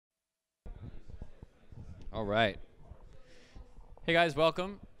All right. Hey guys,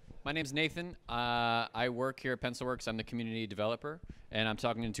 welcome. My name's Nathan. I work here at PencilWorks. I'm the community developer, and I'm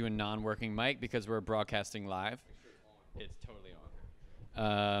talking into a non-working mic because we're broadcasting live. It's totally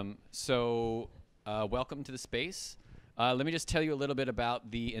on. Welcome to the space. Let me just tell you a little bit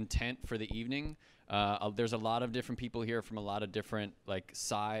about the intent for the evening. There's a lot of different people here from a lot of different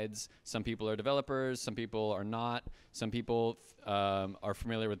sides. Some people are developers, some people are not. Some people are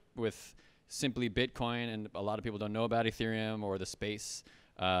familiar with simply Bitcoin, and a lot of people don't know about Ethereum or the space.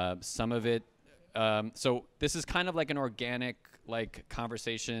 Some of it. So this is kind of like an organic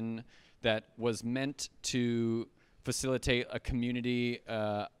conversation that was meant to facilitate a community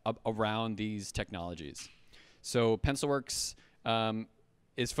around these technologies. So PencilWorks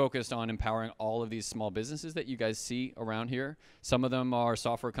is focused on empowering all of these small businesses that you guys see around here. Some of them are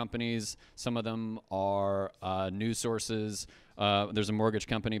software companies. Some of them are news sources. There's a mortgage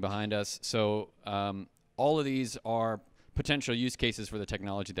company behind us. So all of these are potential use cases for the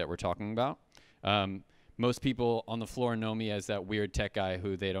technology that we're talking about. Most people on the floor know me as that weird tech guy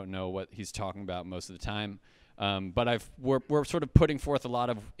who they don't know what he's talking about most of the time. But we're sort of putting forth a lot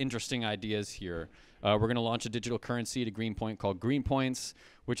of interesting ideas here. We're going to launch a digital currency to Greenpoint called Greenpoints,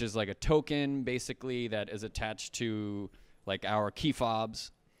 which is like a token basically that is attached to our key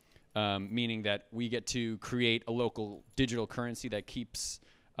fobs, meaning that we get to create a local digital currency that keeps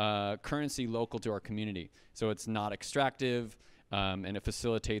currency local to our community. So it's not extractive, and it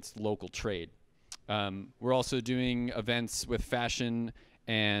facilitates local trade. We're also doing events with fashion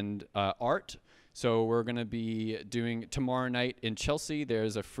and art. So we're going to be doing tomorrow night in Chelsea.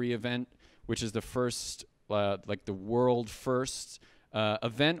 There's a free event, which is the first, the world first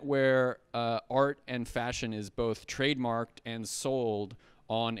event where art and fashion is both trademarked and sold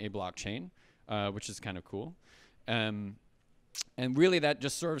on a blockchain, which is kind of cool. And really that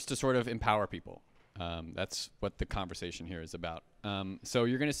just serves to sort of empower people. That's what the conversation here is about. So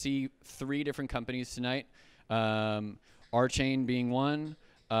you're going to see 3 different companies tonight, RChain being one,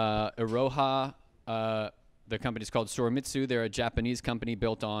 Ihora, the company's called Soromitsu. They're a Japanese company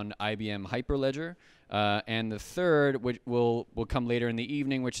built on IBM Hyperledger. And the third, which will come later in the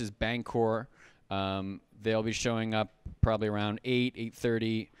evening, which is Bancor. They'll be showing up probably around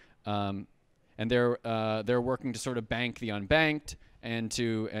 8:30. And they're working to sort of bank the unbanked and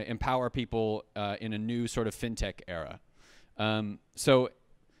to empower people in a new sort of fintech era. So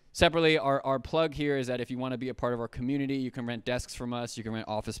separately, our plug here is that if you want to be a part of our community, you can rent desks from us. You can rent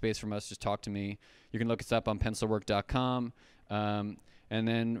office space from us. Just talk to me. You can look us up on pencilwork.com. And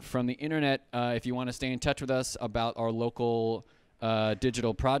then from the internet, if you want to stay in touch with us about our local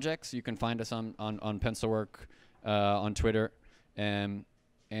digital projects, you can find us on Pencilwork on Twitter. And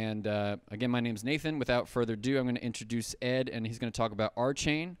again, my name's Nathan. Without further ado, I'm going to introduce Ed, and he's going to talk about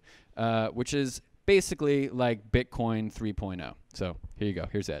RChain, which is basically like Bitcoin 3.0. So here you go.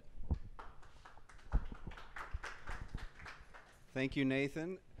 Here's Ed. Thank you,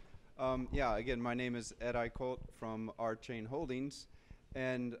 Nathan. Again, my name is Ed Eicholt from RChain Holdings,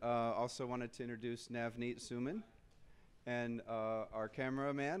 and also wanted to introduce Navneet Suman and our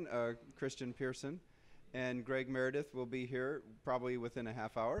cameraman, Christian Pearson, and Greg Meredith will be here probably within a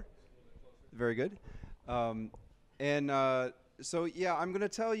half hour. Very good. So yeah, I'm going to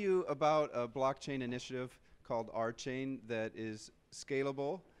tell you about a blockchain initiative called RChain that is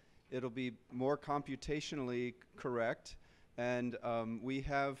scalable. It'll be more computationally correct, and we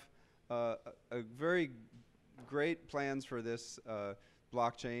have a very great plans for this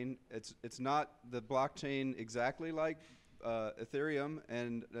blockchain. It's not the blockchain exactly like Ethereum,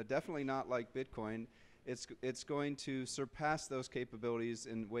 and definitely not like Bitcoin. It's going to surpass those capabilities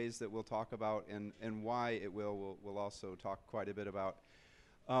in ways that we'll talk about, and why it we'll also talk quite a bit about.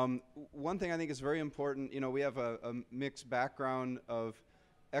 One thing I think is very important, we have a mixed background of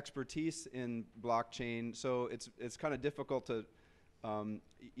expertise in blockchain, so it's kind of difficult to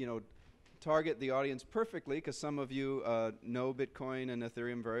target the audience perfectly, because some of you know Bitcoin and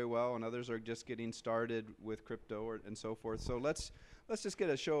Ethereum very well, and others are just getting started with crypto and so forth. So let's just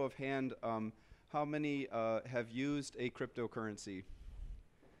get a show of hand. How many have used a cryptocurrency?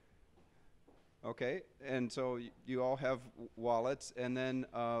 Okay, and so you all have wallets, and then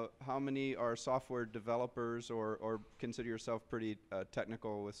how many are software developers or consider yourself pretty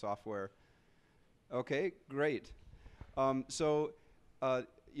technical with software? Okay, great. There's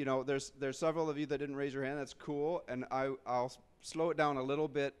several of you that didn't raise your hand. That's cool, and I'll slow it down a little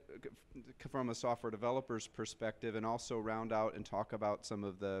bit from a software developer's perspective, and also round out and talk about some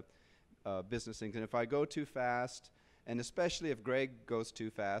of the business things. And if I go too fast, and especially if Greg goes too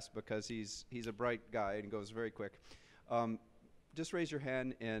fast, because he's a bright guy and goes very quick, just raise your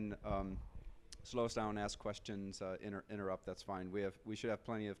hand, and slow us down, ask questions, interrupt. That's fine. We should have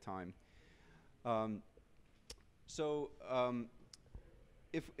plenty of time.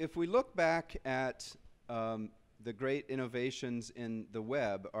 If we look back at the great innovations in the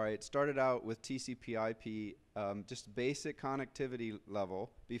web, all right, it started out with TCP/IP, just basic connectivity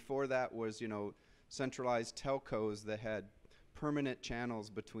level. Before that was, you know, centralized telcos that had permanent channels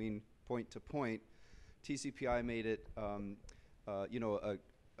between point to point. TCP/I made it, you know,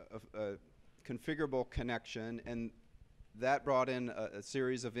 a configurable connection, and that brought in a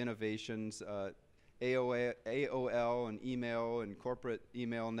series of innovations, AOL and email and corporate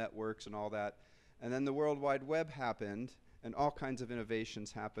email networks and all that. And then the World Wide Web happened, and all kinds of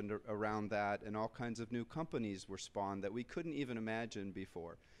innovations happened around that, and all kinds of new companies were spawned that we couldn't even imagine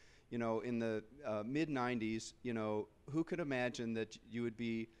before. You know, in the mid-90s, you know, who could imagine that you would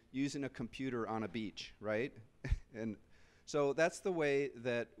be using a computer on a beach, right? And so that's the way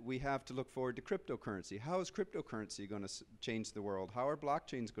that we have to look forward to cryptocurrency. How is cryptocurrency going to change the world? How are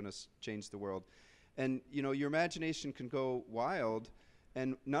blockchains going to change the world? And, you know, your imagination can go wild,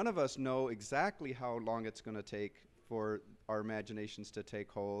 and none of us know exactly how long it's going to take for our imaginations to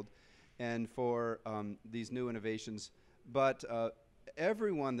take hold and for these new innovations. But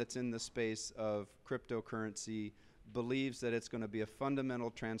everyone that's in the space of cryptocurrency believes that it's going to be a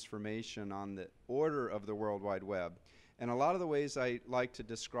fundamental transformation on the order of the World Wide Web. And a lot of the ways I like to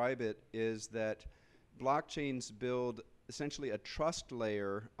describe it is that blockchains build essentially a trust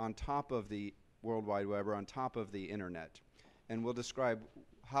layer on top of the World Wide Web, or on top of the internet. And we'll describe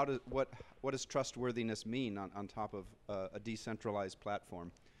what does trustworthiness mean on top of a decentralized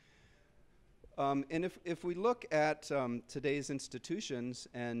platform. And if we look at today's institutions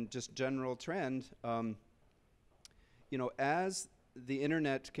and just general trend, you know, as the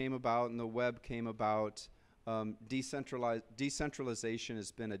internet came about and the web came about, decentralization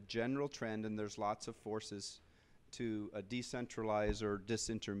has been a general trend, and there's lots of forces to decentralize or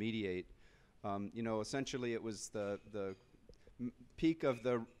disintermediate. You know, essentially it was the peak of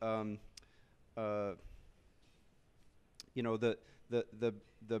the, you know,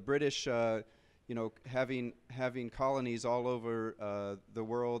 the British, you know, having colonies all over the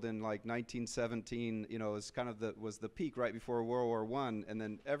world in like 1917, you know, is kind of was the peak right before World War I, and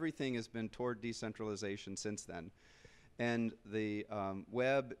then everything has been toward decentralization since then. And the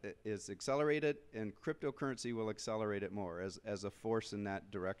web is accelerated, and cryptocurrency will accelerate it more as a force in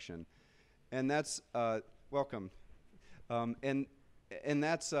that direction. And that's welcome. And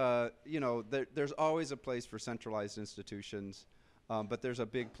that's you know, there's always a place for centralized institutions, but there's a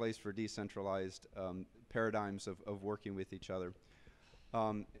big place for decentralized paradigms of working with each other.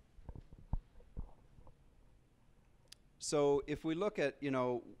 So if we look at, you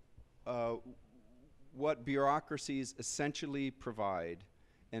know, what bureaucracies essentially provide,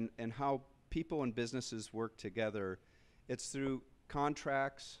 and how people and businesses work together, it's through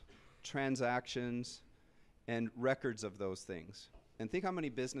contracts, transactions, and records of those things. And think how many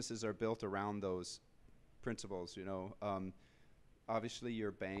businesses are built around those principles, you know. Obviously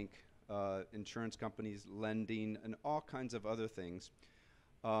your bank, insurance companies, lending, and all kinds of other things.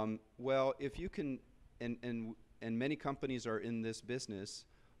 Well, if you can, and many companies are in this business,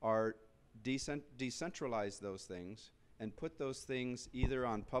 are decentralize those things and put those things either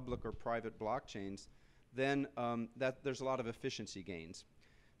on public or private blockchains, then there's a lot of efficiency gains.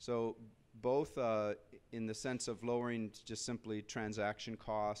 So both in the sense of lowering just simply transaction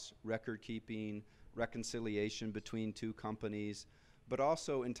costs, record keeping, reconciliation between two companies, but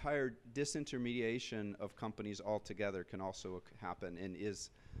also entire disintermediation of companies altogether can also happen and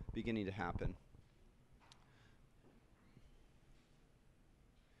is beginning to happen.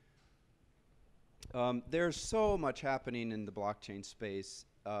 There's so much happening in the blockchain space.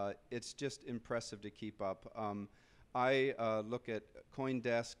 It's just impressive to keep up. I look at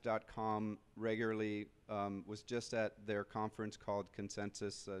CoinDesk.com regularly, was just at their conference called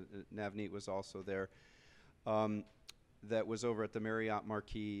Consensus. Navneet was also there. That was over at the Marriott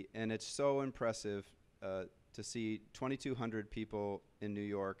Marquis, and it's so impressive to see 2,200 people in New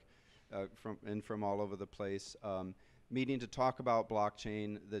York from all over the place meeting to talk about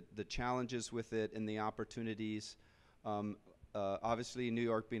blockchain, the challenges with it and the opportunities. Obviously, New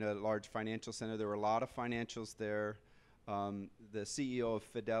York being a large financial center, there were a lot of financials there. The CEO of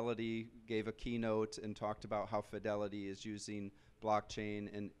Fidelity gave a keynote and talked about how Fidelity is using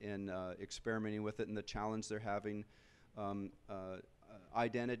blockchain and experimenting with it and the challenge they're having.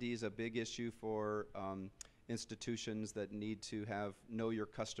 Identity is a big issue for institutions that need to have know your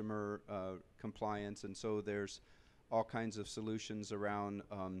customer compliance, and so there's all kinds of solutions around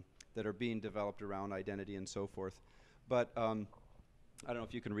that are being developed around identity and so forth. But I don't know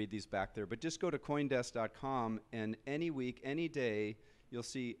if you can read these back there, but just go to coindesk.com, and any week, any day, you'll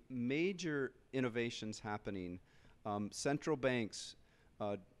see major innovations happening. Central banks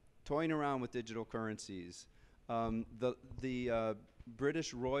toying around with digital currencies. The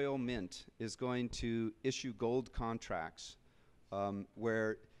British Royal Mint is going to issue gold contracts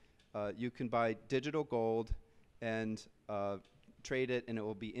where you can buy digital gold and trade it, and it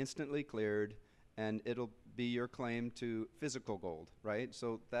will be instantly cleared, and it'll be your claim to physical gold, right?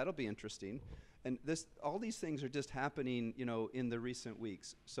 So that'll be interesting. And all these things are just happening, you know, in the recent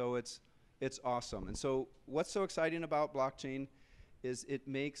weeks. So it's awesome. And so what's so exciting about blockchain is it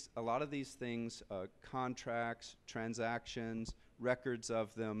makes a lot of these things, contracts, transactions, records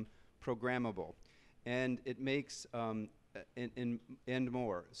of them, programmable. And it makes, and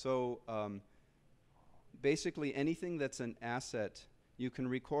more. So basically anything that's an asset you can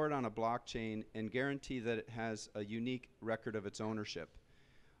record on a blockchain and guarantee that it has a unique record of its ownership.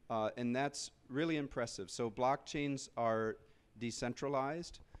 And that's really impressive. So blockchains are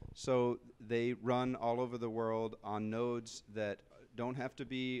decentralized, so they run all over the world on nodes that don't have to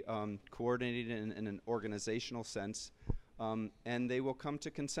be coordinated in an organizational sense, and they will come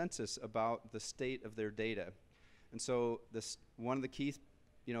to consensus about the state of their data. And so one of the key,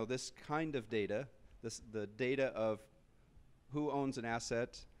 you know, this kind of data, the data of who owns an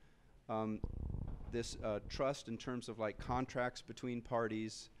asset, this trust in terms of like contracts between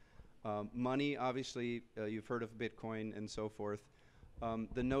parties, money, obviously, you've heard of Bitcoin and so forth,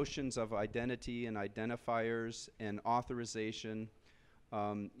 the notions of identity and identifiers and authorization.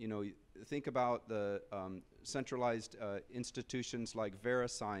 You know, think about the centralized institutions like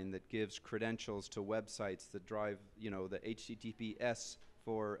VeriSign that gives credentials to websites that drive, you know, the HTTPS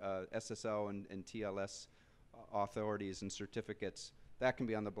for SSL and TLS authorities and certificates. That can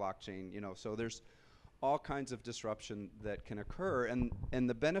be on the blockchain, you know. So there's all kinds of disruption that can occur, and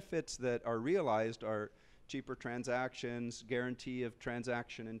the benefits that are realized are cheaper transactions, guarantee of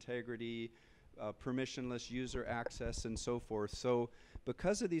transaction integrity, permissionless user access, and so forth. So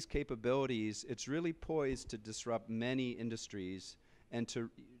because of these capabilities, it's really poised to disrupt many industries and to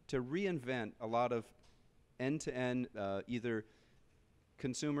reinvent a lot of end-to-end, either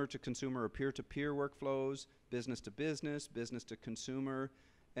consumer to consumer or peer-to-peer workflows, business to business, business to consumer,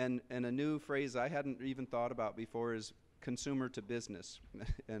 and a new phrase I hadn't even thought about before is consumer to business,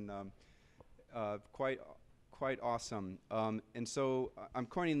 and quite awesome. And so I'm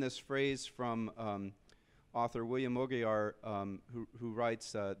coining this phrase from author William Ogier, who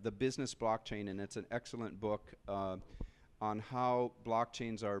writes The Business Blockchain, and it's an excellent book on how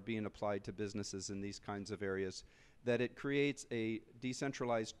blockchains are being applied to businesses in these kinds of areas, that it creates a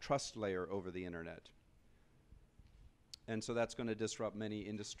decentralized trust layer over the internet. And so that's going to disrupt many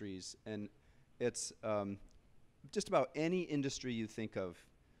industries. And it's just about any industry you think of,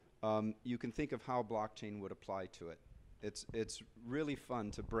 you can think of how blockchain would apply to it. It's really fun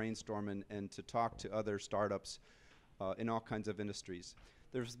to brainstorm and to talk to other startups in all kinds of industries.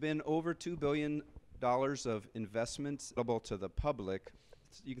 There's been over $2 billion of investments available to the public.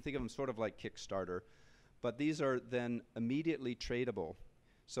 You can think of them sort of like Kickstarter, but these are then immediately tradable.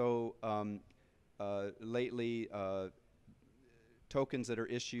 So lately, tokens that are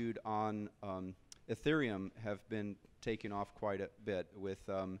issued on Ethereum have been taking off quite a bit with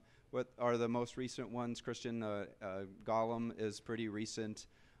what are the most recent ones, Christian? Gollum is pretty recent.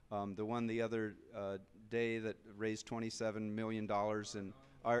 The one the other day that raised $27 million in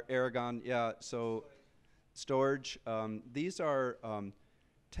Aragon, yeah, so storage. These are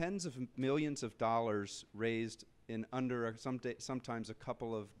tens of millions of dollars raised in under sometimes a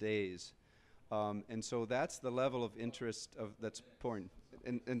couple of days. And so that's the level of interest that's pouring.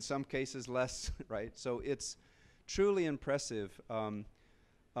 In some cases less, right? So it's truly impressive.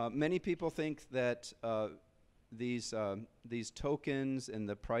 Many people think that these tokens and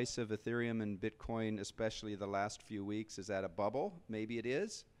the price of Ethereum and Bitcoin, especially the last few weeks, is at a bubble. Maybe it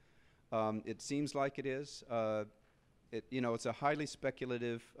is. It seems like it is. You know, it's a highly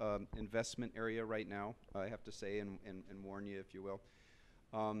speculative investment area right now, I have to say, and warn you, if you will.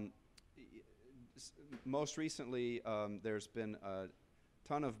 Most recently, there's been a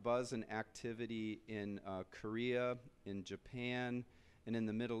ton of buzz and activity in Korea, in Japan, and in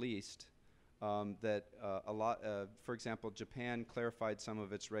the Middle East. That for example, Japan clarified some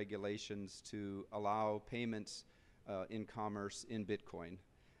of its regulations to allow payments in commerce in Bitcoin.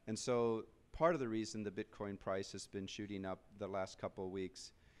 And so part of the reason the Bitcoin price has been shooting up the last couple of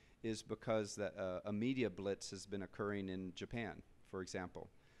weeks is because a media blitz has been occurring in Japan, for example.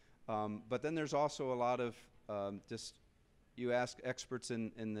 But then there's also a lot of you ask experts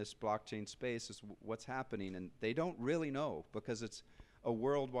in this blockchain space is what's happening, and they don't really know because it's a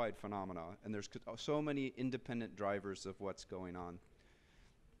worldwide phenomenon, and there's so many independent drivers of what's going on.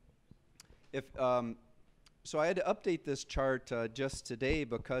 So I had to update this chart just today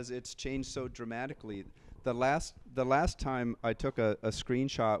because it's changed so dramatically. The last time I took a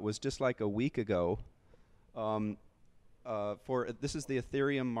screenshot was just like a week ago. This is the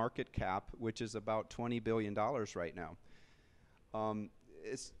Ethereum market cap, which is about $20 billion right now.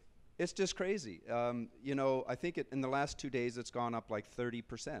 It's just crazy. You know, I think in the last 2 days it's gone up like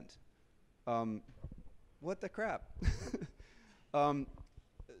 30%. What the crap?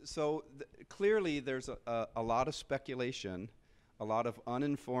 So clearly there's a lot of speculation, a lot of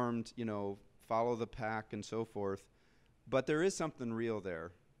uninformed, you know, follow the pack and so forth. But there is something real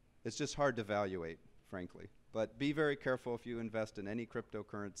there. It's just hard to evaluate, frankly. But be very careful if you invest in any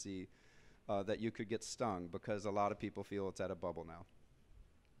cryptocurrency that you could get stung, because a lot of people feel it's at a bubble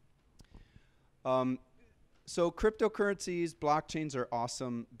now. So cryptocurrencies, blockchains are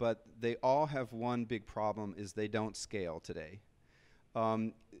awesome, but they all have one big problem, is they don't scale today.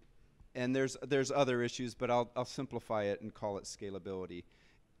 And there's other issues, but I'll simplify it and call it scalability.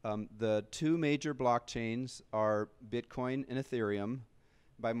 The two major blockchains are Bitcoin and Ethereum.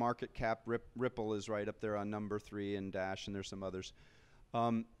 By market cap, Ripple is right up there on number 3, and Dash, and there's some others.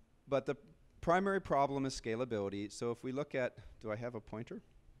 But the primary problem is scalability. So if we look at, do I have a pointer?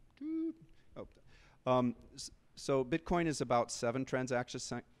 Oh. So Bitcoin is about 7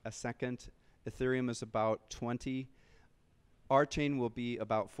 transactions a second. Ethereum is about 20. RChain will be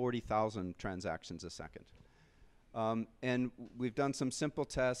about 40,000 transactions a second. And we've done some simple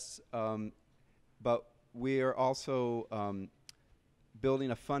tests, but we are also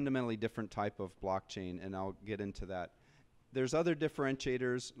building a fundamentally different type of blockchain, and I'll get into that. There's other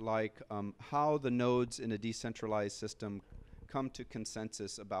differentiators, like how the nodes in a decentralized system come to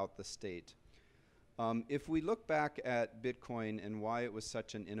consensus about the state. If we look back at Bitcoin and why it was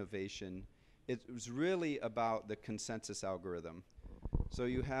such an innovation, it was really about the consensus algorithm. So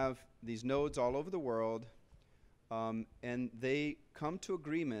you have these nodes all over the world, and they come to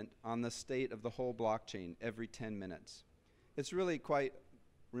agreement on the state of the whole blockchain every 10 minutes. It's really quite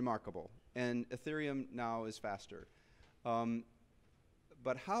remarkable, and Ethereum now is faster.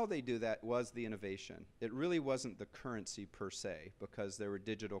 But how they do that was the innovation. It really wasn't the currency per se, because there were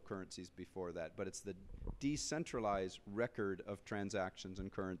digital currencies before that, but it's the decentralized record of transactions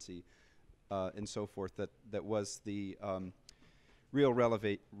and currency and so forth that was the real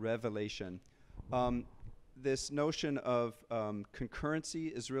revelation. This notion of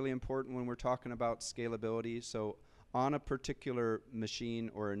concurrency is really important when we're talking about scalability. So on a particular machine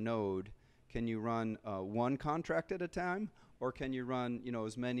or a node, can you run one contract at a time, or can you run, you know,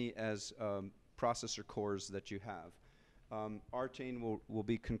 as many as processor cores that you have? RChain will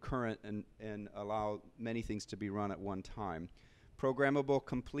be concurrent and allow many things to be run at one time. Programmable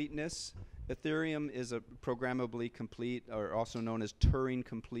completeness. Ethereum is a programmably complete, or also known as Turing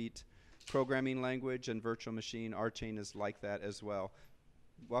complete, programming language, and virtual machine. RChain is like that as well.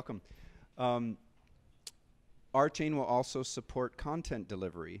 Welcome. RChain will also support content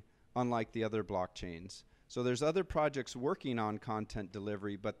delivery, unlike the other blockchains. So there's other projects working on content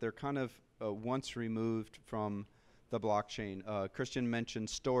delivery, but they're kind of once removed from the blockchain. Christian mentioned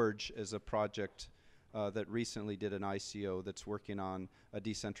storage as a project that recently did an ICO that's working on a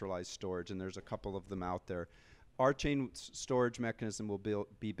decentralized storage, and there's a couple of them out there. RChain storage mechanism will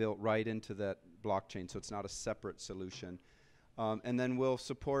be built right into that blockchain, so it's not a separate solution. And then we'll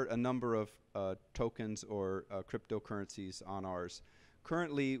support a number of tokens or cryptocurrencies on ours.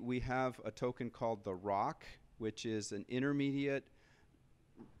 Currently, we have a token called the ROC, which is an intermediate,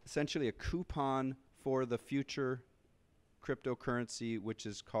 essentially a coupon for the future cryptocurrency, which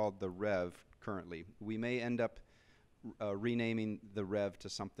is called the REV currently. We may end up renaming the REV to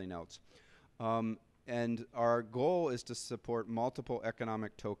something else. And our goal is to support multiple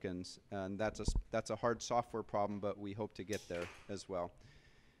economic tokens, and that's a hard software problem, but we hope to get there as well.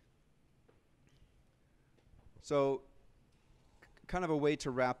 So kind of a way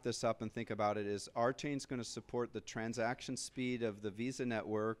to wrap this up and think about it is RChain's going to support the transaction speed of the Visa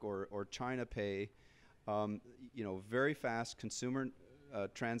network or China Pay, you know, very fast consumer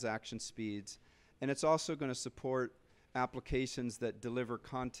transaction speeds, and it's also going to support applications that deliver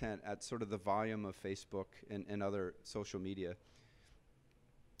content at sort of the volume of Facebook and other social media.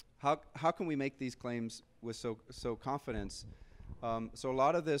 How can we make these claims with so confidence? So a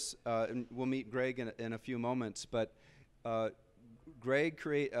lot of this, and we'll meet Greg in a few moments, but Greg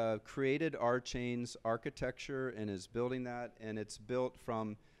created RChain's architecture and is building that, and it's built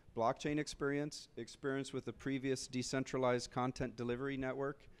from blockchain experience with the previous decentralized content delivery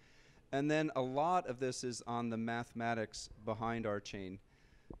network, And then a lot of this is on the mathematics behind RChain.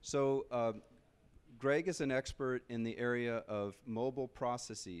 So Greg is an expert in the area of mobile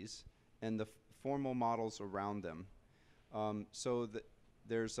processes and the formal models around them.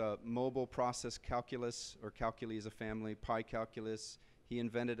 There's a mobile process calculus, or calculi is a family, pi calculus. He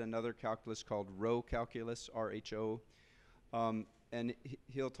invented another calculus called rho calculus, R-H-O. And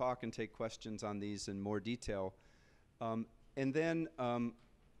he'll talk and take questions on these in more detail. And then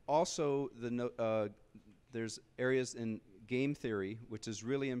also there's areas in game theory, which is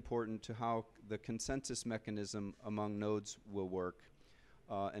really important to how the consensus mechanism among nodes will work,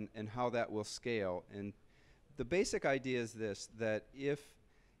 and how that will scale. And the basic idea is this, that if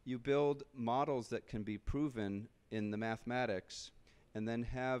you build models that can be proven in the mathematics, and then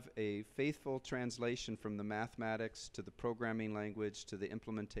have a faithful translation from the mathematics to the programming language to the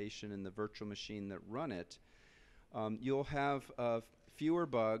implementation in the virtual machine that run it, you'll have fewer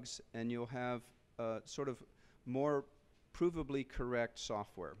bugs, and you'll have sort of more provably correct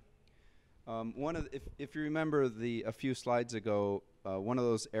software. If you remember a few slides ago, one of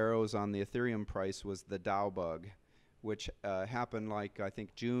those arrows on the Ethereum price was the DAO bug, which happened like, I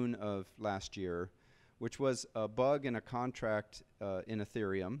think, June of last year, which was a bug in a contract in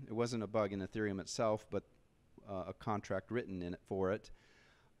Ethereum. It wasn't a bug in Ethereum itself, but a contract written in it for it,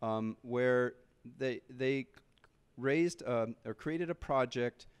 where they raised or created a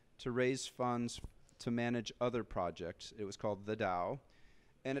project to raise funds to manage other projects. It was called the DAO.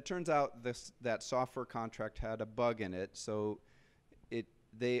 And it turns out that software contract had a bug in it, so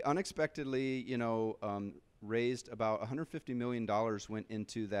they unexpectedly, raised about $150 million went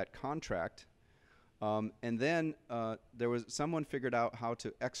into that contract, and then someone figured out how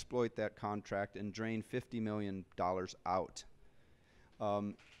to exploit that contract and drain $50 million out.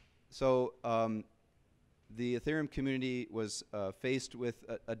 The Ethereum community was faced with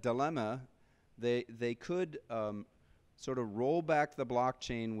a dilemma. They could sort of roll back the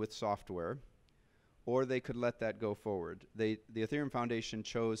blockchain with software, or they could let that go forward. The Ethereum Foundation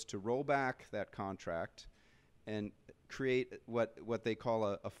chose to roll back that contract and create what they call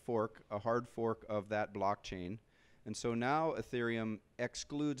a fork, a hard fork of that blockchain. And so now Ethereum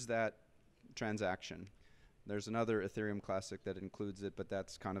excludes that transaction. There's another Ethereum classic that includes it, but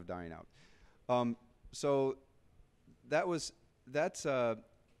that's kind of dying out. So that's an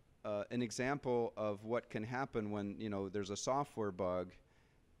example of what can happen when there's a software bug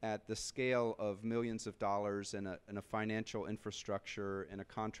at the scale of millions of dollars in a financial infrastructure and a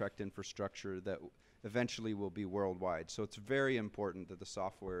contract infrastructure that eventually will be worldwide. So it's very important that the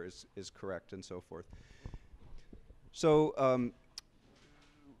software is correct and so forth. So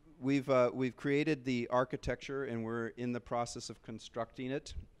we've created the architecture, and we're in the process of constructing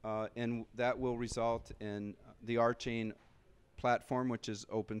it, and that will result in the RChain platform, which is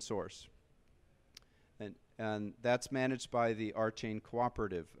open source. And that's managed by the RChain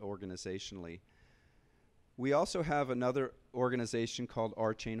Cooperative organizationally. We also have another organization called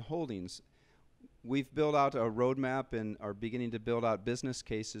RChain Holdings. We've built out a roadmap and are beginning to build out business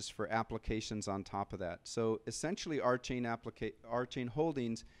cases for applications on top of that. So essentially RChain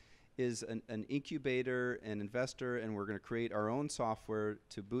Holdings is an incubator and investor, and we're going to create our own software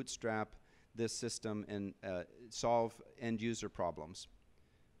to bootstrap this system and solve end user problems.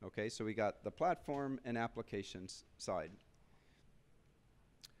 Okay, so we got the platform and applications side.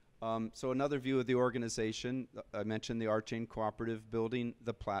 So another view of the organization, I mentioned the RChain Cooperative building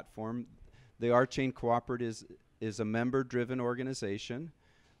the platform. The RChain Cooperative is a member-driven organization,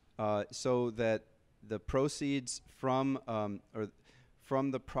 so that the proceeds from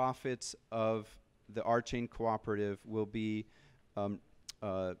the profits of the RChain Cooperative will be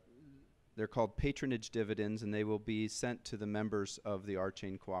they're called patronage dividends, and they will be sent to the members of the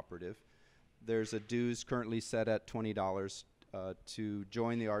RChain Cooperative. There's a dues currently set at $20 to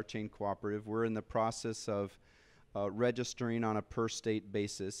join the RChain Cooperative. We're in the process of registering on a per-state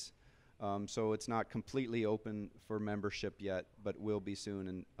basis, so it's not completely open for membership yet, but will be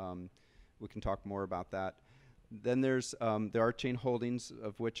soon, and we can talk more about that. Then there's the RChain Holdings,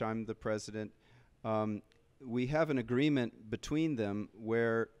 of which I'm the president. We have an agreement between them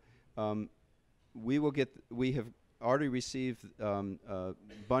where we have already received a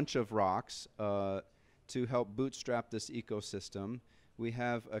bunch of rocks to help bootstrap this ecosystem. We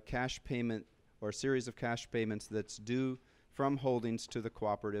have a cash payment, or a series of cash payments, that's due from Holdings to the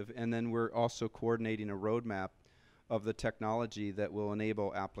cooperative, and then we're also coordinating a roadmap of the technology that will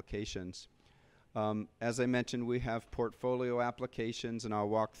enable applications. As I mentioned, we have portfolio applications, and I'll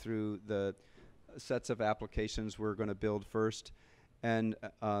walk through the sets of applications we're going to build first. And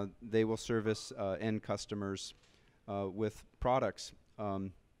they will service end customers with products.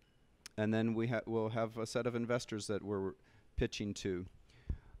 and then we'll have a set of investors that we're pitching to.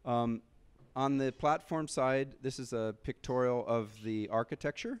 On the platform side, this is a pictorial of the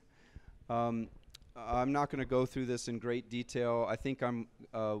architecture. I'm not going to go through this in great detail. I think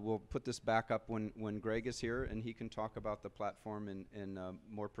we'll put this back up when Greg is here, and he can talk about the platform in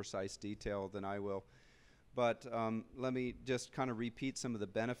more precise detail than I will. But let me just kind of repeat some of the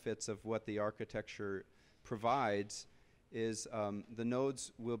benefits of what the architecture provides. Is the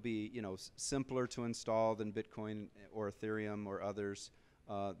nodes will be simpler to install than Bitcoin or Ethereum or others.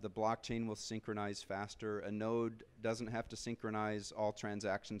 The blockchain will synchronize faster. A node doesn't have to synchronize all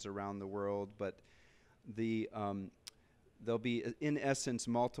transactions around the world, but there'll be, in essence,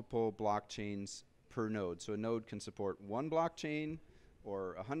 multiple blockchains per node. So a node can support one blockchain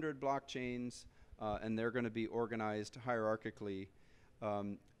or 100 blockchains, and they're going to be organized hierarchically.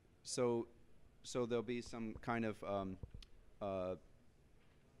 So there'll be some kind of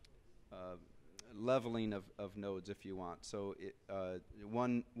leveling of nodes, if you want. So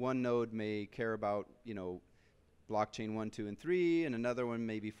one node may care about blockchain 1, 2, and 3, and another one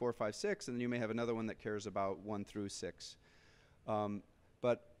maybe 4, 5, 6, and then you may have another one that cares about 1 through 6.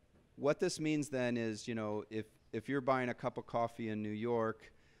 But what this means then is, if you're buying a cup of coffee in New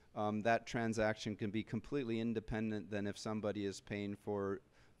York, that transaction can be completely independent than if somebody is paying for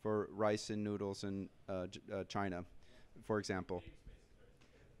rice and noodles in China, for example.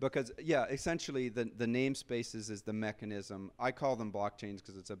 Because, yeah, essentially the namespaces is the mechanism. I call them blockchains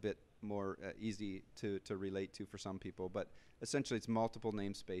because it's a bit more easy to relate to for some people. But essentially it's multiple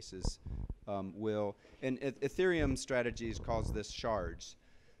namespaces and Ethereum strategies calls this shards.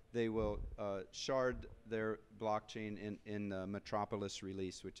 They will shard their blockchain in the Metropolis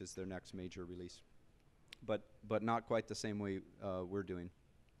release, which is their next major release. But not quite the same way we're doing.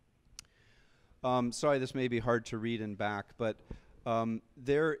 Sorry, this may be hard to read in back, but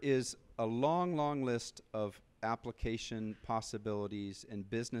there is a long list of application possibilities and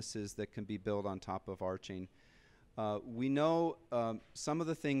businesses that can be built on top of RChain. We know some of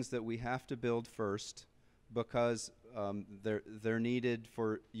the things that we have to build first because they're needed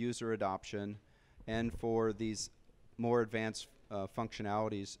for user adoption and for these more advanced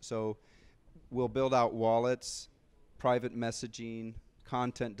functionalities. So we'll build out wallets, private messaging,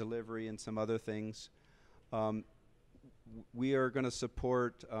 content delivery, and some other things. We are going to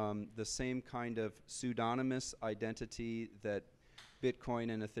support the same kind of pseudonymous identity that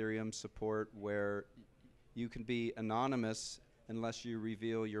Bitcoin and Ethereum support, where you can be anonymous unless you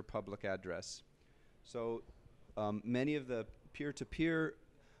reveal your public address. So many of the peer-to-peer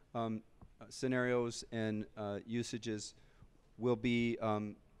scenarios and usages will be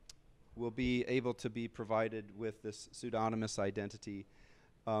able to be provided with this pseudonymous identity.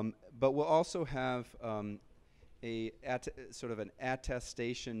 But we'll also have sort of an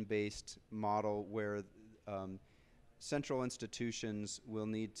attestation-based model where central institutions will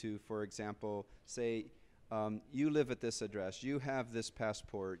need to, for example, say, you live at this address, you have this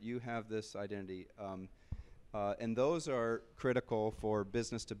passport, you have this identity. And those are critical for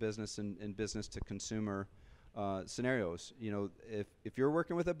business-to-business and business-to-consumer scenarios. If you're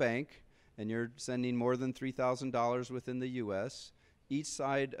working with a bank and you're sending more than $3,000 within the U.S., each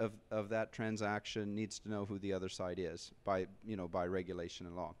side of that transaction needs to know who the other side is by regulation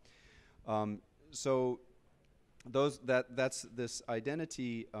and law. So that's this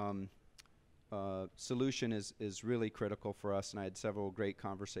identity solution is really critical for us, and I had several great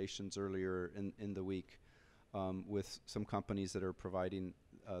conversations earlier in the week with some companies that are providing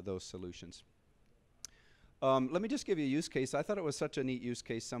those solutions. Let me just give you a use case. I thought it was such a neat use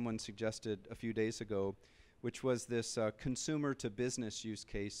case someone suggested a few days ago, which was this consumer to business use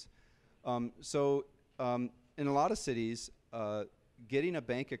case. In a lot of cities, getting a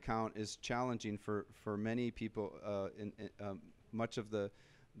bank account is challenging for many people. Much of the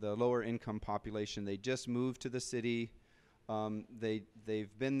lower income population, they just moved to the city.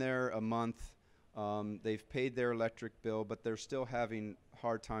 They've been there a month. They've paid their electric bill, but they're still having a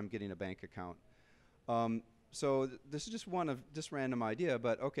hard time getting a bank account. So this is just random idea,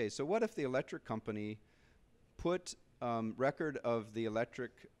 but okay. So what if the electric company put record of the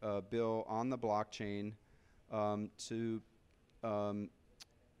electric bill on the blockchain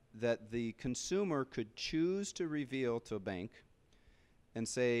that the consumer could choose to reveal to a bank and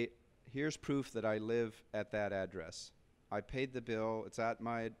say, here's proof that I live at that address. I paid the bill, it's at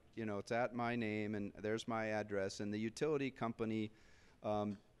my, it's at my name, and there's my address, and the utility company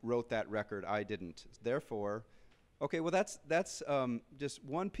wrote that record, I didn't. Therefore, okay, well that's just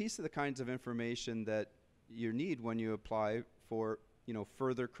one piece of the kinds of information that you need when you apply for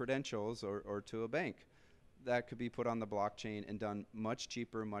further credentials or to a bank. that could be put on the blockchain and done much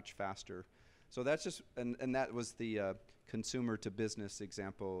cheaper, much faster. So that's just, and that was the consumer to business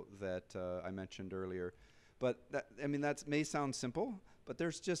example that I mentioned earlier. But that, I mean, that may sound simple, but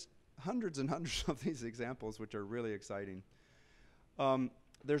there's just hundreds and hundreds of these examples, which are really exciting.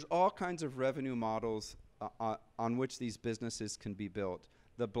 There's all kinds of revenue models on which these businesses can be built.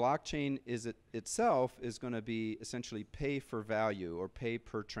 The blockchain itself is going to be essentially pay for value, or pay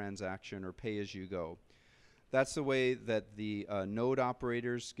per transaction, or pay as you go. That's the way that the node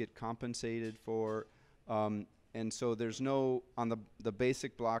operators get compensated for. And so there's no, on the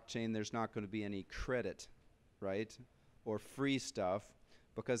basic blockchain, there's not going to be any credit, right, or free stuff,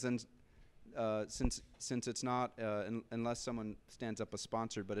 because then since it's not, unless someone stands up a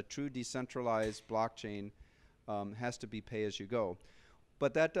sponsor, but a true decentralized blockchain has to be pay as you go.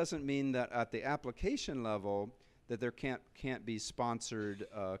 But that doesn't mean that at the application level that there can't be sponsored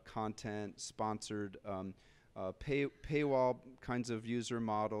content, sponsored paywall kinds of user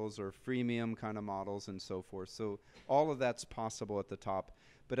models, or freemium kind of models, and so forth. So all of that's possible at the top.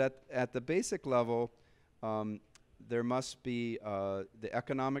 But at the basic level, there must be the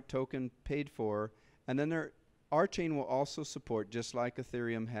economic token paid for, and then RChain will also support, just like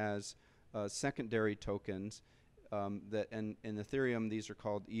Ethereum has, secondary tokens. That in Ethereum, these are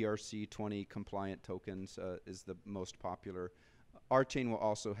called ERC20 compliant tokens, is the most popular. RChain will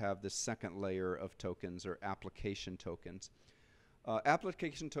also have the second layer of tokens, or application tokens.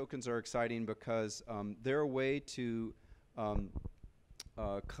 Application tokens are exciting because they're a way to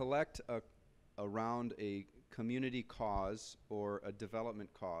collect around a community cause or a development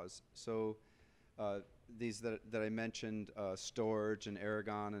cause. So these that I mentioned, Storage and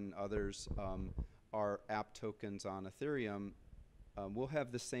Aragon and others, are app tokens on Ethereum. We'll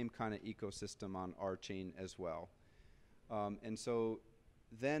have the same kind of ecosystem on RChain as well. And so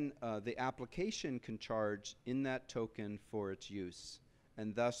then the application can charge in that token for its use,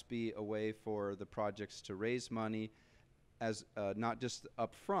 and thus be a way for the projects to raise money, as not just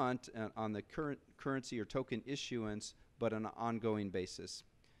upfront on the currency or token issuance, but on an ongoing basis.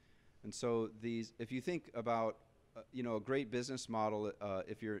 And so these, if you think about a great business model,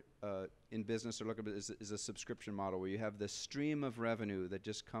 if you're in business or looking at it, is a subscription model where you have this stream of revenue that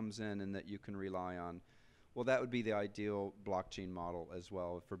just comes in and that you can rely on. Well, that would be the ideal blockchain model as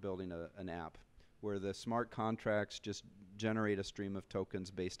well for building an app, where the smart contracts just generate a stream of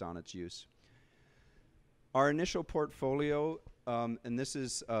tokens based on its use. Our initial portfolio, and this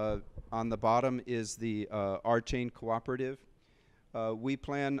is on the bottom, is the RChain Cooperative. We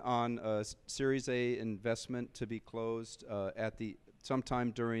plan on a Series A investment to be closed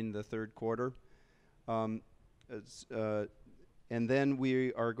sometime during the third quarter. And then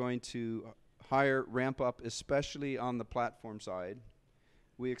we are going to ramp up, especially on the platform side.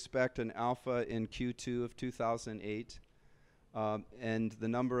 We expect an alpha in Q2 of 2008, and the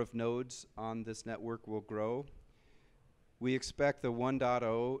number of nodes on this network will grow. We expect the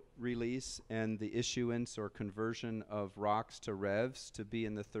 1.0 release and the issuance or conversion of rocks to revs to be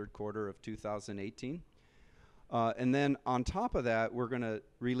in the third quarter of 2018. And then on top of that, we're going to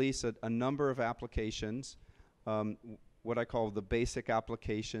release a number of applications, what I call the basic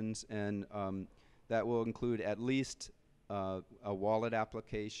applications, and that will include at least a wallet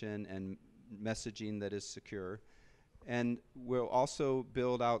application and messaging that is secure. And we'll also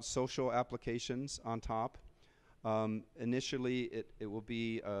build out social applications on top. Initially, it will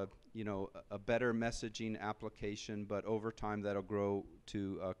be a better messaging application, but over time that'll grow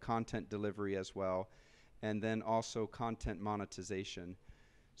to content delivery as well, and then also content monetization.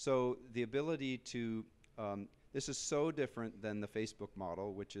 So the ability to this is so different than the Facebook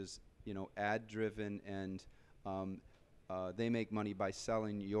model, which is ad-driven, and they make money by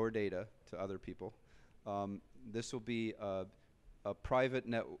selling your data to other people. This will be a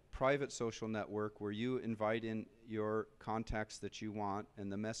private social network where you invite in your contacts that you want,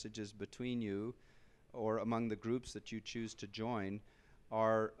 and the messages between you or among the groups that you choose to join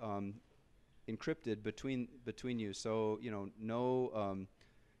are encrypted between you. So no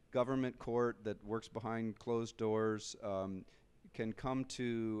government court that works behind closed doors can come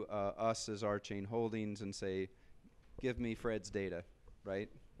to us as RChain Holdings and say, give me Fred's data, right?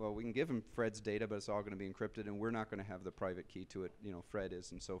 Well, we can give him Fred's data, but it's all going to be encrypted, and we're not going to have the private key to it. Fred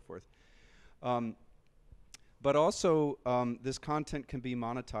is, and so forth. But also, this content can be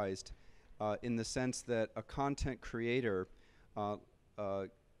monetized in the sense that a content creator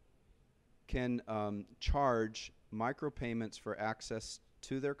can charge micropayments for access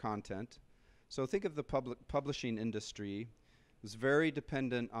to their content. So think of the publishing industry. It's very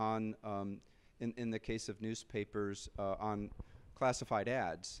dependent on, in the case of newspapers, on classified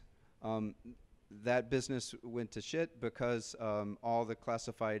ads. that business went to shit because all the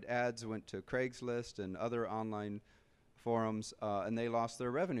classified ads went to Craigslist and other online forums, and they lost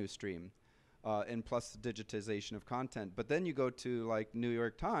their revenue stream, and plus the digitization of content. But then you go to like New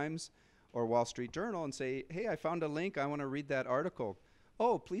York Times or Wall Street Journal and say, hey, I found a link, I want to read that article.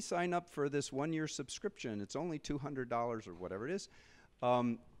 Oh, please sign up for this 1-year subscription. It's only $200 or whatever it is.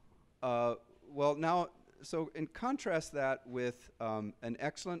 Well, now, so in contrast that with an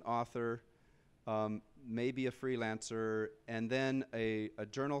excellent author, maybe a freelancer, and then a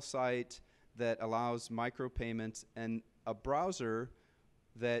journal site that allows micropayments and a browser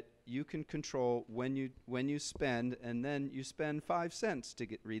that you can control when you spend, and then you spend 5 cents to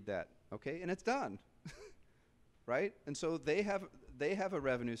read that, okay? And it's done, right? And so they have a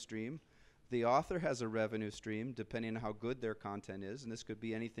revenue stream. The author has a revenue stream, depending on how good their content is, and this could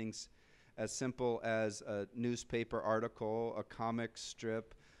be anything as simple as a newspaper article, a comic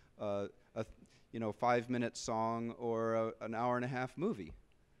strip, a 5-minute song, or an hour-and-a-half movie,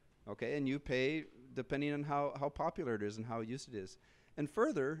 okay? And you pay depending on how popular it is and how used it is. And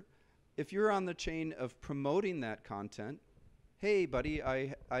further, if you're on the chain of promoting that content, hey, buddy,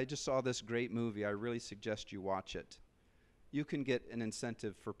 I just saw this great movie. I really suggest you watch it. You can get an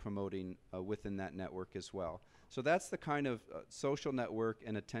incentive for promoting within that network as well. So that's the kind of social network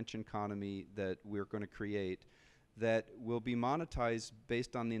and attention economy that we're going to create that will be monetized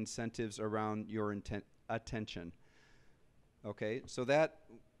based on the incentives around your attention. Okay, so that,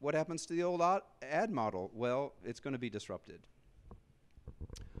 what happens to the old ad model? Well, it's going to be disrupted.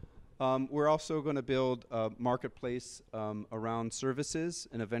 We're also going to build a marketplace around services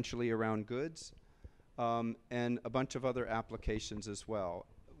and eventually around goods, and a bunch of other applications as well.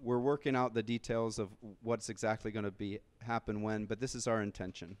 We're working out the details of what's exactly going to happen when, but this is our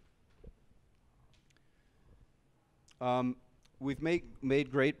intention. We've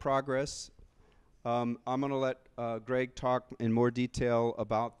made great progress. I'm going to let Greg talk in more detail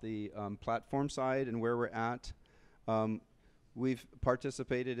about the platform side and where we're at. We've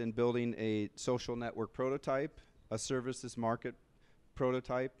participated in building a social network prototype, a services marketplace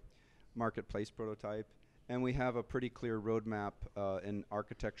prototype, and we have a pretty clear roadmap and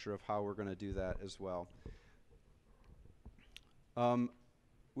architecture of how we're going to do that as well.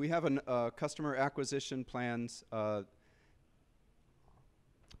 We have customer acquisition plans.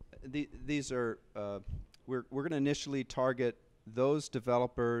 These are, we're going to initially target those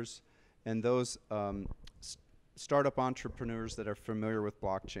developers and those startup entrepreneurs that are familiar with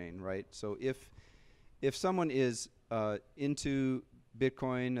blockchain, right? So if someone is into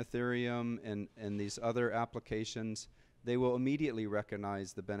Bitcoin, Ethereum, and these other applications, they will immediately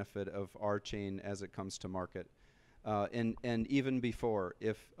recognize the benefit of RChain as it comes to market. And even before,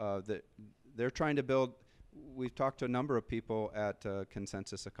 if they're trying to build, we've talked to a number of people at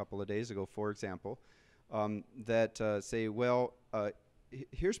Consensus a couple of days ago, for example, that say, well,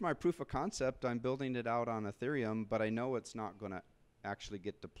 here's my proof of concept. I'm building it out on Ethereum, but I know it's not going to actually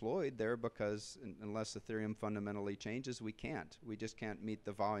get deployed there because unless Ethereum fundamentally changes, we can't. We just can't meet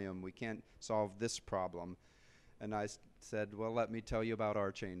the volume. We can't solve this problem. And I said, well, let me tell you about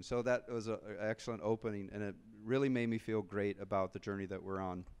RChain. So that was an excellent opening, and it really made me feel great about the journey that we're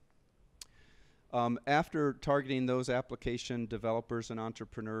on. After targeting those application developers and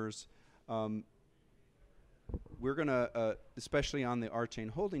entrepreneurs, we're going to, especially on the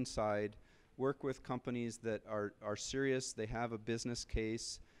RChain holding side, work with companies that are serious, they have a business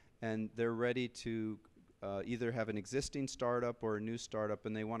case, and they're ready to either have an existing startup or a new startup,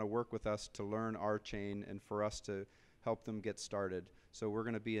 and they want to work with us to learn RChain and for us to help them get started. So we're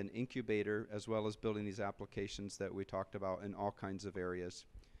going to be an incubator as well as building these applications that we talked about in all kinds of areas.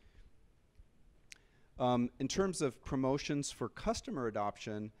 In terms of promotions for customer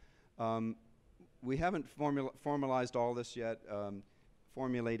adoption, we haven't formalized all this yet,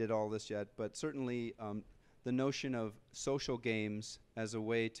 formulated all this yet, but certainly the notion of social games as a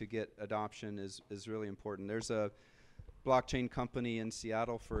way to get adoption is really important. There's a blockchain company in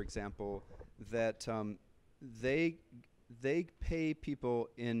Seattle, for example, that they pay people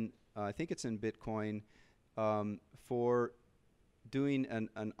in, I think it's in Bitcoin, for doing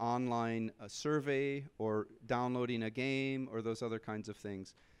an online survey or downloading a game or those other kinds of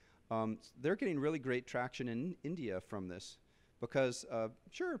things. They're getting really great traction in India from this because,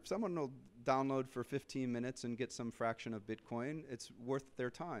 sure, if someone will download for 15 minutes and get some fraction of Bitcoin, it's worth their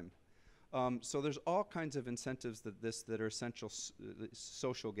time. So there's all kinds of incentives that are essential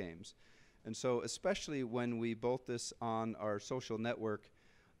social games. And so especially when we bolt this on our social network,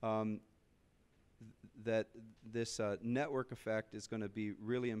 that this network effect is going to be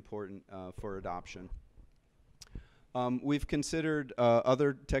really important for adoption. We've considered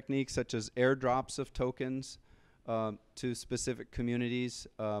other techniques such as airdrops of tokens to specific communities,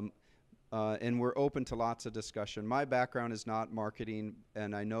 and we're open to lots of discussion. My background is not marketing,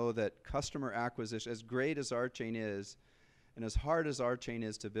 and I know that customer acquisition, as great as RChain is, and as hard as RChain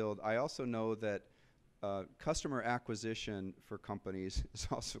is to build, I also know that customer acquisition for companies is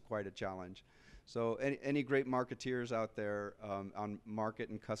also quite a challenge. So any great marketeers out there on market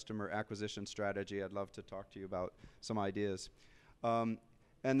and customer acquisition strategy, I'd love to talk to you about some ideas. And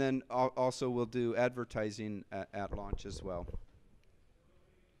then also we'll do advertising at launch as well.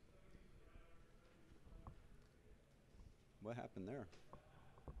 What happened there?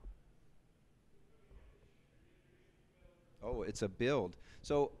 Oh, it's a build.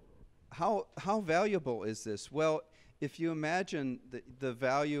 So how valuable is this? Well, if you imagine the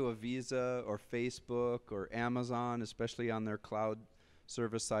value of Visa or Facebook or Amazon, especially on their cloud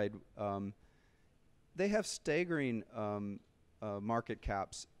service side, they have staggering market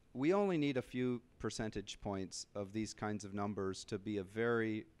caps. We only need a few percentage points of these kinds of numbers to be a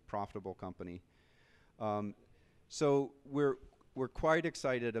very profitable company. So we're quite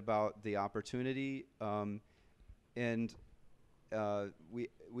excited about the opportunity, and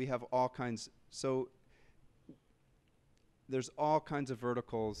we have all kinds. So there's all kinds of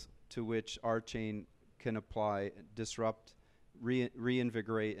verticals to which RChain can apply, disrupt,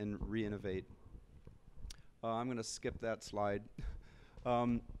 reinvigorate, and reinnovate. I'm going to skip that slide.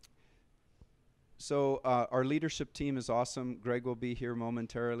 So our leadership team is awesome. Greg will be here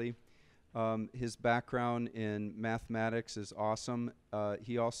momentarily. His background in mathematics is awesome.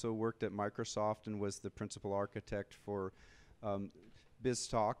 He also worked at Microsoft and was the principal architect for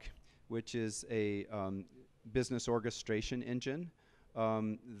BizTalk, which is a business orchestration engine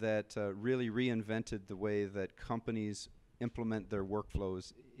that really reinvented the way that companies implement their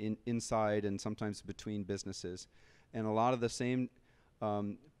workflows inside and sometimes between businesses. And a lot of the same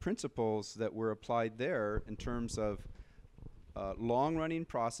principles that were applied there in terms of long-running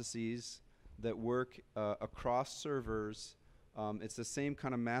processes that work across servers. It's the same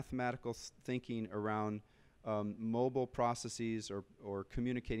kind of mathematical thinking around mobile processes or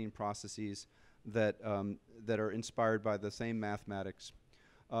communicating processes that are inspired by the same mathematics.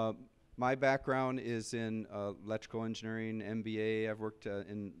 My background is in electrical engineering, MBA. I've worked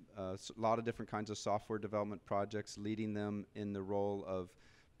in a lot of different kinds of software development projects, leading them in the role of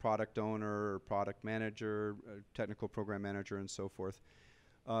product owner or product manager, technical program manager, and so forth.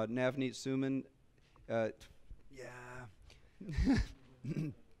 Navneet Suman,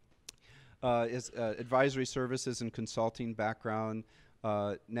 is advisory services and consulting background.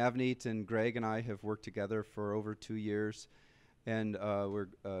 Navneet and Greg and I have worked together for over 2 years, and we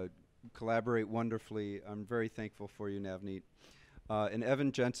collaborate wonderfully. I'm very thankful for you, Navneet. And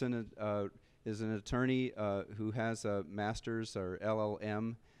Evan Jensen is an attorney who has a master's or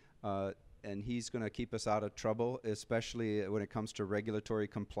LLM, and he's going to keep us out of trouble, especially when it comes to regulatory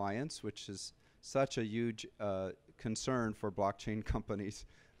compliance, which is such a huge concern for blockchain companies.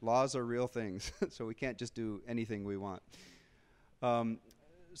 Laws are real things, so we can't just do anything we want.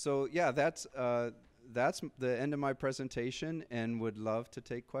 So yeah, that's the end of my presentation, and would love to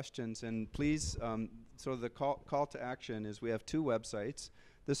take questions. And please, so the call to action is we have 2 websites.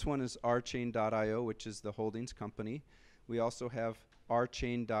 This one is rchain.io, which is the holdings company. We also have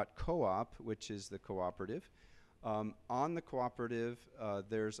rchain.coop, which is the cooperative. On the cooperative,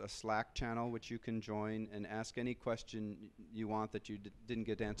 there's a Slack channel which you can join and ask any question you want that you didn't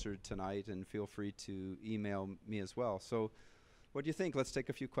get answered tonight, and feel free to email me as well. So what do you think? Let's take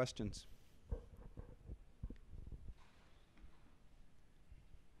a few questions.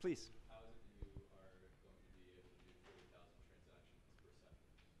 Please. How is it you are going to be able to do 40,000 transactions per second?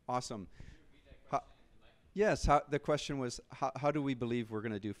 Awesome. Can you repeat that question into the mic? Yes, the question was, how do we believe we're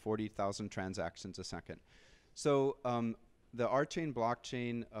going to do 40,000 transactions a second? So the RChain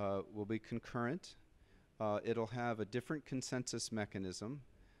blockchain will be concurrent. It'll have a different consensus mechanism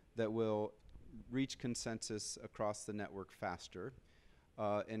that will reach consensus across the network faster.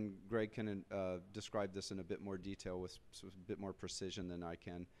 And Greg can describe this in a bit more detail with a bit more precision than I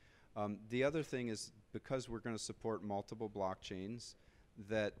can. The other thing is, because we're going to support multiple blockchains,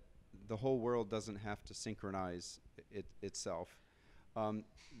 that the whole world doesn't have to synchronize itself.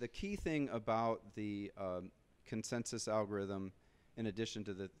 The key thing about the consensus algorithm, in addition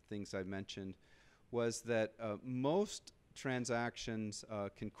to the things I mentioned, was that most transactions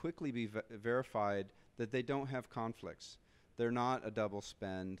can quickly be verified that they don't have conflicts. They're not a double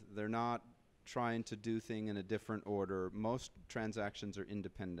spend. They're not trying to do things in a different order. Most transactions are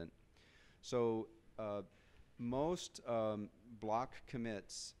independent. So most block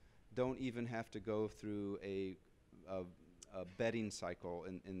commits don't even have to go through a betting cycle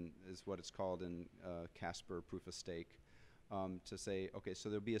is what it's called in Casper proof of stake, to say, okay, so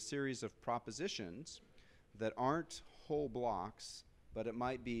there'll be a series of propositions that aren't whole blocks, but it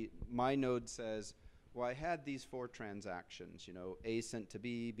might be my node says, well, I had these 4 transactions, you know, A sent to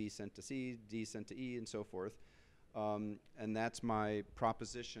B, B sent to C, D sent to E, and so forth. And that's my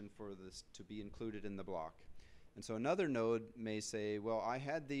proposition for this to be included in the block. And so another node may say, well, I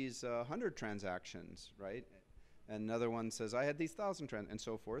had these 100 transactions, right? And another one says, I had these 1,000 and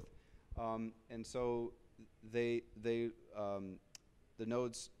so forth. And so the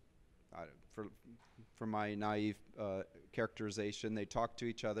nodes, for my naive characterization, they talk to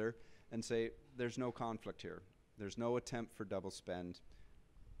each other and say, there's no conflict here. There's no attempt for double spend.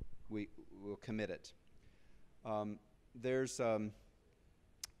 We'll commit it. There is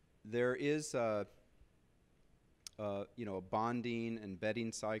you know, a bonding and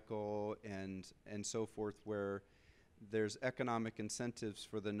betting cycle and so forth, where there's economic incentives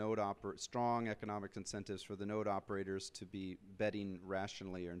for the node strong economic incentives for the node operators to be betting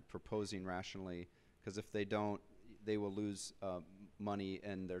rationally and proposing rationally, because if they don't, they will lose money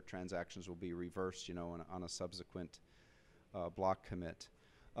and their transactions will be reversed, you know, on a subsequent block commit.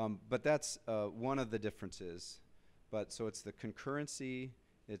 But that's one of the differences. But so it's the concurrency,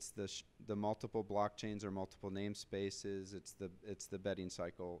 it's the multiple blockchains or multiple namespaces, it's the betting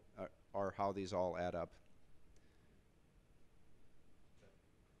cycle, are how these all add up.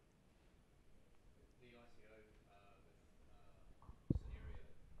 The ICO with scenario, is that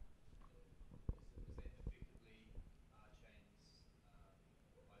effectively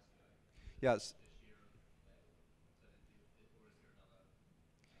RChain's ICO? Yes. The share of that, so that or is there another ICO?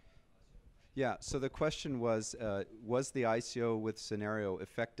 Yeah, so the question was the ICO with Scenario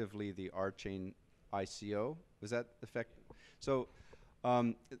effectively the RChain ICO? Was that effective? So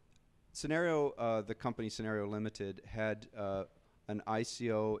Scenario, the company Scenario Limited, had an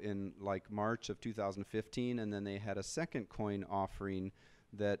ICO in like March of 2015, and then they had a second coin offering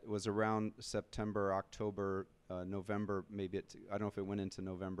that was around September, October, November, maybe I don't know if it went into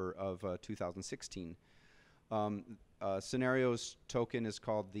November of 2016. Scenario's token is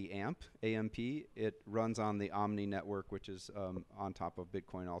called the AMP, AMP. It runs on the Omni network, which is on top of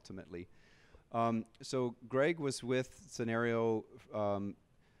Bitcoin ultimately. So Greg was with Scenario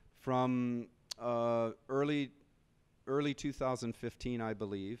from early 2015, I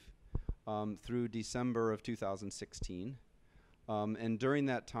believe, through December of 2016. And during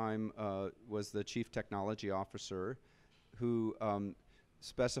that time was the chief technology officer who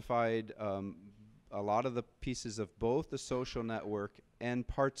specified a lot of the pieces of both the social network and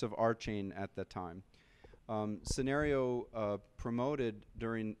parts of RChain at the time. Scenario promoted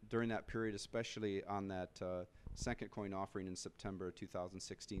during that period, especially on that second coin offering in September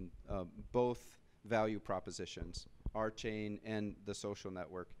 2016, both value propositions, RChain and the social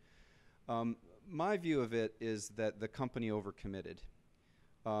network. My view of it is that the company overcommitted,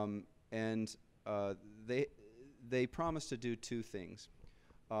 and they promised to do 2 things.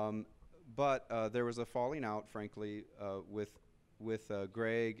 But there was a falling out, frankly, with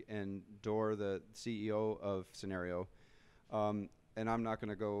Greg and Dor, the CEO of Scenario. And I'm not going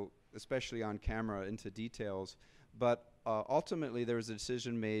to go, especially on camera, into details. But ultimately, there was a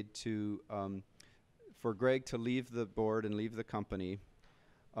decision made for Greg to leave the board and leave the company.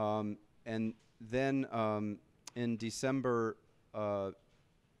 And then in December of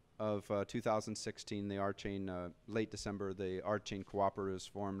 2016, the RChain, late December, the RChain cooperative was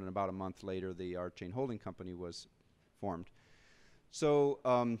formed, and about a month later, the RChain holding company was formed. So,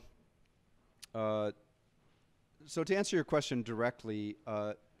 so to answer your question directly,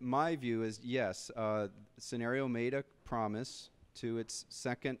 my view is yes, Scenario made a promise to its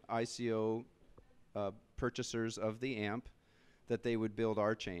second ICO purchasers of the AMP that they would build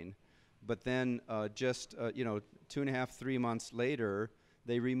RChain. But then just 2.5, 3 months later,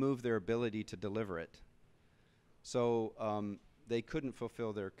 they removed their ability to deliver it. So they couldn't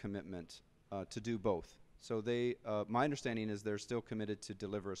fulfill their commitment to do both. So they, my understanding is they're still committed to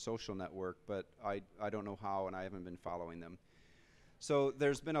deliver a social network, but I don't know how, and I haven't been following them. So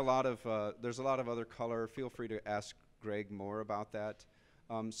there's been a lot of other color. Feel free to ask Greg more about that.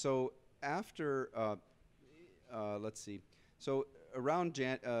 So after, let's see, so around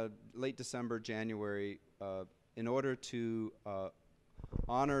late December, January, in order to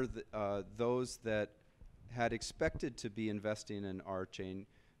honor those that had expected to be investing in RChain,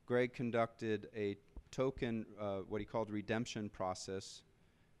 Greg conducted a token, what he called redemption process,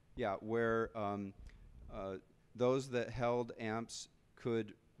 where those that held AMPs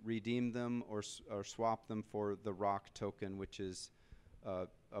could redeem them or swap them for the ROC token, which is a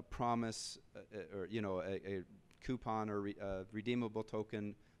promise, or a coupon or redeemable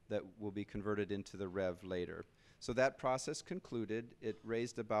token that will be converted into the rev later. So that process concluded. It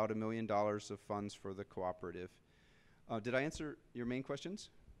raised about $1 million of funds for the cooperative. Did I answer your main questions?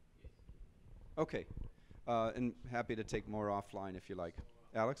 Yes. Okay. And happy to take more offline if you like.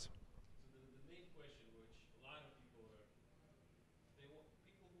 Alex? So the main question, which a lot of people are,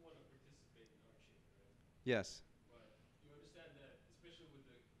 people who want to participate in RChain, right? Yes. But you understand that, especially with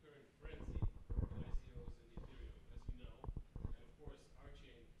the current frenzy in ICOs and Ethereum, as you know, and of course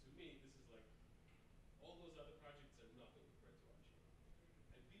RChain, to me, this is like, all those other projects are nothing compared to RChain.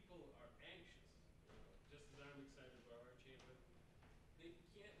 And people are anxious, just as I'm excited about RChain, but they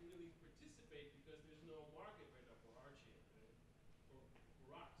can't really participate because there's no market right now for RChain, right? For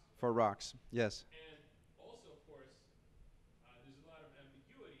rocks. For rocks, yes. And also, of course, there's a lot of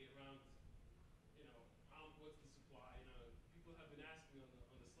ambiguity around, what's the supply. People have been asking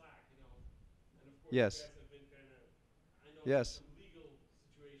on the Slack, and of course, Yes. you guys have been kind of. I know Yes. there's some legal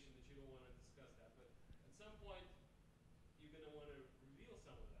situation that you don't want to discuss that, but at some point, you're going to want to reveal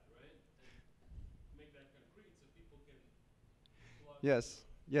some of that, right? And make that concrete so people can plug. Yes.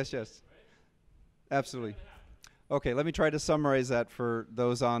 Yes, yes. Right? Absolutely. Okay, let me try to summarize that for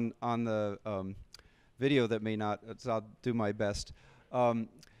those on the video that may not. So I'll do my best.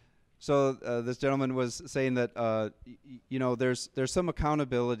 So this gentleman was saying that there's some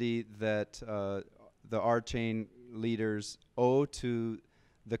accountability that the RChain leaders owe to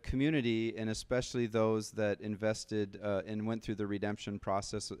the community, and especially those that invested and went through the redemption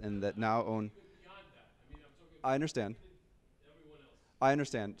process and that now own. Beyond that, I'm talking. I understand. Everyone else. I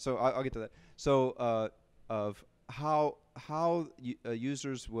understand. So I'll get to that. So of how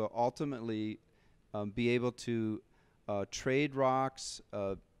users will ultimately be able to trade rocks,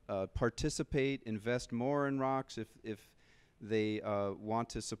 participate, invest more in rocks if they want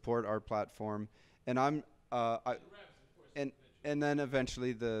to support our platform, and I'm Revs, of course, and then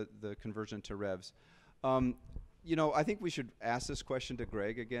eventually the conversion to revs. I think we should ask this question to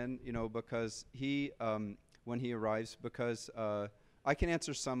Greg again, because he when he arrives, because I can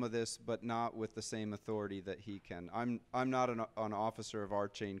answer some of this, but not with the same authority that he can. I'm not an officer of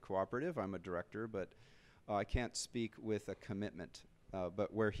RChain Cooperative. I'm a director, but I can't speak with a commitment,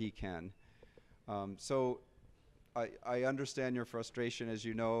 but where he can. So I understand your frustration. As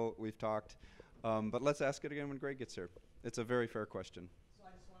you know, we've talked. But let's ask it again when Greg gets here. It's a very fair question. So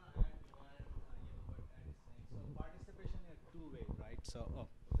I just want to add one, what Ed is saying. So participation in two ways, right?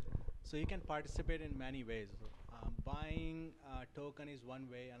 So you can participate in many ways. Buying a token is one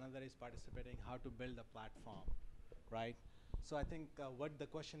way. Another is participating how to build a platform, right? So I think what the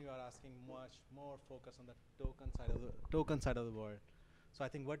question you are asking much more focus on the token side of the world. So I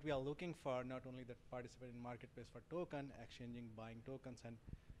think what we are looking for, not only that participate in marketplace for token, exchanging, buying tokens, and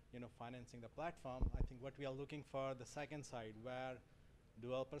financing the platform. I think what we are looking for the second side, where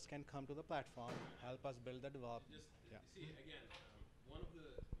developers can come to the platform, help us build the development. See, again, one of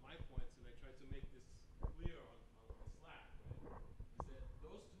my points, and I tried to make this clear on Slack, right, is that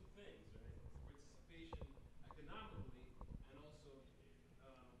those two things, right, participation economically and also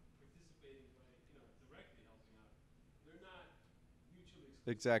participating by, directly helping out, they're not mutually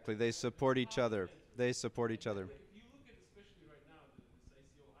exclusive. Exactly. They support each other. They support each other. If you look at, especially right now, this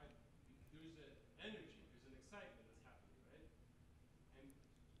ICO hype, there's an energy, there's an excitement that's happening, right?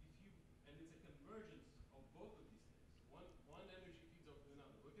 And it's a convergence of both of these things. One energy feeds off the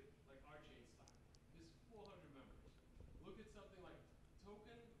another. Look at like RChain Slack. There's 400 members. Look at something like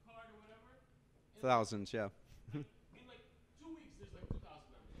Token Card or whatever. Thousands, yeah. In like 2 weeks, there's like 2,000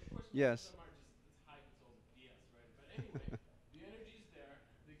 members. Of course, Yes. some are just it's hype, it's all BS, right? But anyway, the energy is there,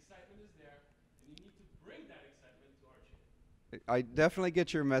 the excitement is there, and you need to bring that excitement to RChain. I definitely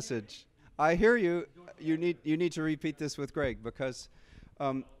get your message. I hear you. You need to repeat this with Greg because,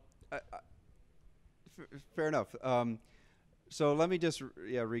 fair enough. So let me just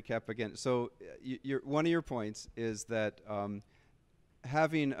recap again. So one of your points is that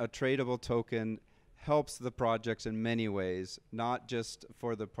having a tradable token helps the projects in many ways, not just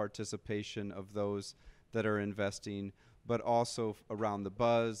for the participation of those that are investing, but also around the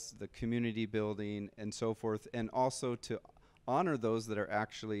buzz, the community building, and so forth, and also to honor those that are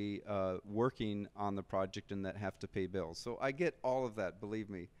actually working on the project and that have to pay bills. So I get all of that, believe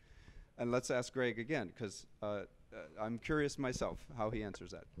me. And let's ask Greg again, because I'm curious myself how he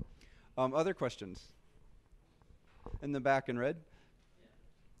answers that. Other questions? In the back in red? Yeah.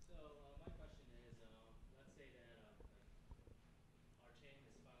 So my question is, let's say that RChain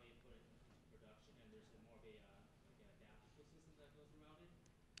is finally put into production, and there's more of a like a DApp ecosystem that goes around it.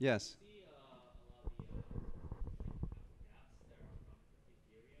 Yes. Do you see a lot of the like dApps that are from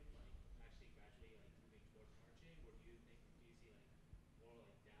Ethereum, like actually gradually like moving towards RChain,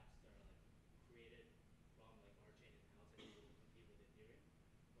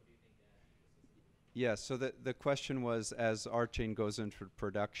 Yes, so the question was, as RChain goes into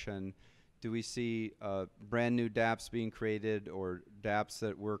production, do we see brand new dApps being created or dApps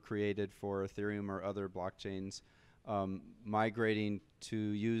that were created for Ethereum or other blockchains migrating to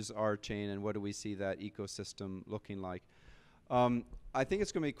use RChain, and what do we see that ecosystem looking like? I think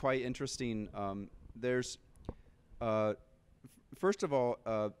it's going to be quite interesting. There's, first of all,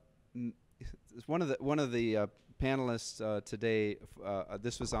 one of the panelists today,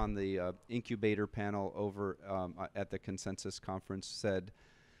 this was on the incubator panel over at the Consensus Conference, said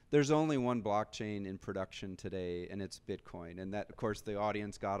there's only one blockchain in production today, and it's Bitcoin. And that, of course, the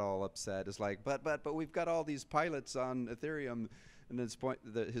audience got all upset. It's like, but we've got all these pilots on Ethereum. And his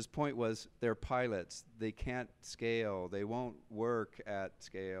point was, they're pilots. They can't scale. They won't work at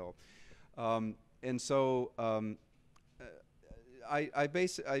scale. And so I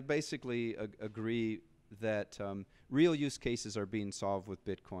basically agree that real use cases are being solved with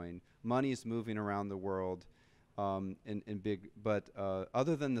Bitcoin. Money is moving around the world in big, but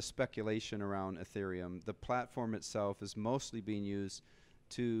other than the speculation around Ethereum, the platform itself is mostly being used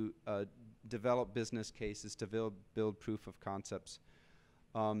to develop business cases, to build proof of concepts.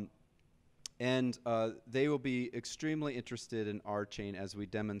 And they will be extremely interested in RChain as we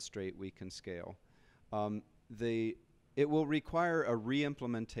demonstrate we can scale. It will require a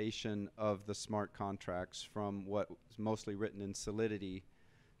re-implementation of the smart contracts from what was mostly written in Solidity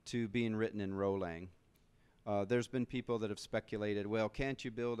to being written in Rolang. There's been people that have speculated, well, can't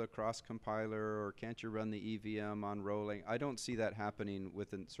you build a cross-compiler, or can't you run the EVM on Rolang? I don't see that happening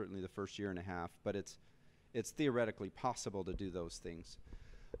within certainly the first year and a half, but it's theoretically possible to do those things.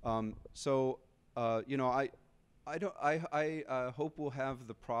 You know, I hope we'll have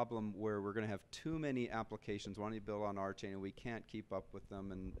the problem where we're going to have too many applications wanting to build on RChain, and we can't keep up with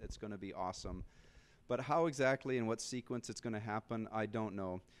them, and it's going to be awesome. But how exactly and what sequence it's going to happen, I don't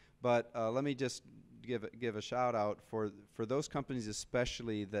know. But let me just give a shout out for those companies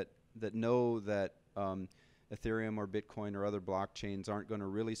especially that know that Ethereum or Bitcoin or other blockchains aren't going to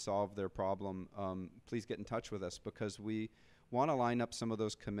really solve their problem. Please get in touch with us, because we want to line up some of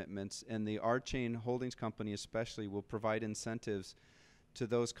those commitments, and the RChain Holdings Company especially will provide incentives to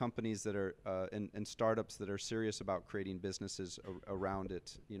those companies that are and startups that are serious about creating businesses around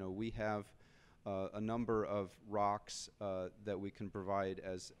it. You know, we have a number of rocks that we can provide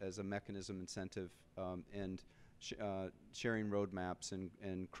as a mechanism incentive, and sharing roadmaps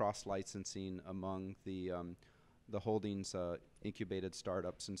and cross-licensing among the holdings incubated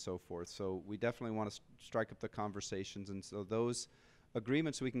startups and so forth. So we definitely want to strike up the conversations, and so those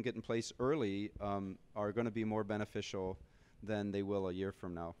agreements we can get in place early are going to be more beneficial than they will a year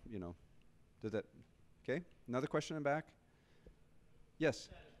from now. You know, did that? Okay. Another question in back. Yes.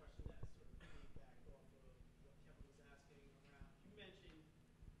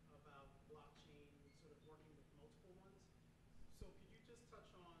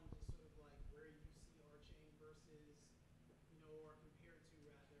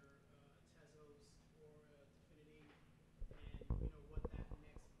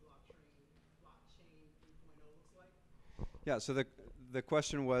 Yeah, so the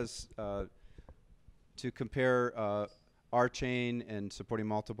question was to compare RChain and supporting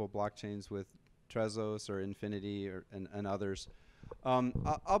multiple blockchains with Trezos or Infinity and others.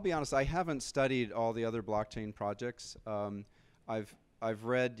 I'll be honest, I haven't studied all the other blockchain projects. I've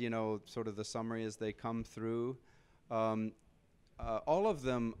read, you know, sort of the summary as they come through. All of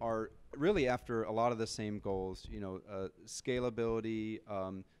them are really after a lot of the same goals, you know, scalability.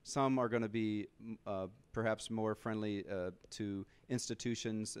 Some are going to be perhaps more friendly to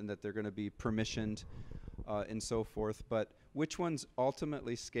institutions, and that they're going to be permissioned and so forth. But which ones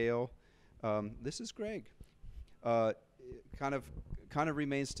ultimately scale? This is Greg. Kind of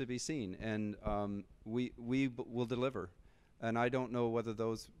remains to be seen, and we will deliver. And I don't know whether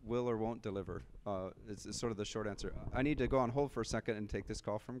those will or won't deliver. It's sort of the short answer. I need to go on hold for a second and take this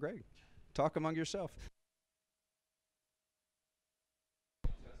call from Greg. Talk among yourself.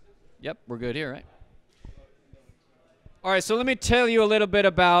 Yep, we're good here, right? All right, so let me tell you a little bit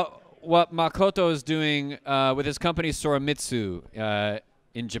about what Makoto is doing with his company Soramitsu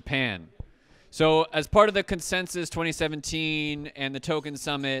in Japan. So as part of the Consensus 2017 and the Token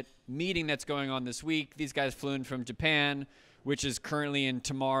Summit meeting that's going on this week, these guys flew in from Japan, which is currently in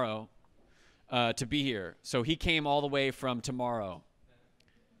tomorrow, to be here. So he came all the way from tomorrow.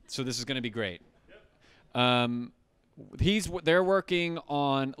 So this is going to be great. They're working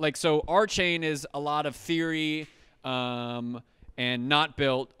on, like, so RChain is a lot of theory and not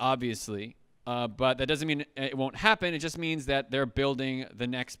built, obviously. But that doesn't mean it won't happen. It just means that they're building the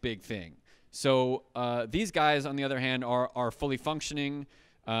next big thing. So these guys, on the other hand, are fully functioning.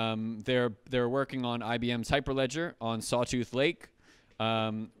 They're working on IBM's Hyperledger on Sawtooth Lake,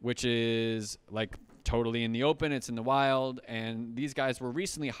 which is like totally in the open. It's in the wild, and these guys were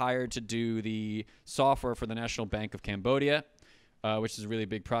recently hired to do the software for the National Bank of Cambodia, which is a really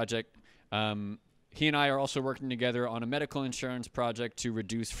big project. He and I are also working together on a medical insurance project to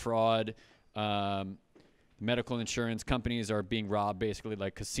reduce fraud. Medical insurance companies are being robbed basically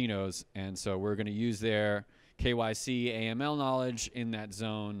like casinos, and so we're going to use their KYC, AML knowledge in that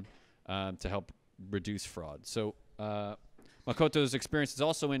zone to help reduce fraud. So Makoto's experience is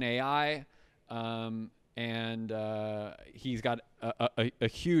also in AI, and he's got a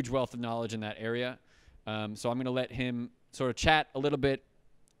huge wealth of knowledge in that area. So I'm going to let him sort of chat a little bit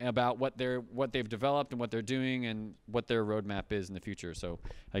about what they've developed and what they're doing and what their roadmap is in the future. So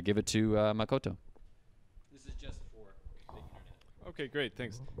I give it to Makoto. This is just for the internet. Okay, great,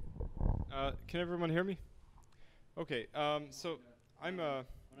 thanks. Can everyone hear me? Okay, so I'm When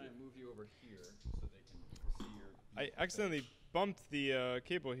I move you over here so they can see your... I accidentally bumped the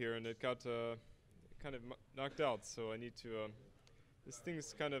cable here and it got kind of knocked out, so I need to... this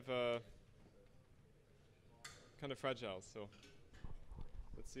thing's kind of fragile, so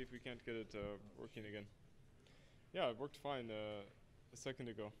let's see if we can't get it working again. Yeah, it worked fine a second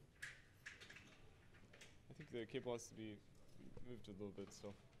ago. I think the cable has to be moved a little bit,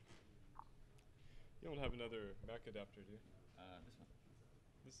 so... You don't have another Mac adapter, do you? This one.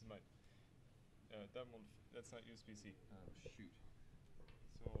 This is mine. That one, that's not USB-C. Shoot.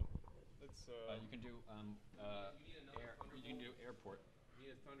 So, let's... You can do you can do airport. You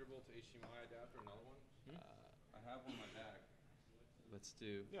need a Thunderbolt to HDMI adapter, another one? I have one in my bag. Let's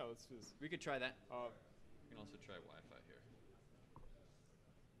do... Yeah, let's do this. We could try that. Uh, We can also try Wi-Fi here.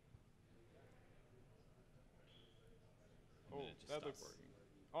 Oh, It just that stopped looks... working.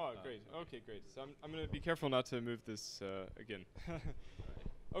 Oh, great. Okay, great. So I'm going to be careful not to move this again.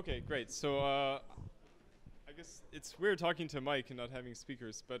 Okay, great. So I guess it's weird talking to Mike and not having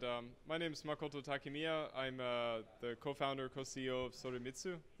speakers, but my name is Makoto Takemiya. I'm the co-founder, co-CEO of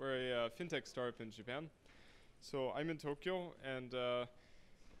Sorimitsu. We're a fintech startup in Japan. So I'm in Tokyo, and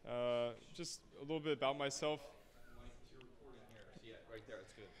just a little bit about myself. Right there,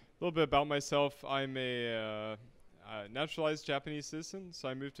 it's good. A little bit about myself. I'm a naturalized Japanese citizen, so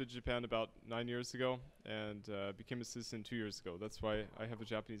I moved to Japan about 9 years ago and became a citizen 2 years ago. That's why I have a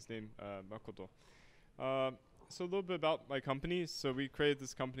Japanese name, Makoto. So a little bit about my company. So we created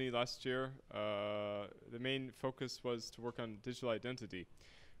this company last year. The main focus was to work on digital identity.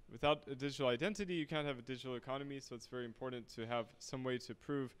 Without a digital identity, you can't have a digital economy, so it's very important to have some way to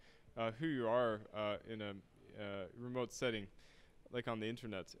prove who you are in a remote setting, like on the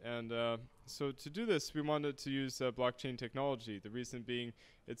internet. And so to do this, we wanted to use blockchain technology. The reason being,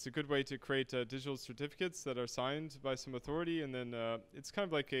 it's a good way to create digital certificates that are signed by some authority, and then it's kind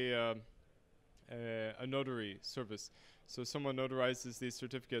of like a notary service. So someone notarizes these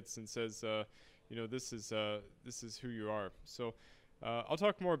certificates and says, you know, this is who you are. So I'll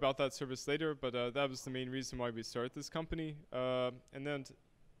talk more about that service later, but that was the main reason why we started this company. And then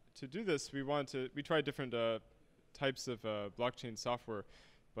to do this, we tried different types of blockchain software,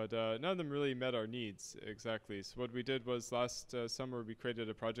 but none of them really met our needs exactly. So what we did was last summer we created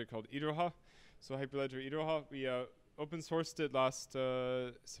a project called Ihora. So Hyperledger Ihora, we open sourced it last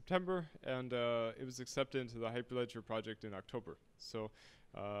September, and it was accepted into the Hyperledger project in October. So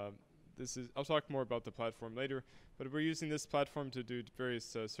I'll talk more about the platform later, but we're using this platform to do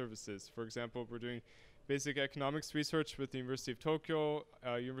various services. For example, we're doing basic economics research with the University of Tokyo,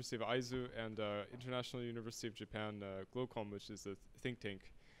 University of Aizu, and International University of Japan, Glocom, which is a think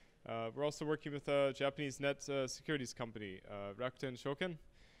tank. We're also working with a Japanese net securities company, Rakuten Shoken,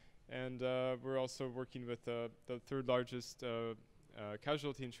 and we're also working with the third largest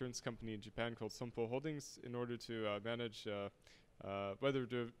casualty insurance company in Japan called Sompo Holdings in order to manage weather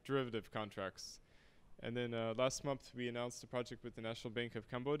derivative contracts. And then last month we announced a project with the National Bank of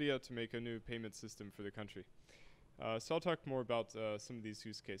Cambodia to make a new payment system for the country. So I'll talk more about some of these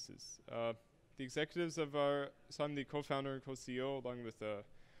use cases. The executives of so I'm the co-founder and co-CEO along with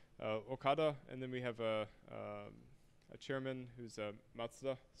Okada, and then we have a chairman who's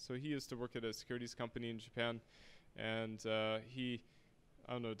Matsuda. So he used to work at a securities company in Japan, and he,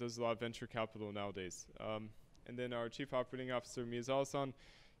 I don't know, does a lot of venture capital nowadays. And then our chief operating officer, Miyazawa-san,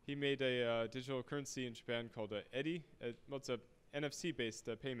 he made a digital currency in Japan called Edi. Well, it's a NFC-based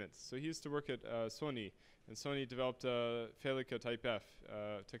payment. So he used to work at Sony, and Sony developed Felica Type F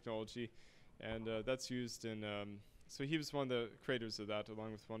technology, and that's used in... so he was one of the creators of that,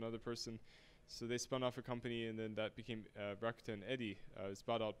 along with one other person. So they spun off a company, and then that became Rakuten Edi. It was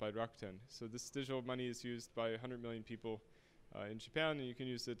bought out by Rakuten. So this digital money is used by 100 million people in Japan, and you can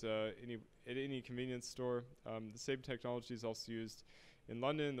use it at any convenience store. The same technology is also used in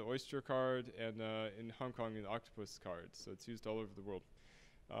London, the Oyster card, and in Hong Kong, the Octopus card. So it's used all over the world.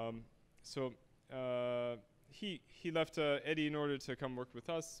 He left Eddie in order to come work with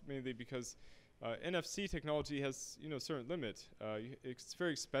us, mainly because NFC technology has certain limit. It's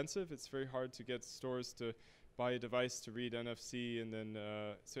very expensive. It's very hard to get stores to buy a device to read NFC, and then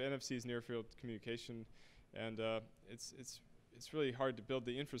so NFC is near field communication, and it's really hard to build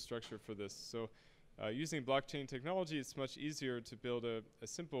the infrastructure for this. So using blockchain technology, it's much easier to build a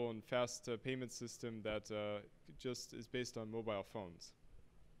simple and fast payment system that just is based on mobile phones.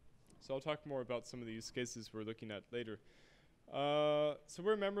 So I'll talk more about some of the use cases we're looking at later. So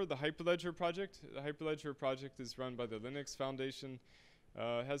we're a member of the Hyperledger project. The Hyperledger project is run by the Linux Foundation.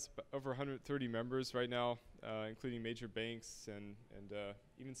 Has over 130 members right now, including major banks and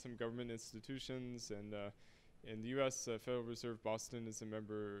even some government institutions. And in the U.S., Federal Reserve Boston is a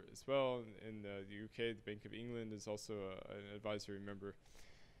member as well. In the UK, the Bank of England is also an advisory member.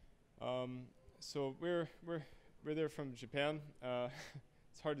 So we're there from Japan.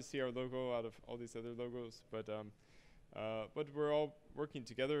 It's hard to see our logo out of all these other logos, but what we're all working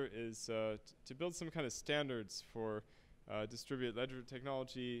together is to build some kind of standards for distributed ledger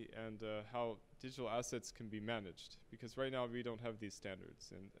technology and how digital assets can be managed. Because right now we don't have these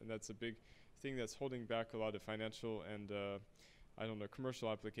standards, and that's a big thing that's holding back a lot of financial and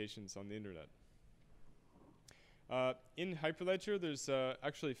commercial applications on the internet. In Hyperledger, there's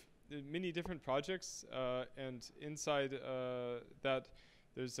actually many different projects, and inside that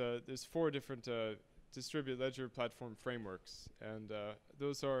there's 4 different distributed ledger platform frameworks, and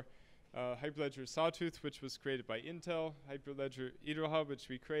those are Hyperledger Sawtooth, which was created by Intel, Hyperledger Ihora, which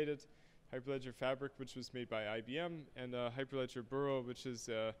we created, Hyperledger Fabric, which was made by IBM, and Hyperledger Burrow, which is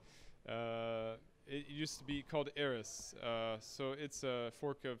it used to be called Eris, so it's a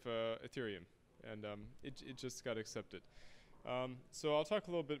fork of Ethereum, and it just got accepted. So I'll talk a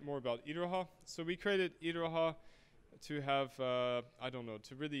little bit more about Ihora. So we created Ihora to have,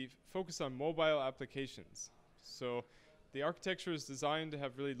 to really focus on mobile applications. So the architecture is designed to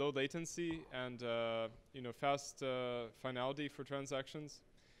have really low latency and fast finality for transactions.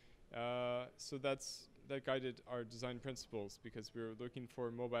 So that guided our design principles, because we were looking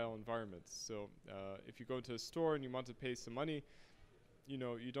for mobile environments. So if you go to a store and you want to pay some money,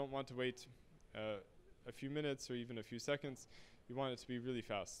 you don't want to wait a few minutes or even a few seconds. You want it to be really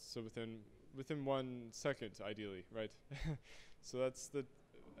fast. So within 1 second, ideally, right? So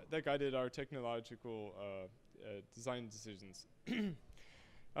that guided our technological design decisions.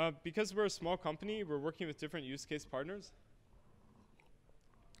 Because we're a small company, we're working with different use case partners.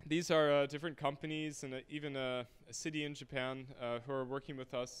 These are different companies and even a city in Japan who are working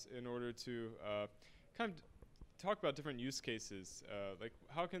with us in order to kind of talk about different use cases, like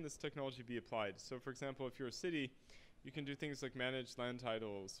how can this technology be applied. So for example, if you're a city, you can do things like manage land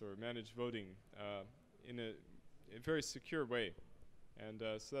titles or manage voting in a very secure way. And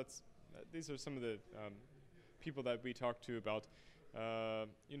so these are some of the people that we talk to about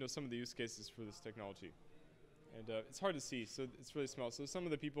some of the use cases for this technology. And it's hard to see, so it's really small. So some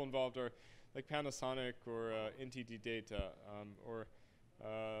of the people involved are like Panasonic or NTT Data or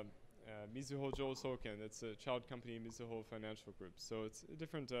Mizuho Josoken. It's a child company, Mizuho Financial Group. So it's a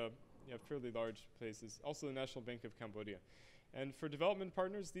different, fairly large places. Also the National Bank of Cambodia. And for development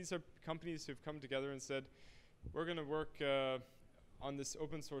partners, these are companies who've come together and said, we're going to work on this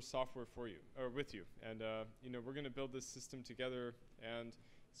open source software for you, or with you. And we're going to build this system together. And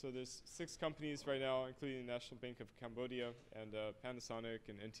so there's 6 companies right now, including the National Bank of Cambodia and Panasonic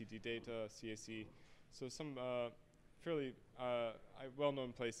and NTT Data, CAC. So some fairly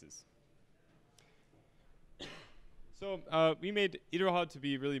well-known places. So we made Ihora to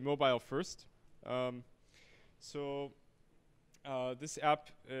be really mobile first. This app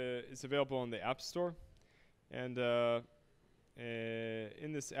is available on the App Store. And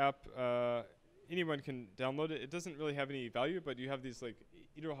in this app, anyone can download it. It doesn't really have any value, but you have these like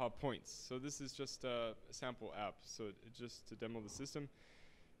Ihora points. So this is just a sample app, so just to demo the system.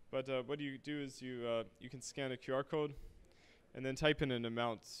 But what you do is you can scan a QR code and then type in an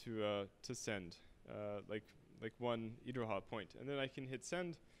amount to send, like 1 Ihora point. And then I can hit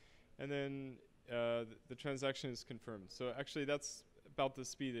send, and then the transaction is confirmed. So actually that's about the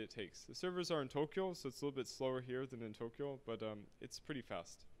speed it takes. The servers are in Tokyo, so it's a little bit slower here than in Tokyo, but it's pretty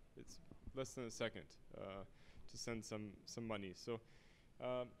fast. It's less than a second to send some money. So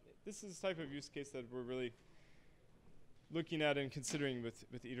this is the type of use case that we're really looking at and considering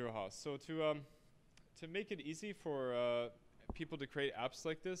with Ihora. So to make it easy for people to create apps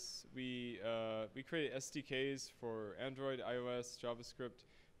like this. We created SDKs for Android, iOS, JavaScript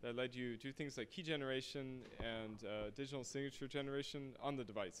that let you do things like key generation and digital signature generation on the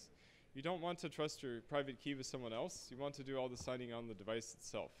device. You don't want to trust your private key with someone else. You want to do all the signing on the device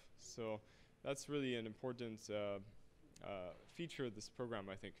itself. So that's really an important feature of this program,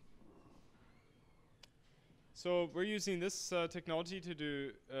 I think. So we're using this technology to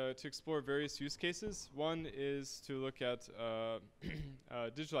do to explore various use cases. One is to look at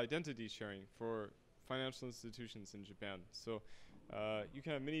digital identity sharing for financial institutions in Japan. So you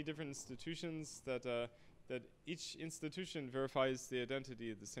can have many different institutions that that each institution verifies the identity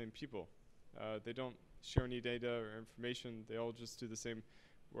of the same people. They don't share any data or information. They all just do the same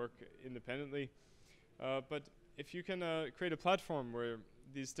work independently. But if you can create a platform where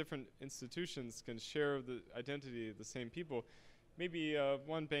these different institutions can share the identity of the same people, maybe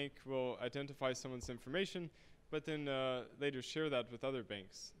one bank will identify someone's information, but then later share that with other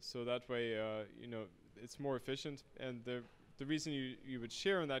banks. So that way, you know, it's more efficient. And the reason you would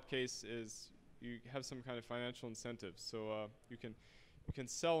share in that case is you have some kind of financial incentive. So you can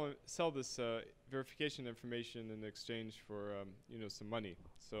sell this verification information in exchange for you know, some money.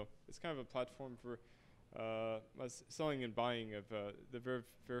 So it's kind of a platform for selling and buying of the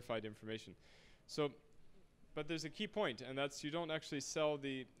verified information. So, but there's a key point, and that's you don't actually sell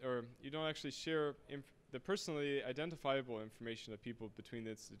you don't actually share the personally identifiable information of people between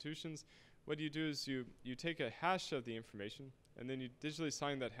the institutions. What you do is you take a hash of the information, and then you digitally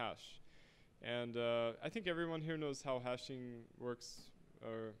sign that hash. And I think everyone here knows how hashing works,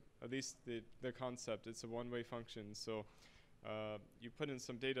 or at least the concept. It's a one-way function. So you put in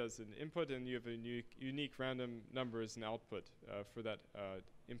some data as an input, and you have a unique random number as an output for that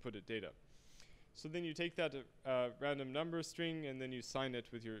inputted data. So then you take that random number string, and then you sign it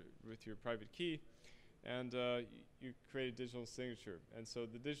with your private key, and you create a digital signature. And so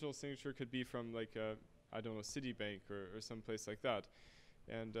the digital signature could be from like I don't know, Citibank or some place like that.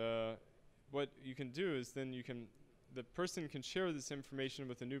 And what you can do is then the person can share this information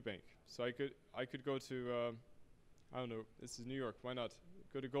with a new bank. So I could go to I don't know, this is New York, why not?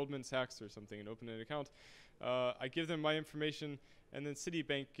 Go to Goldman Sachs or something and open an account. I give them my information, and then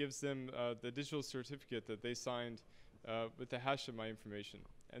Citibank gives them the digital certificate that they signed with the hash of my information.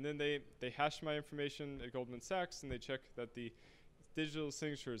 And then they hash my information at Goldman Sachs, and they check that the digital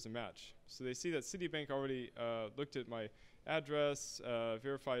signature is a match. So they see that Citibank already looked at my address,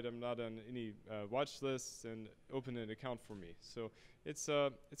 verified I'm not on any watch lists, and opened an account for me. So it's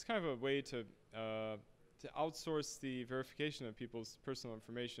kind of a way to outsource the verification of people's personal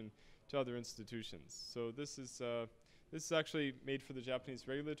information to other institutions. So this is actually made for the Japanese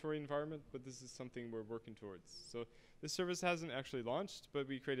regulatory environment, but this is something we're working towards. So this service hasn't actually launched, but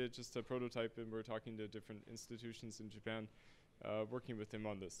we created just a prototype, and we're talking to different institutions in Japan, working with them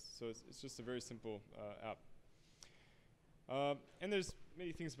on this. So it's just a very simple app. And there's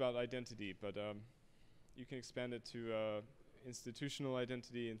many things about identity, but you can expand it to institutional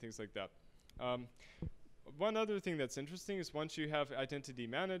identity and things like that. One other thing that's interesting is once you have identity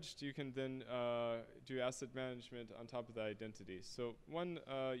managed, you can then do asset management on top of the identity. So one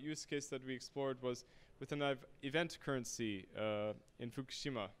use case that we explored was with an event currency in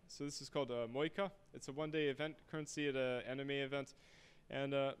Fukushima. So this is called Moika. It's a one-day event currency at an anime event.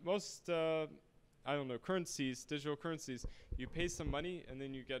 And most, I don't know, currencies, digital currencies, you pay some money and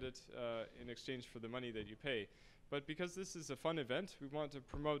then you get it in exchange for the money that you pay. But because this is a fun event, we want to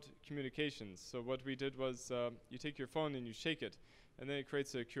promote communications. So what we did was you take your phone and you shake it, and then it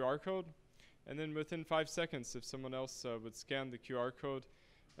creates a QR code. And then within 5 seconds, if someone else would scan the QR code,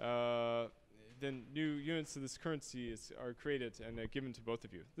 then new units of this currency are created and given to both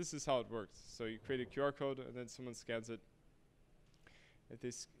of you. This is how it works. So you create a QR code, and then someone scans it. If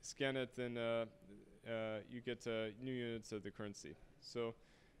they scan it, then you get new units of the currency. So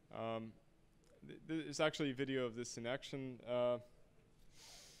there's actually a video of this in action.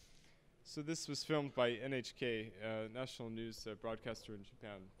 So this was filmed by NHK, national news broadcaster in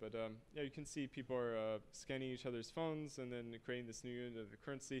Japan. But yeah, you can see people are scanning each other's phones and then creating this new unit of the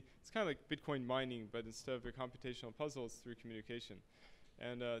currency. It's kind of like Bitcoin mining, but instead of a computational puzzle, it's through communication.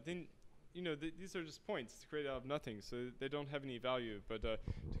 And then, you know, these are just points created out of nothing, so they don't have any value. But to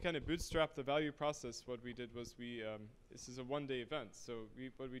kind of bootstrap the value process, what we did was this is a one-day event. So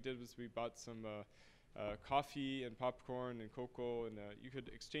what we did was we bought some coffee and popcorn and cocoa, and you could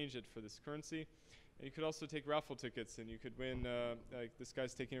exchange it for this currency. And you could also take raffle tickets, and you could win, like this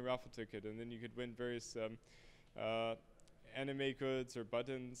guy's taking a raffle ticket, and then you could win various anime goods or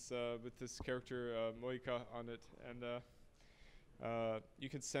buttons with this character Moika on it. And you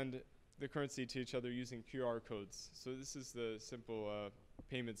could send the currency to each other using QR codes. So this is the simple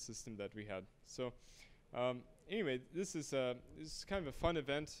payment system that we had. So anyway, this is kind of a fun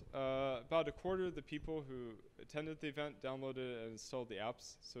event. About a quarter of the people who attended the event downloaded and installed the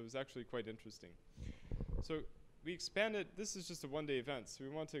apps. So it was actually quite interesting. So we expanded. This is just a one-day event. So we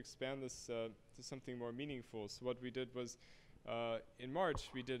want to expand this to something more meaningful. So what we did was, in March,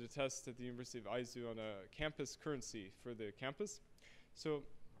 we did a test at the University of Aizu on a campus currency for the campus. So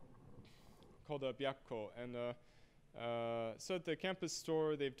called a byakko. And so at the campus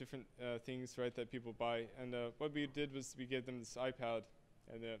store, they have different things, right, that people buy. And what we did was we gave them this iPad,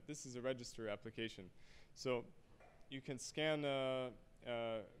 and this is a register application. So you can scan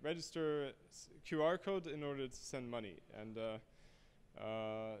register QR code in order to send money. And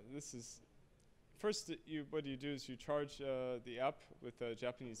this is first. What you do is you charge the app with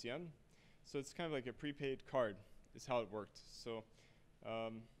Japanese yen. So it's kind of like a prepaid card. Is how it worked. So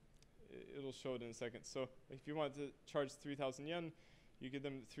it'll show it in a second. So if you want to charge 3,000 yen, you give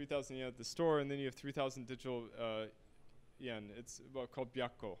them 3,000 yen at the store, and then you have 3,000 digital yen. It's called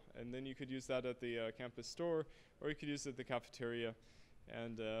byakko. And then you could use that at the campus store, or you could use it at the cafeteria.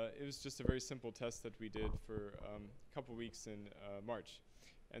 And it was just a very simple test that we did for a couple weeks in March.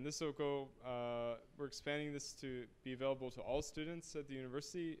 And this will go, we're expanding this to be available to all students at the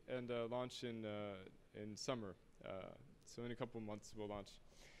university and launch in summer. So in a couple months we'll launch.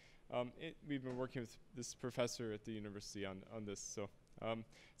 We've been working with this professor at the university on this. So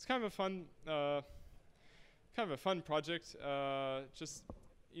it's kind of a fun project. Just,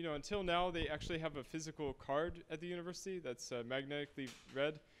 you know, until now they actually have a physical card at the university that's magnetically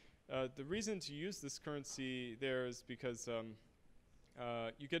read. The reason to use this currency there is because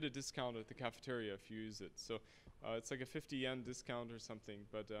you get a discount at the cafeteria if you use it. So it's like a 50 yen discount or something,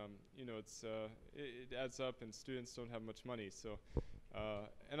 but you know, it adds up, and students don't have much money. So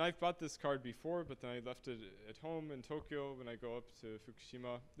and I've bought this card before, but then I left it at home in Tokyo when I go up to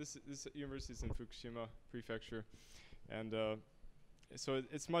Fukushima. This university is in Fukushima Prefecture, and so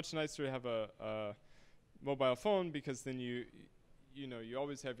it's much nicer to have a mobile phone, because then you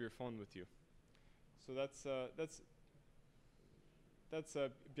always have your phone with you. So that's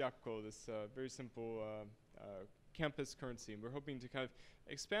byakko, this very simple campus currency. And we're hoping to kind of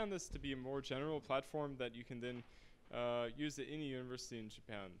expand this to be a more general platform that you can then use at any university in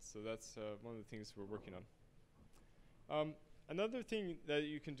Japan. So that's one of the things we're working on. Another thing that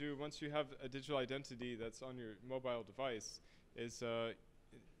you can do once you have a digital identity that's on your mobile device is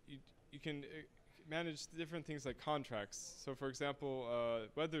you can manage different things like contracts. So for example,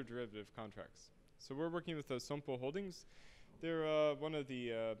 weather derivative contracts. So we're working with Sompo Holdings. They're one of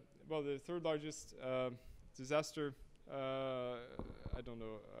the, the third largest disaster,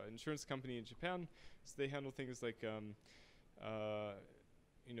 insurance company in Japan. So they handle things like,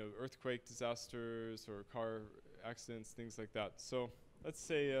 earthquake disasters or car accidents, things like that. So let's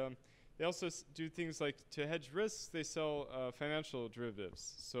say they also do things like, to hedge risks, they sell financial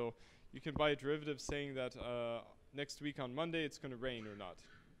derivatives. So you can buy a derivative saying that next week on Monday it's going to rain or not.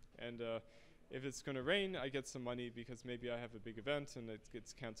 And if it's going to rain, I get some money because maybe I have a big event and it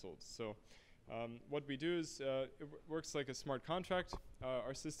gets canceled. So what we do is it works like a smart contract.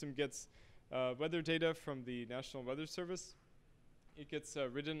 Our system gets weather data from the National Weather Service. It gets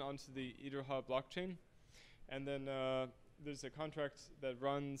written onto the Ihora blockchain. And then there's a contract that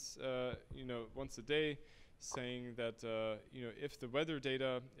runs once a day, saying that if the weather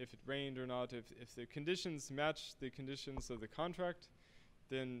data, if it rained or not, if the conditions match the conditions of the contract,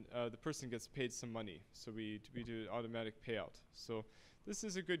 then the person gets paid some money. So we do automatic payout. So this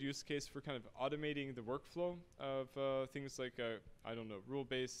is a good use case for kind of automating the workflow of things like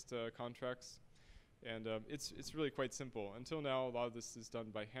rule-based contracts, and it's really quite simple. Until now, a lot of this is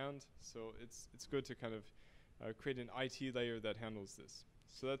done by hand. So it's good to kind of create an IT layer that handles this.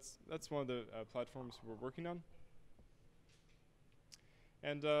 So that's one of the platforms we're working on.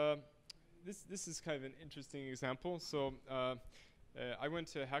 And this is kind of an interesting example. So I went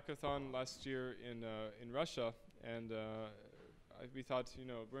to a hackathon last year in Russia, and we thought,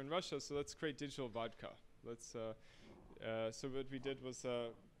 we're in Russia, so let's create digital vodka. So what we did was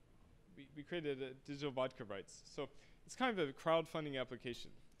we created a digital vodka rights. So it's kind of a crowdfunding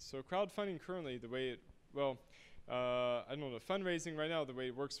application. So crowdfunding currently, the way fundraising right now, the way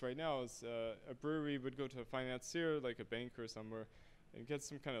it works right now is a brewery would go to a financier, like a bank or somewhere, and get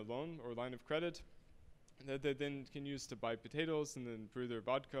some kind of loan or line of credit that they then can use to buy potatoes and then brew their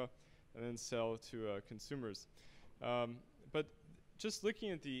vodka and then sell to consumers. But just looking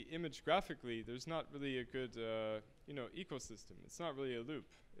at the image graphically, there's not really a good ecosystem. It's not really a loop.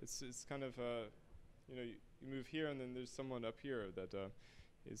 It's kind of you move here and then there's someone up here that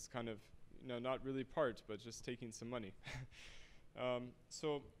is kind of, not really part, but just taking some money.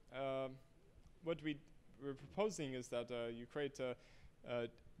 So what we're proposing is that you create a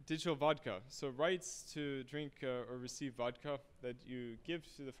digital vodka. So rights to drink or receive vodka that you give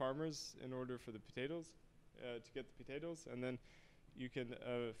to the farmers in order for the potatoes, to get the potatoes, and then you can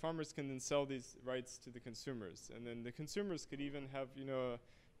farmers can then sell these rights to the consumers, and then the consumers could even have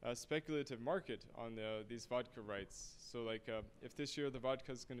a speculative market on these vodka rights. So like if this year the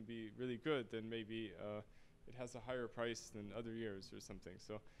vodka is going to be really good, then maybe it has a higher price than other years or something.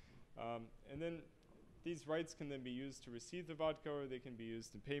 So and then these rights can then be used to receive the vodka, or they can be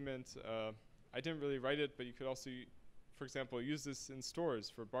used in payment. I didn't really write it, but you could also, for example, use this in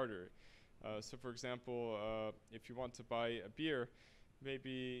stores for barter. So for example, if you want to buy a beer,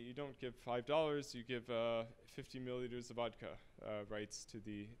 maybe you don't give $5, you give 50 milliliters of vodka rights to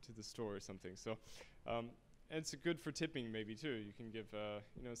the store or something. So and it's good for tipping maybe too. You can give,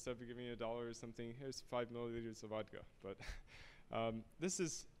 instead of giving $1 or something, here's 5 milliliters of vodka. But this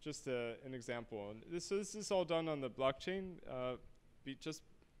is just an example. And this is all done on the blockchain. Just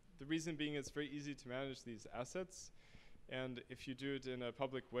the reason being it's very easy to manage these assets. And if you do it in a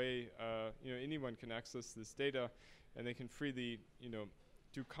public way, anyone can access this data, and they can freely,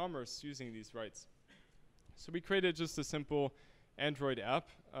 do commerce using these rights. So we created just a simple Android app,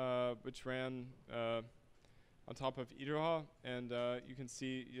 which ran on top of Ihora, and you can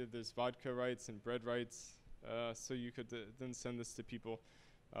see there's vodka rights and bread rights. So you could then send this to people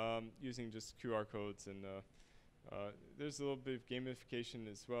using just QR codes, and there's a little bit of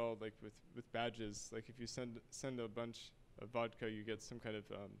gamification as well, like with badges. Like if you send a bunch of vodka, you get some kind of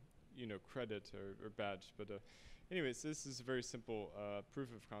credit or badge. But anyways, this is a very simple proof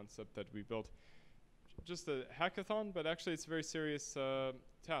of concept that we built. Just a hackathon, but actually it's a very serious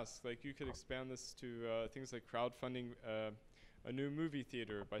task. Like you could expand this to things like crowdfunding a new movie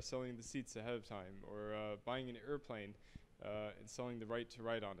theater by selling the seats ahead of time, or buying an airplane and selling the right to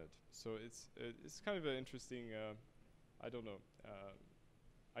ride on it. So it's kind of an interesting,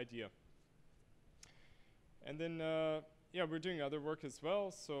 idea. And then, we're doing other work as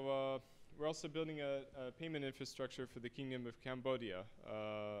well. So we're also building a payment infrastructure for the Kingdom of Cambodia,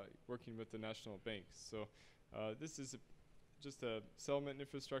 working with the National Bank. So this is just a settlement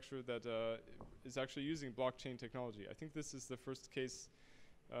infrastructure that is actually using blockchain technology. I think this is the first case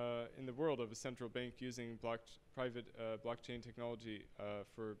in the world of a central bank using private blockchain technology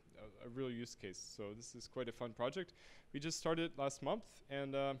for a real use case. So this is quite a fun project. We just started last month,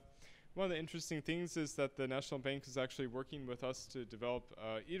 and one of the interesting things is that the National Bank is actually working with us to develop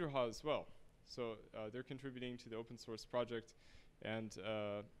Ihora as well. So they're contributing to the open source project, and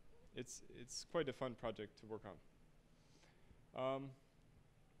it's quite a fun project to work on.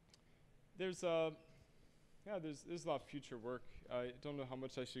 There's a lot of future work. I don't know how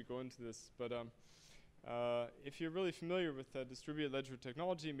much I should go into this, but if you're really familiar with distributed ledger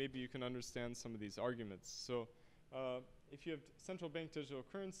technology, maybe you can understand some of these arguments. So if you have central bank digital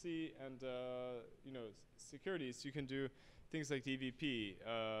currency and securities, you can do things like DVP,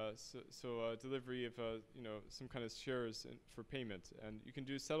 so delivery of some kind of shares for payment, and you can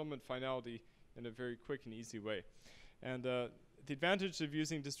do settlement finality in a very quick and easy way. And the advantage of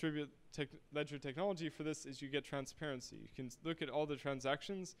using distributed ledger technology for this is you get transparency. You can look at all the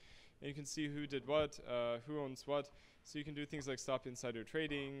transactions, and you can see who did what, who owns what. So you can do things like stop insider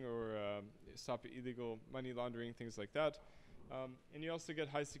trading, or stop illegal money laundering, things like that. And you also get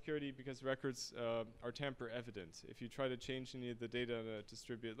high security because records are tamper evident. If you try to change any of the data in a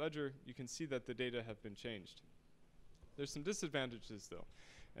distributed ledger, you can see that the data have been changed. There's some disadvantages though,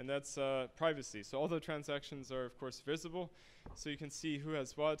 and that's privacy. So all the transactions are of course visible, so you can see who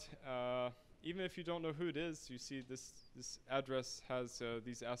has what. Even if you don't know who it is, you see this address has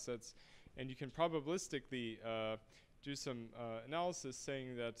these assets, and you can probabilistically do some analysis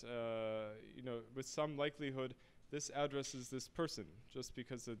saying that with some likelihood this address is this person, just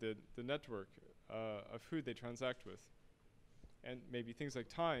because of the network of who they transact with, and maybe things like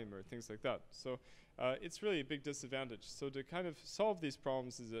time or things like that. So it's really a big disadvantage. So to kind of solve these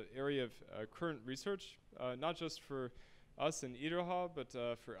problems is an area of current research, not just for us in Ihora, but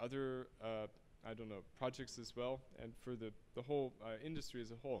for other projects as well, and for the whole industry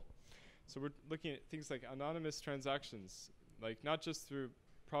as a whole. So we're looking at things like anonymous transactions, like not just through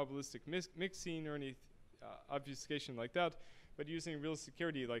probabilistic mixing or any obfuscation like that, but using real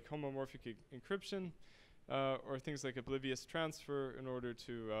security like homomorphic encryption, or things like oblivious transfer in order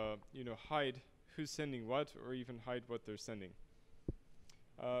to hide who's sending what, or even hide what they're sending.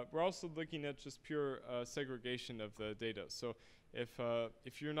 we're also looking at just pure segregation of the data. So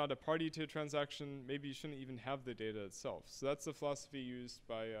if you're not a party to a transaction, maybe you shouldn't even have the data itself. So that's the philosophy used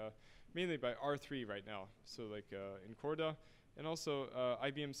by mainly by R3 right now. So like in Corda, and also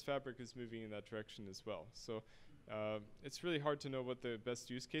IBM's Fabric is moving in that direction as well. So it's really hard to know what the best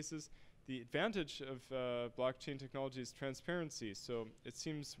use case is. The advantage of blockchain technology is transparency. So it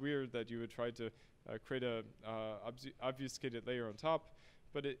seems weird that you would try to create a obfuscated layer on top,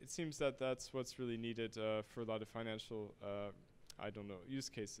 but it seems that that's what's really needed for a lot of financial, I don't know, use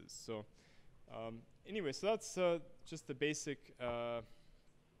cases. So anyway, so that's just the basic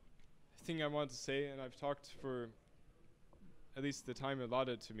thing I wanted to say, and I've talked for at least the time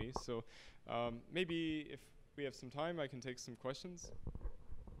allotted to me. So maybe if we have some time, I can take some questions.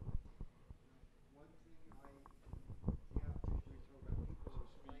 One thing we talk about people as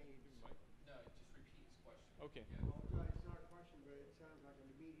slaves. No, just repeat his question. Okay. Well, it's not a question, but it sounds like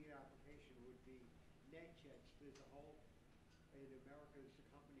an immediate application would be NetJets. There's a whole, in America, there's a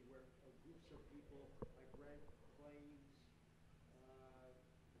company where groups of people like rent planes,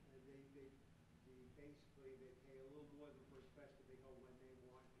 and basically they pay a little more than first class, but they go when they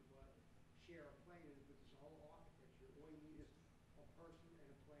want. People share a plane, but there's a whole architecture. All you need is a person and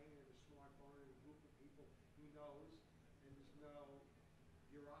a plane and a smartphone and a group of people who knows, and there's no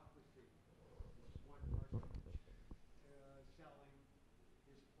bureaucracy. There's just one person selling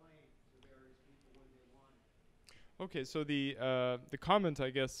his plane to various people when they want it. Okay, so the comment,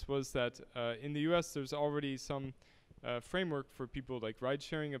 I guess, was that in the U.S. there's already some framework for people like ride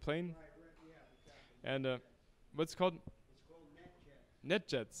sharing a plane. Right, yeah, exactly. And NetJets. what's it called? It's called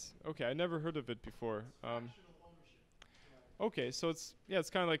NetJets. NetJets. Okay, I never heard of it before. Fractional ownership. Okay, so it's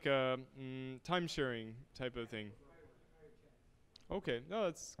kind of like a time sharing type of thing. Okay, no,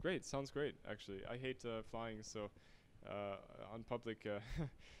 that's great. Sounds great, actually. I hate flying, so on public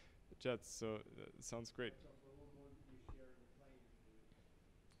jets, so it sounds great. So for a little more than you share in the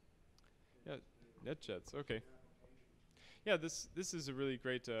plane. Yeah, NetJets. Okay. Yeah, this is a really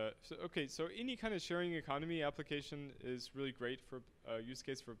great. So any kind of sharing economy application is really great for use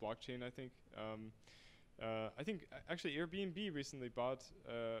case for blockchain. I think. I think actually Airbnb recently bought.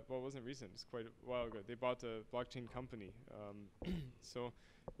 Well, it wasn't recent. It's quite a while ago. They bought a blockchain company. So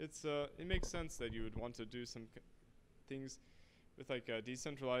it's it makes sense that you would want to do some things with like a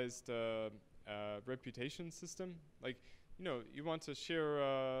decentralized reputation system. Like, you know, you want to share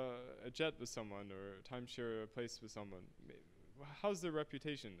a jet with someone or timeshare a place with someone. How's their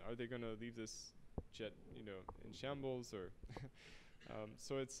reputation? Are they going to leave this jet, you know, in shambles or?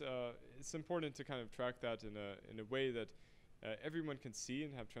 So it's important to kind of track that in a way that everyone can see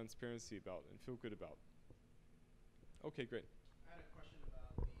and have transparency about and feel good about. Okay, great. I had a question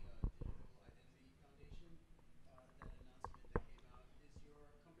about the Digital Identity Foundation, that announcement that came out. Is your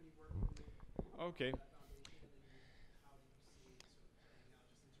company working with Okay. that foundation, and then how do you see it sort of playing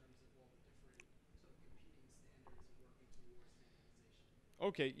out just in terms of all the different sort of competing standards and working towards standardization?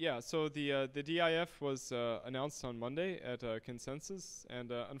 Okay, yeah. So the DIF was announced on Monday at Consensus, and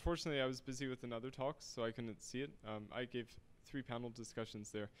unfortunately I was busy with another talk, so I couldn't see it. I gave 3 panel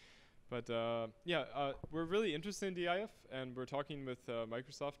discussions there, but yeah, we're really interested in DIF, and we're talking with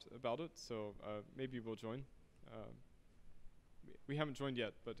Microsoft about it. So maybe we'll join. We haven't joined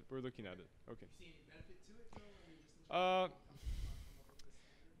yet, but we're looking at it. Okay. Do you see any benefit to it, though? I mean, just in terms of come up with this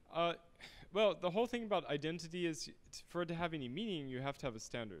standard? Well, the whole thing about identity is for it to have any meaning, you have to have a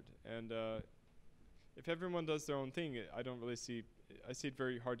standard. And if everyone does their own thing, I don't really see. I see it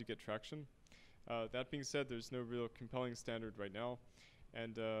very hard to get traction. That being said, there's no real compelling standard right now,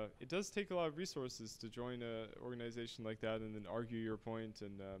 and it does take a lot of resources to join an organization like that and then argue your point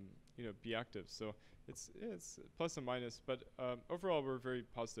and you know, be active. So it's plus and minus, but overall we're very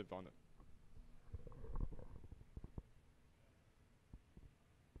positive on it.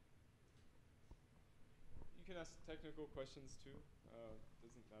 You can ask technical questions too.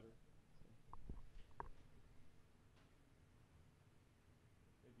 Doesn't matter.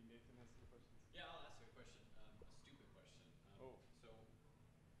 Maybe Nathan has some questions. Yeah, I'll ask you a question, a stupid question. Oh. So,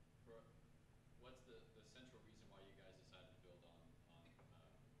 what's the central reason why you guys decided to build on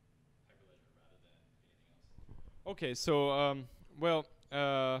Hyperledger rather than anything else? Okay, so well,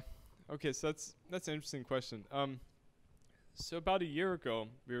 okay, so that's an interesting question. So about a year ago,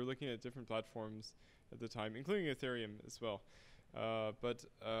 we were looking at different platforms at the time, including Ethereum as well. But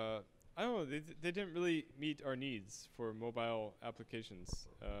I don't know, they didn't really meet our needs for mobile applications.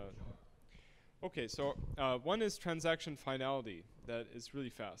 Okay, so one is transaction finality that is really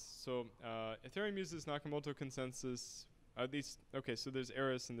fast. So Ethereum uses Nakamoto consensus. At least, okay, so there's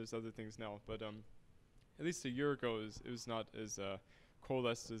Eris and there's other things now, but at least a year ago it was not as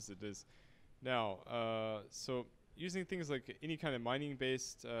coalesced as it is now. So using things like any kind of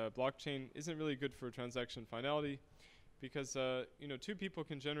mining-based blockchain isn't really good for transaction finality, because two people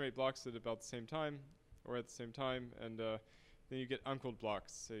can generate blocks at about the same time, or at the same time, and then you get uncled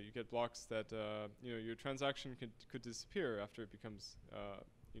blocks. So you get blocks that your transaction could disappear after it becomes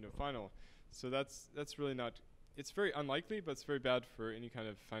final. So that's really not. It's very unlikely, but it's very bad for any kind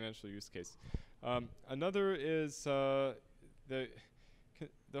of financial use case. Another is the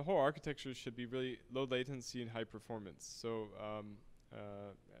whole architecture should be really low latency and high performance. So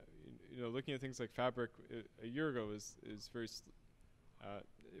looking at things like Fabric a year ago is very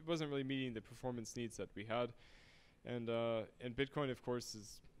it wasn't really meeting the performance needs that we had, and Bitcoin, of course,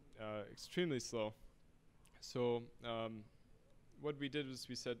 is extremely slow. So what we did was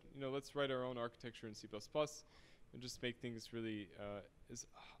we said, let's write our own architecture in C++ and just make things really as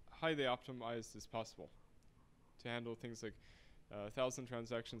highly optimized as possible to handle things like 1,000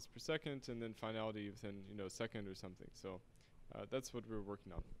 transactions per second, and then finality within a second or something. So that's what we're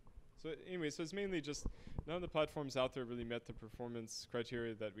working on. So anyway, so it's mainly just none of the platforms out there really met the performance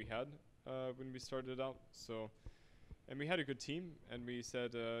criteria that we had when we started out. So, and we had a good team, and we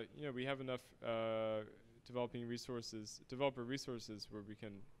said, we have enough developer resources where we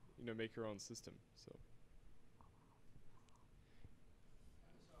can, make our own system. So.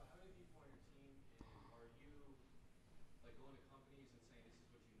 So how many people on your team, and are you like going to companies and saying this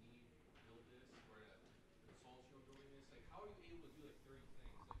is what you need, build this, or a consortium building this? Like, how are you able to do like 30 things?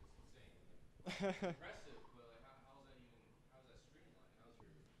 Like, it's insane. Like, it's impressive, but like, how's that streamlined? How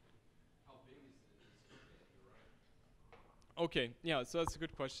big is this company that you're running? Okay, yeah, so that's a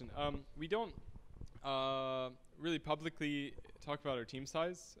good question. We don't really publicly talk about our team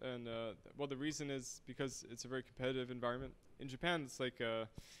size, and the reason is because it's a very competitive environment. In Japan, it's like the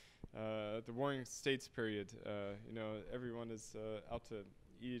warring states period. Everyone is out to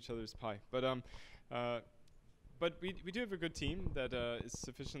eat each other's pie. But we do have a good team that is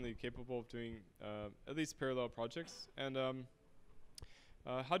sufficiently capable of doing at least parallel projects. And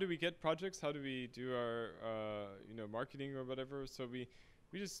how do we get projects? How do we do our marketing or whatever? So we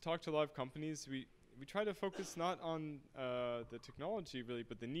just talk to a lot of companies. We try to focus not on the technology really,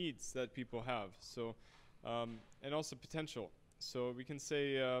 but the needs that people have. So and also potential. So we can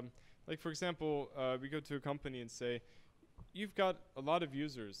say, like for example, we go to a company and say, you've got a lot of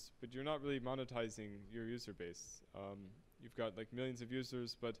users, but you're not really monetizing your user base. You've got like millions of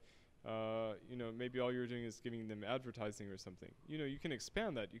users, but maybe all you're doing is giving them advertising or something. You can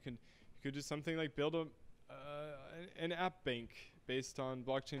expand that. You could do something like build an app bank based on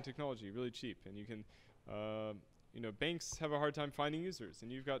blockchain technology, really cheap, and you can. Banks have a hard time finding users,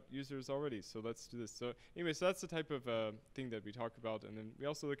 and you've got users already, so let's do this. So anyway, so that's the type of thing that we talk about, and then we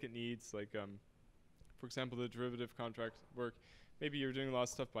also look at needs, like, for example, the derivative contract work. Maybe you're doing a lot of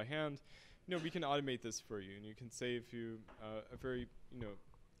stuff by hand. We can automate this for you, and you can save you a very,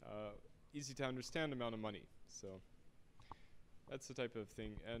 easy to understand amount of money. So that's the type of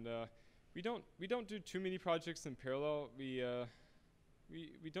thing, and we don't do too many projects in parallel. We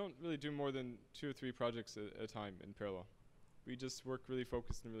don't really do more than 2 or 3 projects at a time in parallel. We just work really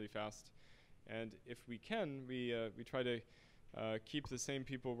focused and really fast. And if we can, we try to keep the same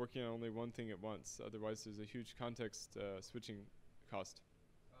people working on only one thing at once. Otherwise, there's a huge context switching cost.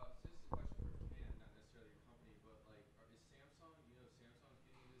 So this is a question for Japan, not necessarily your company, but like, is Samsung? If Samsung's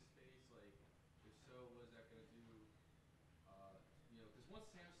getting into this space, like, if so, what is that going to do? Because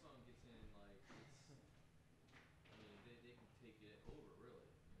once Samsung gets in, like, they can take it over, really.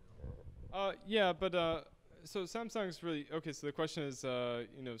 Yeah, but so Samsung's really okay. So the question is,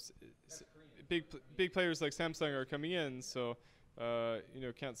 big players like Samsung are coming in. So,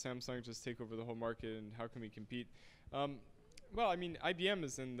 can't Samsung just take over the whole market, and how can we compete? Well, I mean, IBM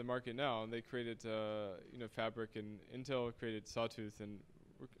is in the market now, and they created, Fabric, and Intel created Sawtooth, and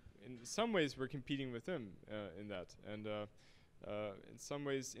in some ways we're competing with them in that, and in some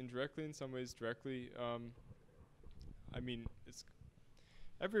ways indirectly, in some ways directly. I mean, it's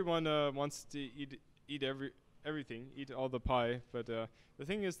everyone wants to eat everything, eat all the pie, but the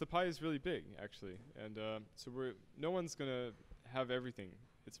thing is, the pie is really big, actually, and so no one's gonna have everything.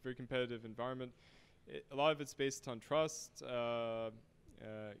 It's a very competitive environment. A lot of it's based on trust.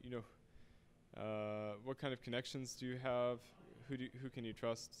 What kind of connections do you have? Who can you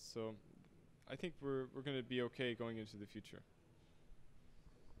trust? So, I think we're going to be okay going into the future.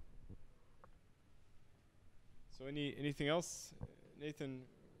 So, anything else, Nathan?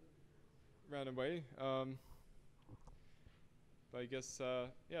 Ran away. But I guess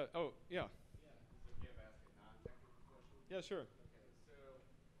yeah. Oh yeah. Yeah, is it okay if I ask a non-technical question? Yeah, sure. Okay, so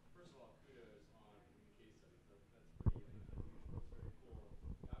first of all, kudos on the case studies. That's pretty unusual. It's very cool.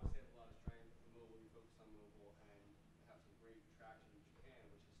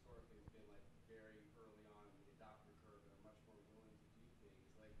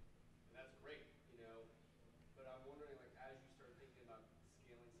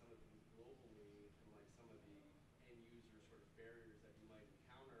 barriers that you might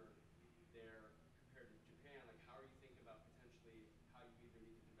encounter there compared to Japan? Like, how are you thinking about potentially how you either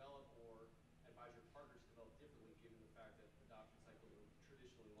need to develop or advise your partners to develop differently, given the fact that adoption cycles are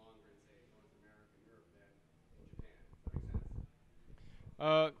traditionally longer in, say, North America and Europe than in Japan? Does that make sense?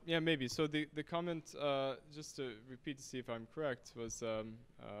 Yeah, maybe. So the comment, just to repeat to see if I'm correct, was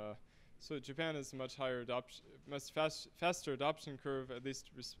so Japan has a much higher faster adoption curve, at least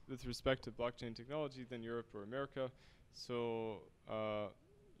with respect to blockchain technology, than Europe or America. So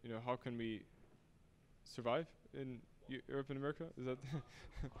how can we survive in Europe and America? Is that?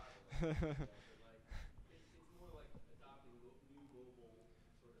 It's more like adopting new global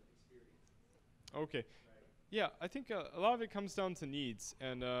sort of experiences, Okay. right? Yeah, I think a lot of it comes down to needs,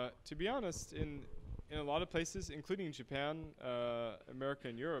 and to be honest, in a lot of places, including Japan, America,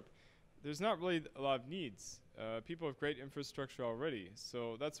 and Europe, there's not really a lot of needs. People have great infrastructure already,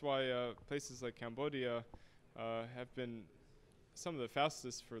 so that's why places like Cambodia have been some of the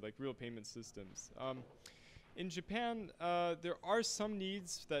fastest for like real payment systems. In Japan, there are some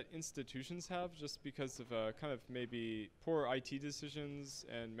needs that institutions have just because of kind of maybe poor IT decisions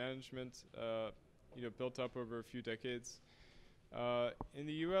and management, built up over a few decades. In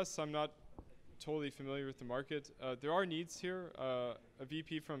the US, I'm not totally familiar with the market. There are needs here. A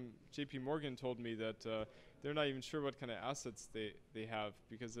VP from JP Morgan told me that they're not even sure what kind of assets they have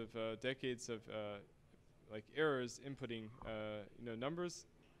because of decades of like errors inputting numbers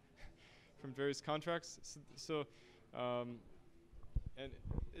from various contracts. And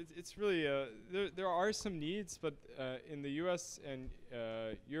it's really there are some needs, but in the U.S. and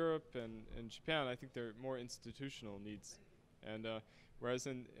Europe and Japan, I think they're more institutional needs, and whereas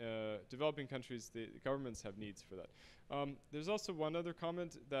in developing countries, the governments have needs for that. There's also one other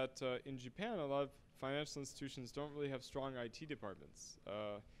comment that in Japan, a lot of financial institutions don't really have strong IT departments.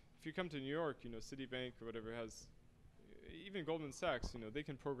 If you come to New York, Citibank or whatever has, even Goldman Sachs, they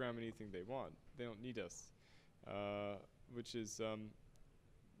can program anything they want. They don't need us, which is,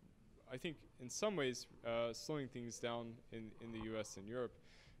 I think, in some ways, slowing things down in the U.S. and Europe,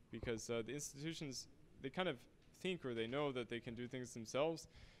 because the institutions, they kind of think or they know that they can do things themselves,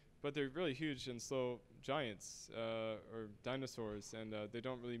 but they're really huge and slow giants or dinosaurs, and they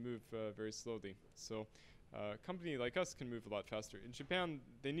don't really move very slowly. So a company like us can move a lot faster. In Japan,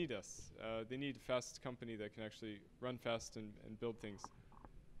 they need us. They need a fast company that can actually run fast and build things.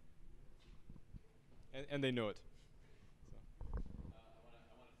 And they know it. So.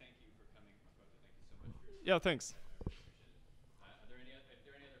 I want to thank you for coming, Makoto. Thank you so much for your time. Yeah, thanks. I really appreciate it. If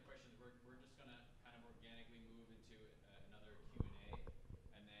there are any other questions, we're just going to kind of organically move into another Q&A,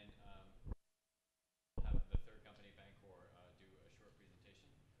 and then we'll have the third company, Bancor, do a short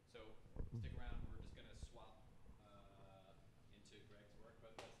presentation. So stick around. We're just going to swap into Greg's work,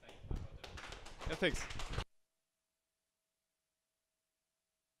 but let's thank Makoto. Yeah, thanks.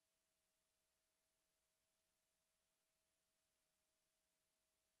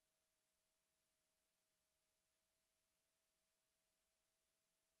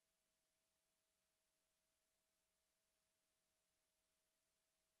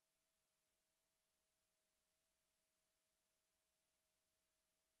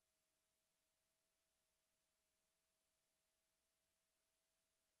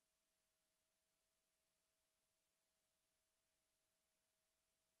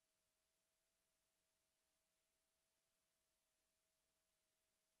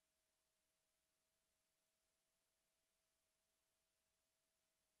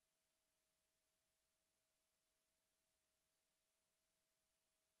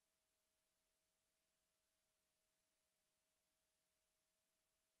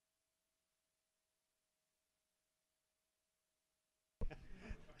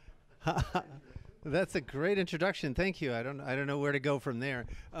 That's a great introduction. Thank you. I don't know where to go from there.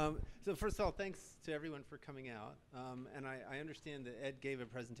 So first of all, thanks to everyone for coming out. And I understand that Ed gave a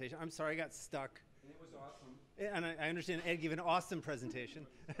presentation. I'm sorry, I got stuck. It was awesome. And I understand Ed gave an awesome presentation.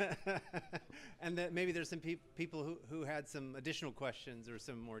 And that maybe there's some people who had some additional questions or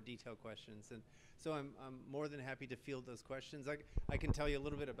some more detailed questions. And so I'm more than happy to field those questions. I can tell you a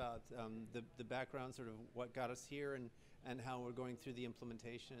little bit about the background, sort of what got us here and how we're going through the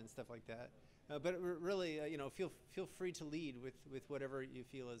implementation and stuff like that. But really, feel free to lead with whatever you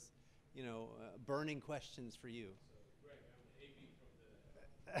feel is, burning questions for you. So, Greg, I'm AB from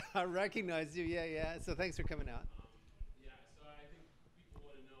the. I recognize you. Yeah. So thanks for coming out. Yeah, so I think people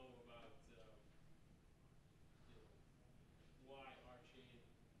want to know about, why RChain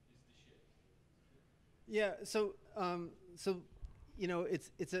is the shit. Yeah.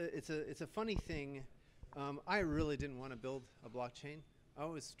 It's a funny thing. I really didn't want to build a blockchain.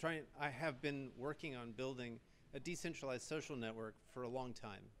 I have been working on building a decentralized social network for a long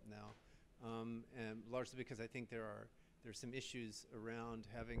time now, and largely because I think there's some issues around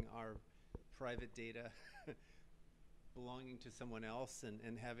having our private data belonging to someone else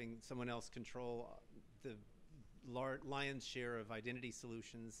and having someone else control the lion's share of identity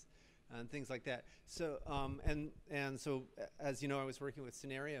solutions and things like that. So and so as you know, I was working with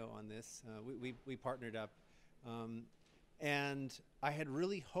Scenario on this. We partnered up, and I had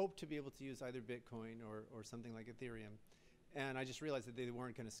really hoped to be able to use either Bitcoin or something like Ethereum, and I just realized that they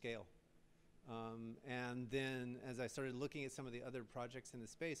weren't going to scale. And then as I started looking at some of the other projects in the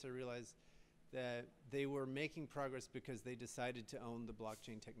space, I realized that they were making progress because they decided to own the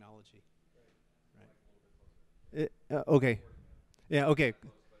blockchain technology. Right. Okay. Yeah. Okay.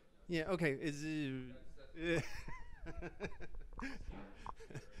 Yeah. Okay. Is bless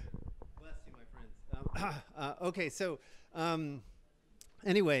you, my friends. Okay. So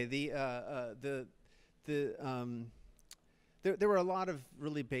anyway, there were a lot of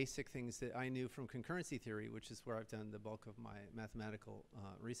really basic things that I knew from concurrency theory, which is where I've done the bulk of my mathematical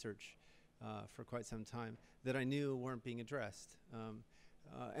research for quite some time, that I knew weren't being addressed.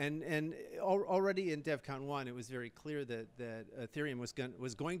 And already in DevCon 1, it was very clear that Ethereum was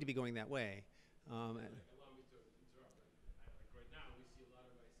going to be going that way. Allow me to interrupt. Like right now, we see a lot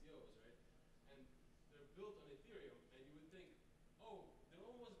of ICOs, right? And they're built on Ethereum, and you would think, oh, they're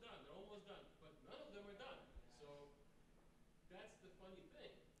almost done, but none of them are done. So that's the funny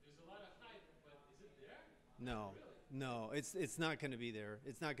thing. There's a lot of hype, but is it there? No. Really? No, it's not going to be there.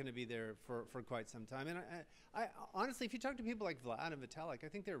 It's not going to be there for quite some time. And I honestly, if you talk to people like Vlad and Vitalik, I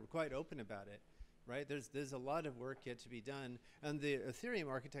think they're quite open about it, right? There's a lot of work yet to be done, and the Ethereum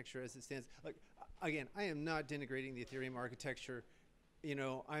architecture as it stands. Like again, I am not denigrating the Ethereum architecture. You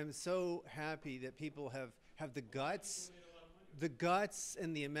know, I'm so happy that people have the guts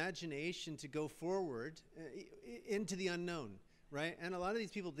and the imagination to go forward into the unknown, right? And a lot of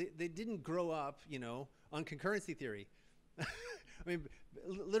these people, they didn't grow up, you know, on concurrency theory. I mean,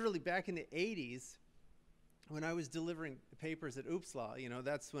 literally back in the 80s, when I was delivering papers at Uppsala, you know,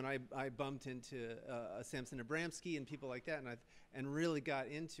 that's when I bumped into Samson Abramsky and people like that, and really got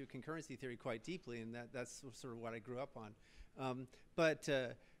into concurrency theory quite deeply, and that's sort of what I grew up on.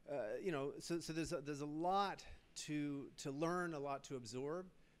 You know, so there's a lot to learn, a lot to absorb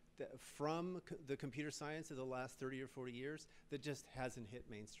from the computer science of the last 30 or 40 years that just hasn't hit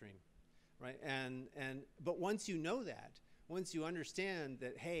mainstream. Right, but once you know that, once you understand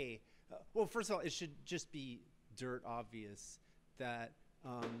that, hey, well, first of all, it should just be dirt obvious that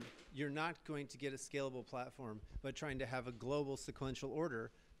you're not going to get a scalable platform by trying to have a global sequential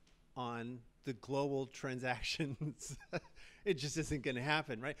order on the global transactions. It just isn't going to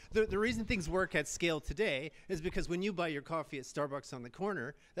happen, right? The reason things work at scale today is because when you buy your coffee at Starbucks on the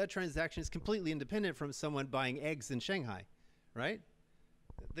corner, that transaction is completely independent from someone buying eggs in Shanghai, right?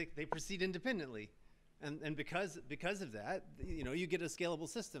 They proceed independently, and because of that, you know, you get a scalable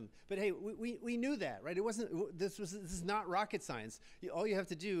system. But hey, we knew that, right? It wasn't. This is not rocket science. All you have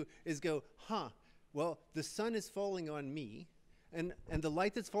to do is go, well, the sun is falling on me, and the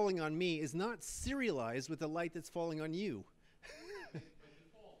light that's falling on me is not serialized with the light that's falling on you. By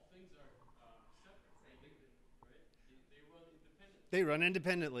default, things are separate, right? They run independently. They run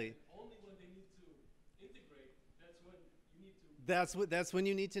independently. Only when they need to integrate, that's when you need to. That's when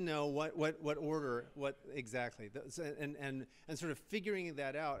you need to know what order, what exactly, and sort of figuring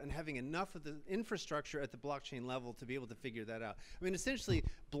that out and having enough of the infrastructure at the blockchain level to be able to figure that out. I mean, essentially,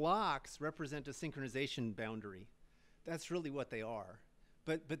 blocks represent a synchronization boundary. That's really what they are.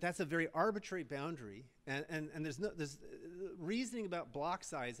 But that's a very arbitrary boundary, and there's reasoning about block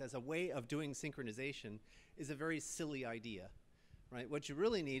size as a way of doing synchronization is a very silly idea, right? What you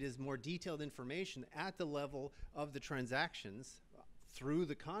really need is more detailed information at the level of the transactions through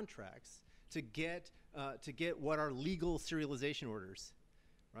the contracts to get what are legal serialization orders,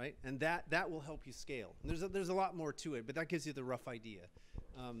 right? And that will help you scale. And there's a lot more to it, but that gives you the rough idea.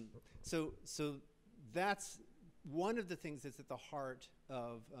 So that's one of the things that's at the heart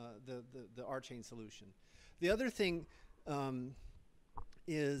of the RChain solution. The other thing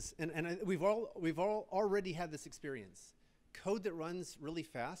is, we've all already had this experience. Code that runs really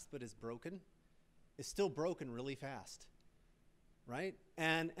fast but is broken is still broken really fast, right?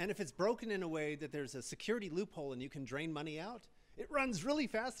 And if it's broken in a way that there's a security loophole and you can drain money out, it runs really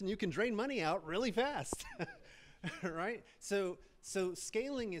fast and you can drain money out really fast, right? So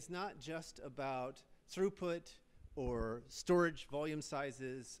scaling is not just about throughput or storage volume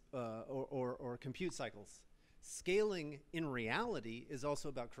sizes or compute cycles. Scaling in reality is also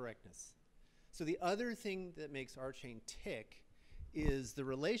about correctness. So the other thing that makes RChain tick is the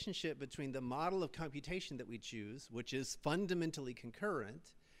relationship between the model of computation that we choose, which is fundamentally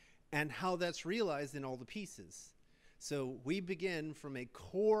concurrent, and how that's realized in all the pieces. So we begin from a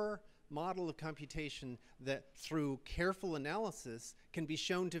core model of computation that through careful analysis can be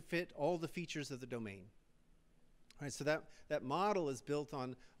shown to fit all the features of the domain. All right, so that model is built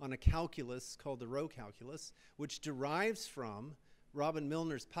on a calculus called the row calculus, which derives from Robin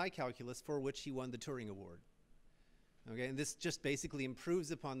Milner's pi calculus, for which he won the Turing Award. Okay, and this just basically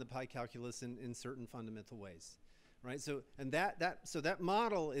improves upon the pi calculus in certain fundamental ways. Right, so that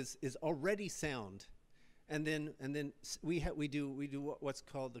model is already sound. And then we do what's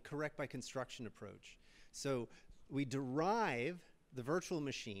called the correct by construction approach. So we derive the virtual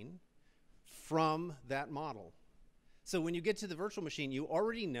machine from that model. So when you get to the virtual machine, you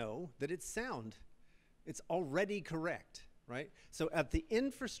already know that it's sound. It's already correct, right? So at the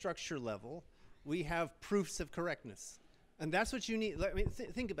infrastructure level, we have proofs of correctness, and that's what you need. I mean,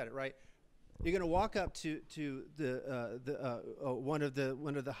 think about it, right? You're going to walk up to one of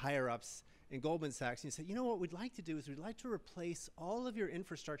the higher ups in Goldman Sachs, and you say, you know what we'd like to do is we'd like to replace all of your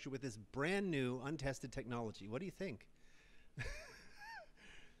infrastructure with this brand new untested technology. What do you think?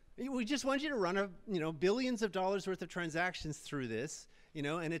 We just want you to run billions of dollars worth of transactions through this,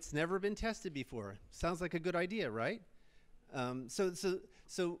 and it's never been tested before. Sounds like a good idea, right?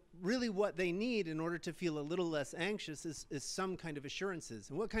 So really what they need in order to feel a little less anxious is some kind of assurances.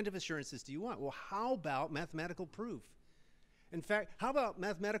 And what kind of assurances do you want? Well, how about mathematical proof? In fact, how about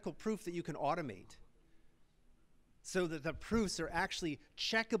mathematical proof that you can automate so that the proofs are actually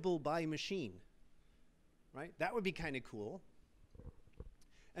checkable by machine, right? That would be kind of cool.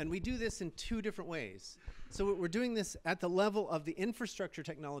 And we do this in two different ways. So we're doing this at the level of the infrastructure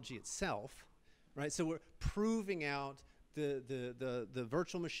technology itself, right? So we're proving out the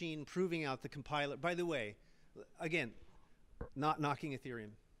virtual machine, proving out the compiler. By the way, again, not knocking Ethereum.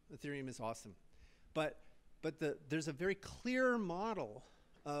 Ethereum is awesome. But there's a very clear model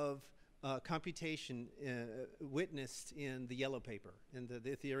of computation witnessed in the yellow paper, in the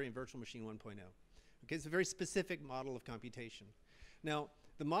Ethereum Virtual Machine 1.0. Okay, it's a very specific model of computation. Now,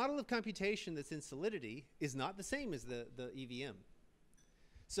 the model of computation that's in Solidity is not the same as the EVM.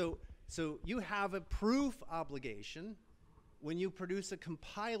 So you have a proof obligation when you produce a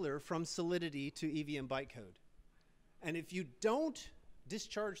compiler from Solidity to EVM bytecode. And if you don't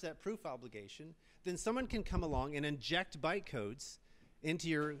discharge that proof obligation, then someone can come along and inject bytecodes into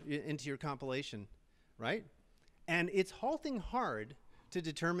your compilation, right? And it's halting hard to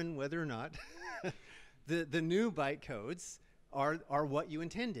determine whether or not the new bytecodes are what you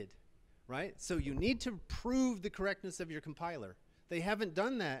intended, right? So you need to prove the correctness of your compiler. They haven't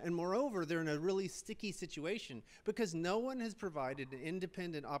done that, and moreover, they're in a really sticky situation because no one has provided an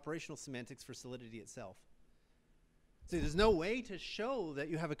independent operational semantics for Solidity itself. So there's no way to show that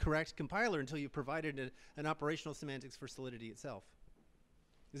you have a correct compiler until you've provided an operational semantics for Solidity itself.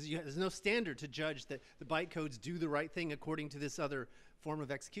 There's no standard to judge that the bytecodes do the right thing according to this other form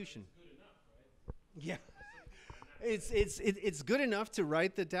of execution. It's good enough, right? Yeah. It's good enough to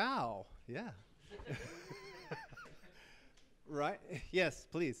write the DAO. Yeah. Right? Yes,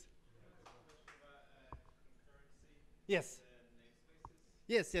 please. Yes.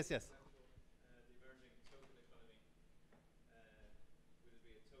 Yes. The emerging token economy. Would it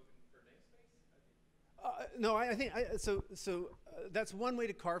be a token per namespace? No, I think that's one way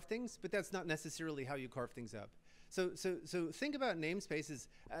to carve things, but that's not necessarily how you carve things up. So think about namespaces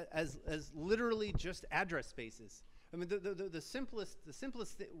as literally just address spaces. I mean, the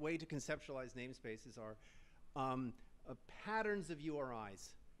simplest way to conceptualize namespaces are patterns of URIs.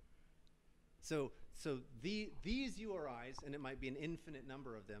 So these URIs, and it might be an infinite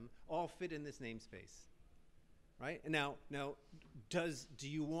number of them, all fit in this namespace, right? And now, do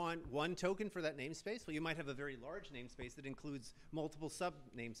you want one token for that namespace? Well, you might have a very large namespace that includes multiple sub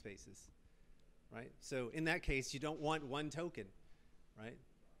namespaces, right? So in that case, you don't want one token, right?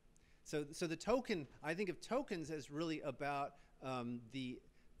 So the token, I think of tokens as really about the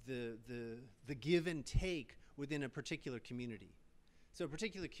give and take within a particular community. So a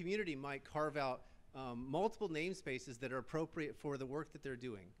particular community might carve out multiple namespaces that are appropriate for the work that they're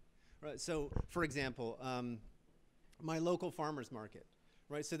doing. Right? So for example, my local farmers market,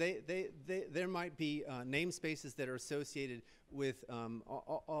 right? So there might be namespaces that are associated with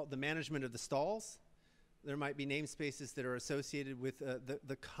all the management of the stalls. There might be namespaces that are associated with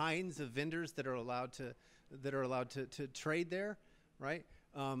the kinds of vendors that are allowed to trade there, right?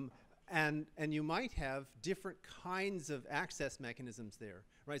 And you might have different kinds of access mechanisms there,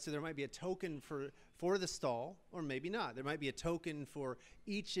 right? So there might be a token for the stall, or maybe not. There might be a token for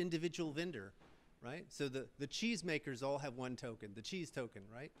each individual vendor, right? So the cheese makers all have one token, the cheese token,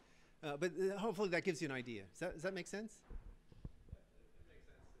 right? But hopefully that gives you an idea. Does that make sense? It makes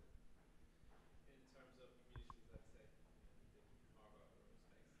sense in terms of communities, let's say, in Ihora or space.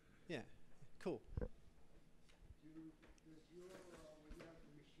 Yeah, cool. Does your, when you have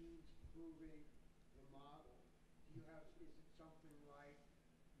the machines proving the model, do you have, is it something like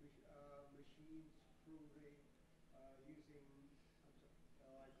machines proving using,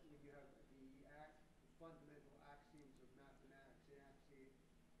 like when you have the fundamental axioms of mathematics in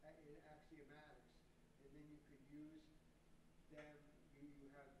axiomatics, and then you could use them,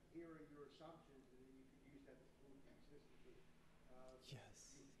 you have, here are your assumptions, and then you could use that to prove the existence of,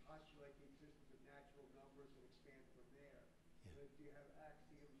 Yes. you postulate the existence of natural numbers and expand from there. Yeah. So do you have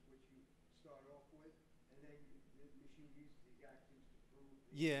axioms which you start off with, and then the machine uses these axioms to prove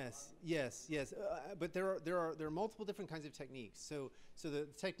the Yes, model? yes. But there are multiple different kinds of techniques. So the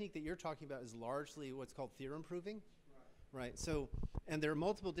technique that you're talking about is largely what's called theorem proving. Right. So, and there are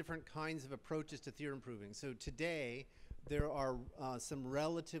multiple different kinds of approaches to theorem proving. So today, there are some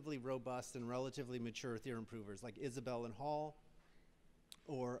relatively robust and relatively mature theorem provers, like Isabel and Hall,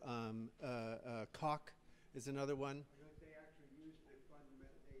 or Koch is another one. They actually use the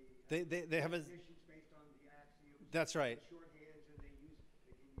fundamental. They have a. Definitions based on the axioms. That's right. Shorthands, and they can use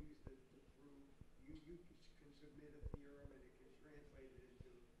the to prove. You can submit a theorem, and it can translate it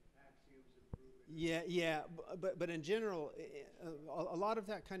into axioms and prove it. Yeah. But in general, a lot of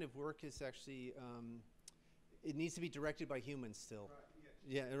that kind of work is actually it needs to be directed by humans still. Right.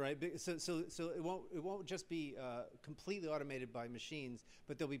 Yes. Yeah, right. So it won't just be completely automated by machines,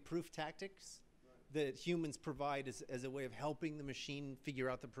 but there'll be proof tactics that humans provide as a way of helping the machine figure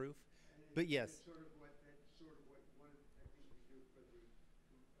out the proof. But yes. That's sort of what one of the techniques you do for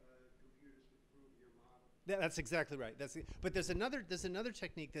the computers to prove your model. That's exactly right. But there's another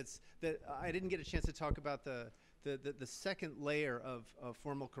technique that I didn't get a chance to talk about the second layer of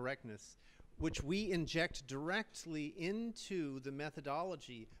formal correctness, which we inject directly into the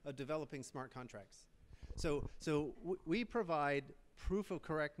methodology of developing smart contracts. So we provide proof of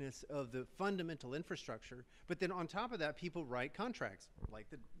correctness of the fundamental infrastructure, but then on top of that, people write contracts, like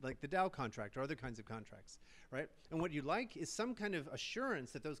the Dow contract or other kinds of contracts, right? And what you like is some kind of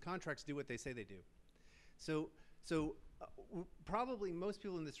assurance that those contracts do what they say they do. So probably most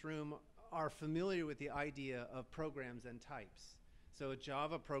people in this room are familiar with the idea of programs and types. So a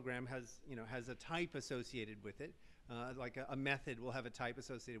Java program has a type associated with it. Like a method will have a type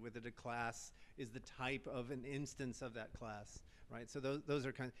associated with it. A class is the type of an instance of that class, right? So those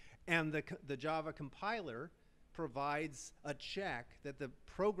are and the Java compiler provides a check that the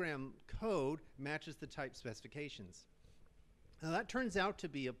program code matches the type specifications. Now that turns out to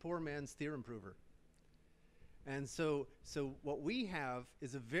be a poor man's theorem prover. And so what we have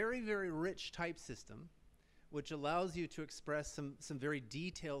is a very, very rich type system which allows you to express some very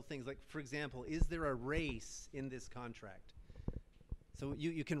detailed things. Like, for example, is there a race in this contract? So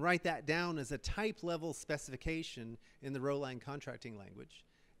you can write that down as a type level specification in the Roland contracting language.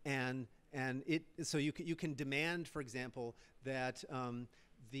 And so you can demand, for example, that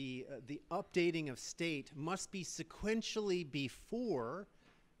the updating of state must be sequentially before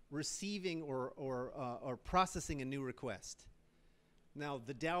receiving or processing a new request. Now,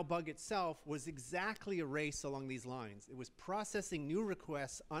 the Dow bug itself was exactly a race along these lines. It was processing new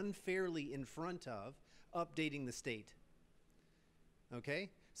requests unfairly in front of updating the state. Okay?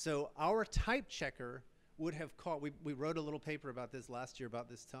 So our type checker would have caught, we wrote a little paper about this last year about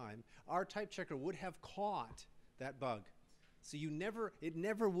this time. Our type checker would have caught that bug. So it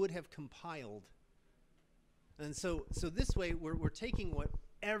never would have compiled. And so this way, we're taking what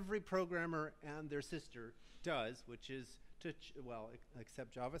every programmer and their sister does, which is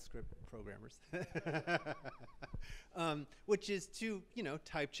except JavaScript programmers, which is to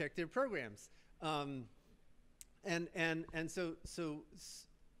type check their programs, and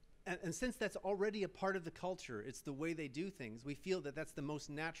since that's already a part of the culture, it's the way they do things. We feel that that's the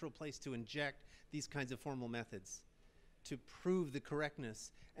most natural place to inject these kinds of formal methods, to prove the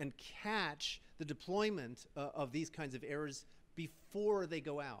correctness and catch the deployment of these kinds of errors before they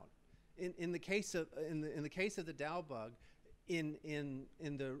go out. In the case of the Dow bug, in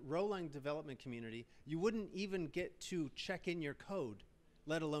the Roland development community, you wouldn't even get to check in your code,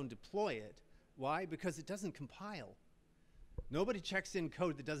 let alone deploy it. Why? Because it doesn't compile. Nobody checks in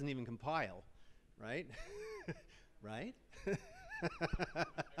code that doesn't even compile, right? Right? I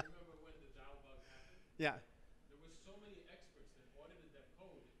remember when the Dow bug happened. Yeah. There was so many experts that audited that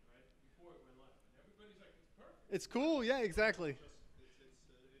code, right, before it went live. And everybody's like, it's perfect. It's cool. Yeah, exactly.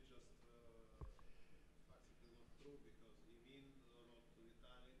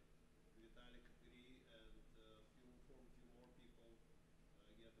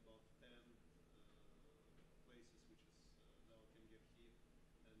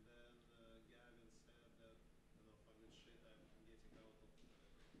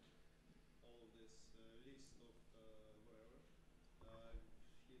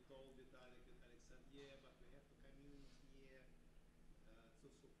 yeah, but we have to community to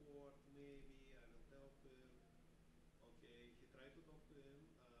support. Maybe I will help him. Okay, he tried to talk to him.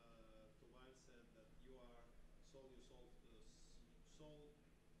 To one said that you are sold yourself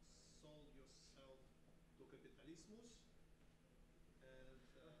sold yourself to capitalismus, and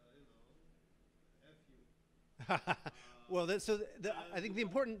you know, F you. Well, I think the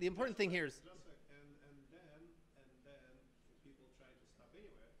important thing here is Just like, and then people try to stop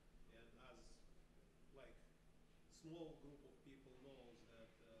anywhere, and as like small group of people knows that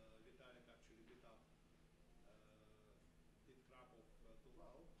Vitalik actually beat crap of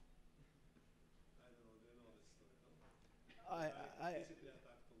Tuval. I don't know. Do you know this story? No? Vitalik physically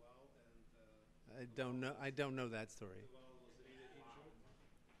attacked Tuval, and I don't know that story. Tuval was really injured.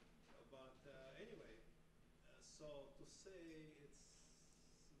 But anyway, so to say it's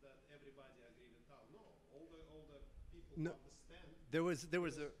that everybody agree with Tal. No, all the people No, understand. there was because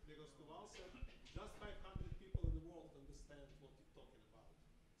Tuval said just 500 people in the world understand what you're talking about.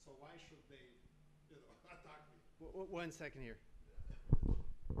 So why should they, attack me? One second here.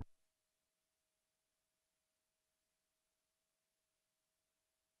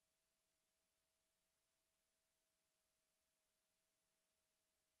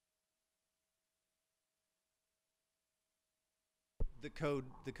 The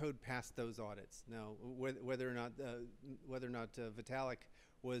code passed those audits. Now, whether or not Vitalik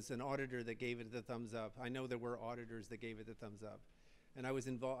was an auditor that gave it the thumbs up, I know there were auditors that gave it the thumbs up, and I was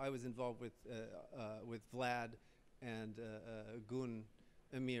involved with Vlad and Gun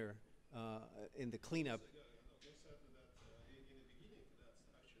Emir in the cleanup. They said that in the beginning, that's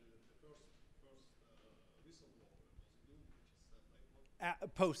actually the first whistleblower was Gun, which said like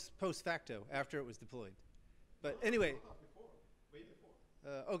what? Post facto, after it was deployed. But anyway. Before, way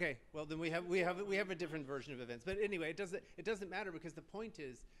before. Okay, well then we have a different version of events. But anyway, it doesn't matter, because the point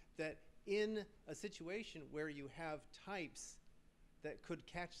is that in a situation where you have types that could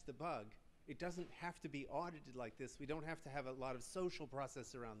catch the bug, it doesn't have to be audited like this. We don't have to have a lot of social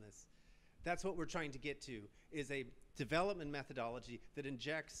process around this. That's what we're trying to get to, is a development methodology that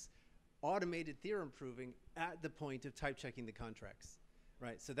injects automated theorem proving at the point of type checking the contracts.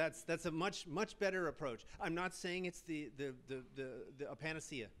 Right, so that's a much better approach. I'm not saying it's a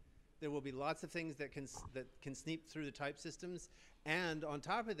panacea. There will be lots of things that can sneak through the type systems, and on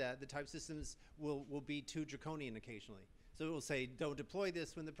top of that, the type systems will be too draconian occasionally. So it will say, don't deploy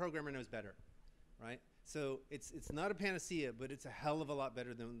this when the programmer knows better, right? So it's not a panacea, but it's a hell of a lot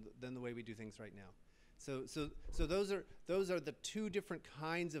better than the way we do things right now. So those are the two different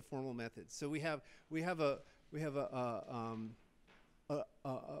kinds of formal methods. So we have a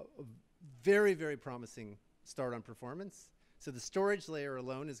very, very promising start on performance. So the storage layer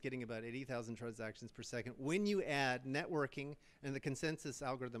alone is getting about 80,000 transactions per second. When you add networking and the consensus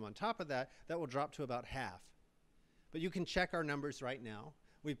algorithm on top of that, that will drop to about half. But you can check our numbers right now.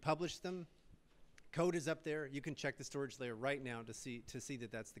 We've published them. Code is up there. You can check the storage layer right now to see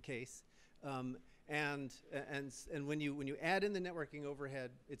that that's the case. And when you add in the networking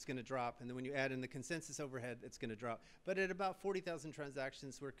overhead, it's going to drop. And then when you add in the consensus overhead, it's going to drop. But at about 40,000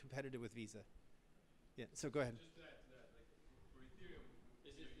 transactions, we're competitive with Visa. Yeah, so go ahead. Just to add to that, like for Ethereum,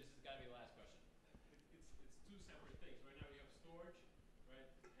 This has got to be the last question. it's two separate things. Right now you have storage, right?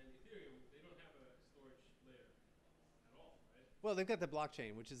 And Ethereum, they don't have a storage layer at all, right? Well, they've got the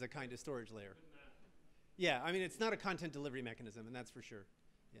blockchain, which is a kind of storage layer. But not. Yeah, I mean, it's not a content delivery mechanism, and that's for sure.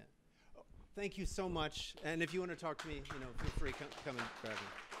 Yeah. Oh, thank you so much. And if you want to talk to me, feel free, come and grab me.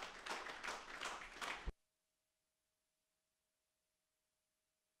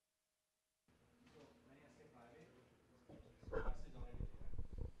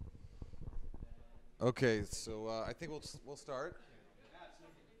 Okay, so I think we'll start.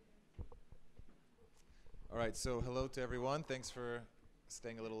 All right, so hello to everyone. Thanks for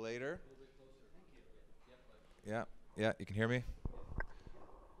staying a little later. Yeah, you can hear me?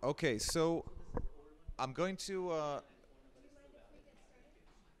 Okay, so I'm going to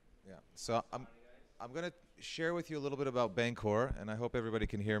I'm going to share with you a little bit about Bancor, and I hope everybody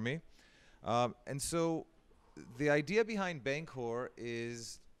can hear me. And so the idea behind Bancor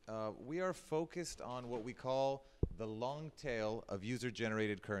is we are focused on what we call the long tail of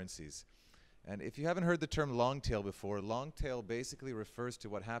user-generated currencies. And if you haven't heard the term long tail before, long tail basically refers to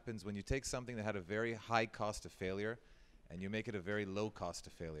what happens when you take something that had a very high cost of failure and you make it a very low cost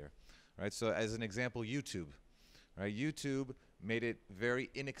of failure. Right? So as an example, YouTube. Right? YouTube made it very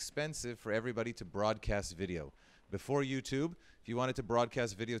inexpensive for everybody to broadcast video. Before YouTube, if you wanted to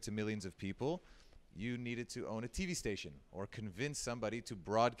broadcast video to millions of people, you needed to own a TV station or convince somebody to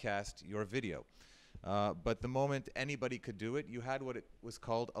broadcast your video. But the moment anybody could do it, you had what it was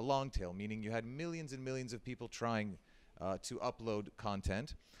called a long tail, meaning you had millions and millions of people trying to upload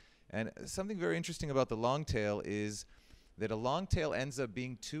content. And something very interesting about the long tail is that a long tail ends up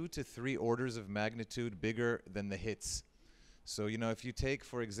being 2 to 3 orders of magnitude bigger than the hits. So, you know, if you take,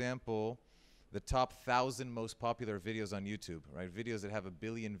 for example, the top 1,000 most popular videos on YouTube, right? Videos that have 1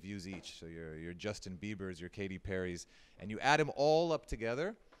 billion views each. So your Justin Biebers, your Katy Perry's, and you add them all up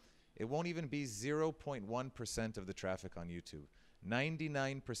together, it won't even be 0.1% of the traffic on YouTube.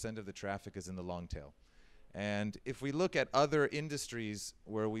 99% of the traffic is in the long tail. And if we look at other industries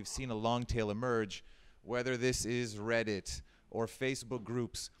where we've seen a long tail emerge, whether this is Reddit or Facebook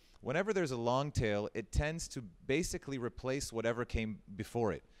groups, whenever there's a long tail, it tends to basically replace whatever came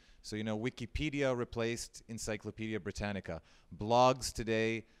before it. So, you know, Wikipedia replaced Encyclopedia Britannica. Blogs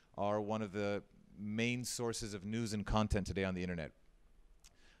today are one of the main sources of news and content today on the internet.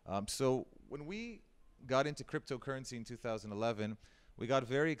 So when we got into cryptocurrency in 2011, we got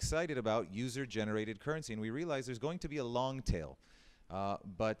very excited about user-generated currency, and we realized there's going to be a long tail.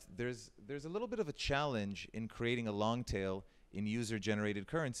 But there's a little bit of a challenge in creating a long tail in user-generated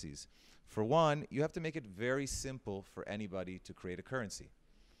currencies. For one, you have to make it very simple for anybody to create a currency.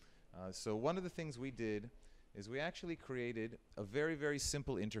 So one of the things we did is we actually created a very, very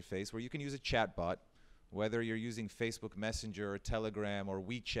simple interface where you can use a chatbot, whether you're using Facebook Messenger or Telegram or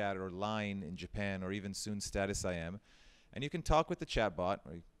WeChat or Line in Japan or even soon Status IM. And you can talk with the chatbot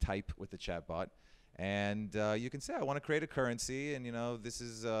or type with the chatbot. And you can say, I want to create a currency, and you know, this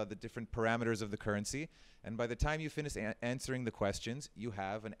is the different parameters of the currency. And by the time you finish answering the questions, you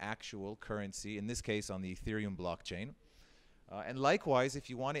have an actual currency, in this case on the Ethereum blockchain. And likewise, if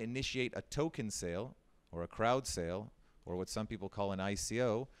you want to initiate a token sale or a crowd sale, or what some people call an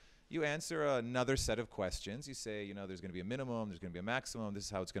ICO, you answer another set of questions. You say, you know, there's going to be a minimum, there's going to be a maximum, this is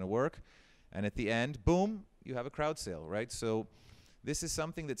how it's going to work. And at the end, boom, you have a crowd sale, right? So this is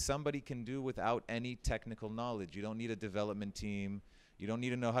something that somebody can do without any technical knowledge. You don't need a development team. You don't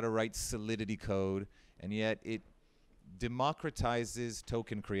need to know how to write Solidity code. And yet it democratizes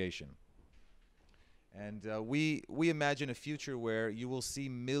token creation. And we imagine a future where you will see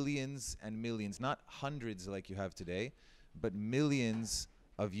millions and millions, not hundreds like you have today, but millions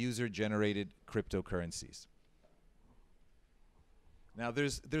of user-generated cryptocurrencies. Now,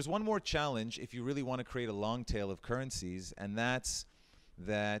 there's one more challenge if you really want to create a long tail of currencies, and that's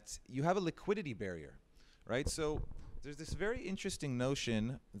that you have a liquidity barrier, right? So there's this very interesting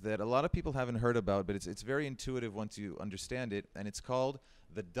notion that a lot of people haven't heard about, but it's very intuitive once you understand it, and it's called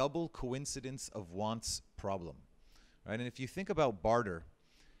the double coincidence of wants problem, right? And if you think about barter,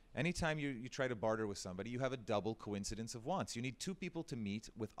 anytime you try to barter with somebody, you have a double coincidence of wants. You need 2 people to meet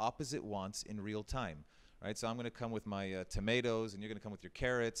with opposite wants in real time, right? So I'm going to come with my tomatoes, and you're going to come with your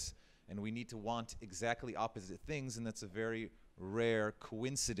carrots, and we need to want exactly opposite things, and that's a very rare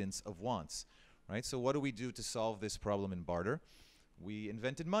coincidence of wants, right? So what do we do to solve this problem in barter? We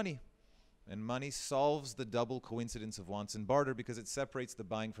invented money, and money solves the double coincidence of wants in barter because it separates the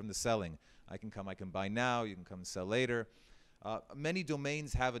buying from the selling. I can buy now, you can come and sell later. Many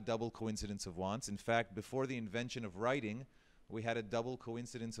domains have a double coincidence of wants. In fact, before the invention of writing, we had a double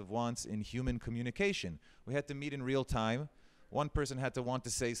coincidence of wants in human communication. We had to meet in real time. One person had to want to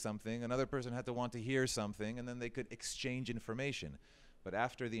say something, another person had to want to hear something, and then they could exchange information. But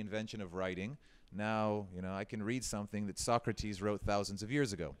after the invention of writing, now, you know, I can read something that Socrates wrote thousands of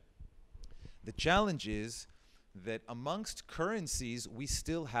years ago. The challenge is that amongst currencies, we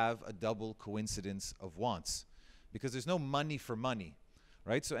still have a double coincidence of wants, because there's no money for money,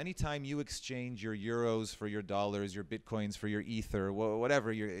 right? So anytime you exchange your euros for your dollars, your bitcoins for your ether,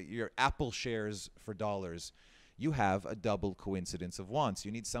 whatever, your Apple shares for dollars, you have a double coincidence of wants.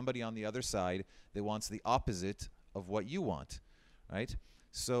 You need somebody on the other side that wants the opposite of what you want, right?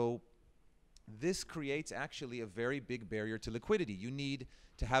 So this creates actually a very big barrier to liquidity. You need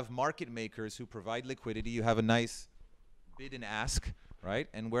to have market makers who provide liquidity. You have a nice bid and ask, right?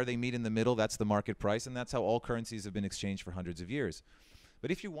 And where they meet in the middle, that's the market price, and that's how all currencies have been exchanged for hundreds of years. But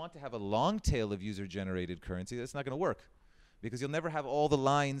if you want to have a long tail of user-generated currency, that's not going to work, because you'll never have all the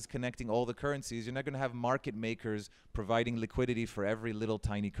lines connecting all the currencies. You're not going to have market makers providing liquidity for every little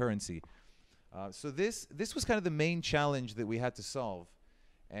tiny currency. So this was kind of the main challenge that we had to solve.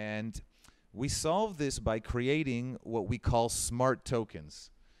 And we solved this by creating what we call smart tokens.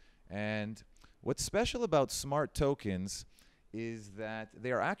 And what's special about smart tokens is that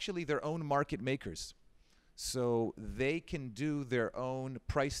they are actually their own market makers. So they can do their own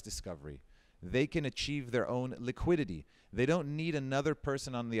price discovery. They can achieve their own liquidity. They don't need another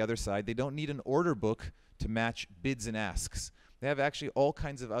person on the other side. They don't need an order book to match bids and asks. they have actually all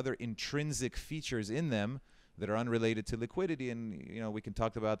kinds of other intrinsic features in them that are unrelated to liquidity, and we can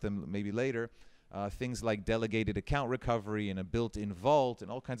talk about them maybe later. Things like delegated account recovery and a built-in vault and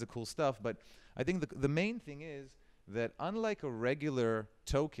all kinds of cool stuff. But I think the main thing is that unlike a regular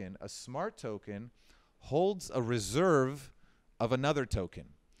token, a smart token holds a reserve of another token.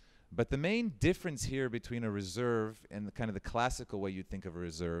 But the main difference here between a reserve and the kind of the classical way you'd think of a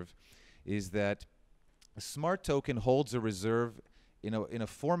reserve is that a smart token holds a reserve in a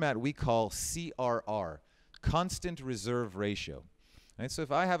format we call CRR, constant reserve ratio. Right? So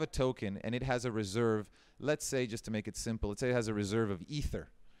if I have a token and it has a reserve, let's say, just to make it simple, let's say it has a reserve of Ether,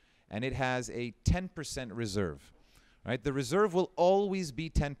 and it has a 10% reserve. Right? The reserve will always be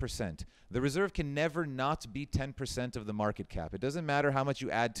 10%. The reserve can never not be 10% of the market cap. It doesn't matter how much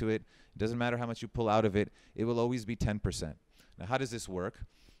you add to it. It doesn't matter how much you pull out of it. It will always be 10%. Now, how does this work?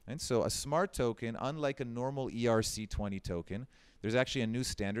 And so a smart token, unlike a normal ERC20 token, there's actually a new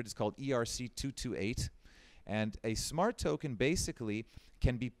standard. It's called ERC228. And a smart token basically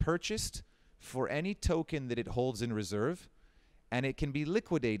can be purchased for any token that it holds in reserve, and it can be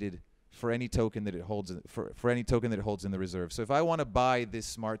liquidated for any token that it holds for any token that it holds in the reserve. So if I want to buy this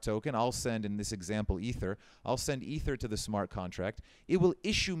smart token, I'll send, in this example, Ether. I'll send Ether to the smart contract. It will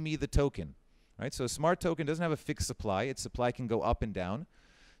issue me the token. Right? So a smart token doesn't have a fixed supply. Its supply can go up and down.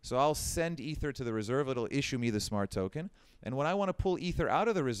 So I'll send Ether to the reserve. It'll issue me the smart token. And when I want to pull Ether out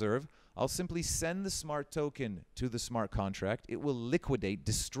of the reserve, I'll simply send the smart token to the smart contract. It will liquidate,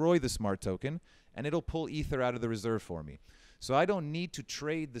 destroy the smart token, and it'll pull Ether out of the reserve for me. So I don't need to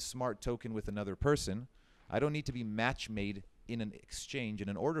trade the smart token with another person. I don't need to be match made in an exchange, in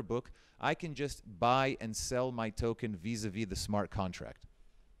an order book. I can just buy and sell my token vis-a-vis the smart contract.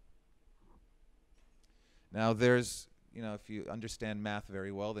 Now there's, if you understand math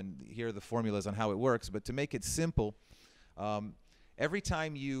very well, then here are the formulas on how it works. But to make it simple, every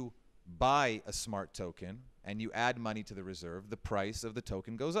time you buy a smart token and you add money to the reserve, the price of the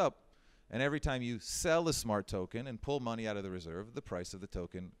token goes up. And every time you sell a smart token and pull money out of the reserve, the price of the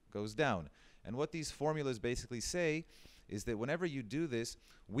token goes down. And what these formulas basically say is that whenever you do this,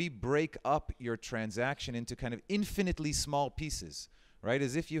 we break up your transaction into kind of infinitely small pieces, right?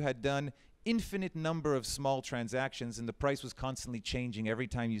 As if you had done infinite number of small transactions and the price was constantly changing every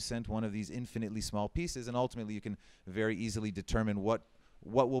time you sent one of these infinitely small pieces, and ultimately you can very easily determine what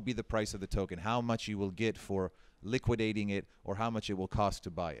will be the price of the token, how much you will get for liquidating it, or how much it will cost to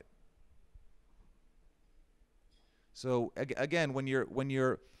buy it. So again, when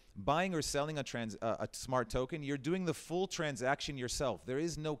you're buying or selling a smart token, you're doing the full transaction yourself. There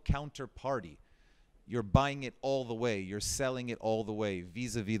is no counterparty. You're buying it all the way. You're selling it all the way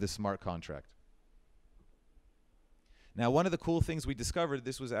vis-a-vis the smart contract. Now, one of the cool things we discovered,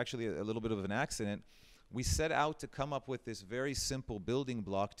 this was actually a little bit of an accident, we set out to come up with this very simple building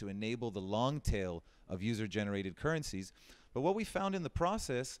block to enable the long tail of user-generated currencies. But what we found in the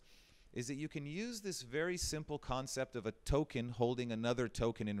process is that you can use this very simple concept of a token holding another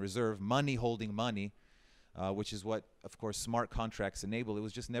token in reserve, money holding money, which is what, of course, smart contracts enable. It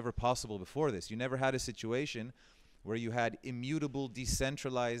was just never possible before this. You never had a situation where you had immutable,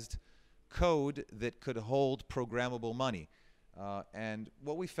 decentralized code that could hold programmable money. And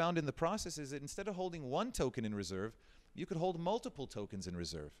what we found in the process is that instead of holding one token in reserve, you could hold multiple tokens in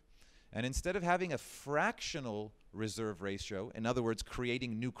reserve. And instead of having a fractional reserve ratio, in other words,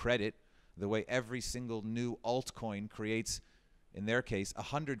 creating new credit, the way every single new altcoin creates, in their case,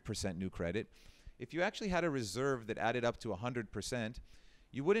 100% new credit, if you actually had a reserve that added up to 100%,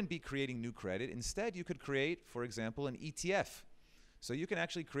 you wouldn't be creating new credit. Instead, you could create, for example, an ETF. So you can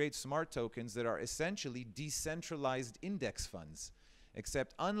actually create smart tokens that are essentially decentralized index funds.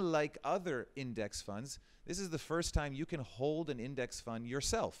 Except unlike other index funds, this is the first time you can hold an index fund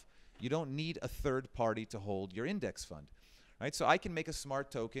yourself. You don't need a third party to hold your index fund. Right? So I can make a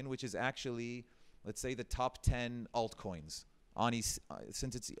smart token which is actually, let's say, the top 10 altcoins.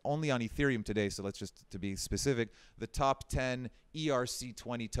 Since it's only on Ethereum today, so let's just, to be specific, the top 10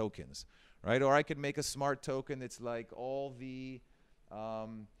 ERC20 tokens. Right? Or I could make a smart token that's like all the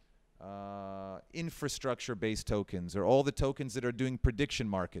infrastructure-based tokens, or all the tokens that are doing prediction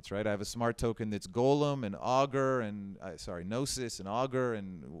markets, right? I have a smart token that's Golem and Augur and, Gnosis and Augur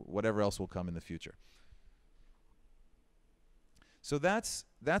and whatever else will come in the future. So that's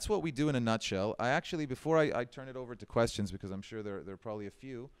what we do in a nutshell. I actually, before I turn it over to questions, because I'm sure there are probably a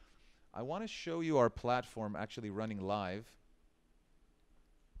few, I want to show you our platform actually running live.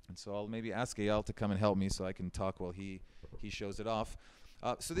 And so I'll maybe ask Eyal to come and help me so I can talk while he shows it off.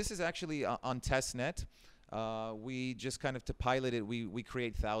 So this is actually on testnet. We just kind of, to pilot it, we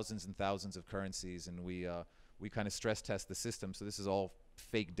create thousands and thousands of currencies, and we we kind of stress test the system. So this is all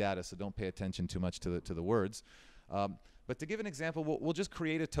fake data, so don't pay attention too much to the words. But to give an example, we'll just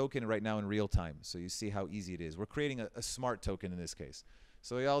create a token right now in real time, so you see how easy it is. We're creating a smart token in this case.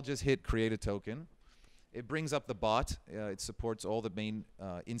 So we all just hit create a token. It brings up the bot. It supports all the main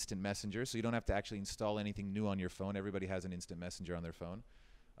instant messengers, so you don't have to actually install anything new on your phone. Everybody has an instant messenger on their phone.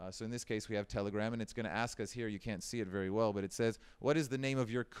 So in this case, we have Telegram, and it's going to ask us here, you can't see it very well, but it says, what is the name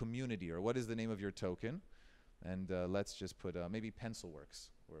of your community, or what is the name of your token? And let's just put maybe Pencilworks,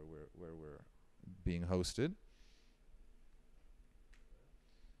 where we're being hosted.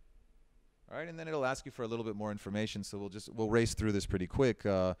 All right, and then it'll ask you for a little bit more information, so we'll race through this pretty quick.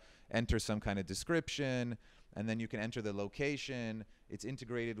 Enter some kind of description, and then you can enter the location. It's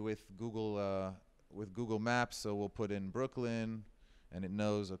integrated with Google Maps, so we'll put in Brooklyn, and it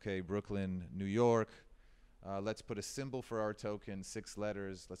knows, okay, Brooklyn, New York. Let's put a symbol for our token, 6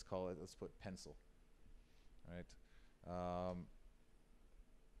 letters. Let's put pencil. All right.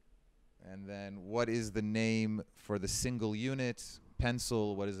 And then what is the name for the single unit?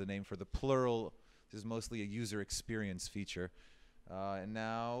 Pencil. What is the name for the plural? This is mostly a user experience feature. And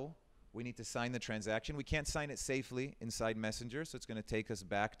now we need to sign the transaction. We can't sign it safely inside Messenger, so it's going to take us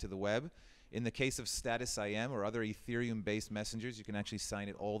back to the web. In the case of Status IM or other Ethereum-based messengers, you can actually sign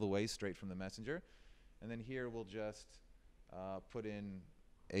it all the way straight from the messenger. And then here we'll just put in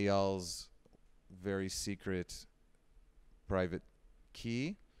Eyal's very secret private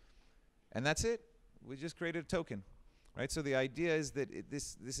key. And that's it. We just created a token. Right? So the idea is that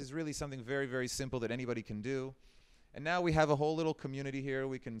this is really something very, very simple that anybody can do. And now we have a whole little community here.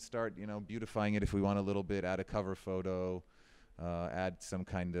 We can start, beautifying it if we want a little bit, add a cover photo, add some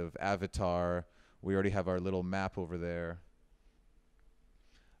kind of avatar. We already have our little map over there.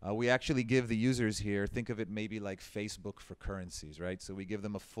 We actually give the users here, think of it maybe like Facebook for currencies, right? So we give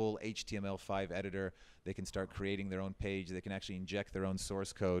them a full HTML5 editor. They can start creating their own page. They can actually inject their own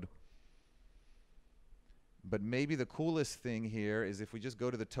source code. But maybe the coolest thing here is if we just go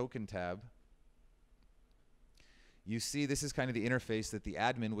to the token tab, you see this is kind of the interface that the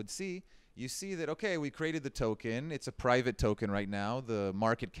admin would see. You see that, okay, we created the token. It's a private token right now. The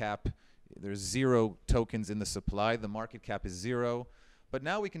market cap, there's 0 tokens in the supply. The market cap is 0. But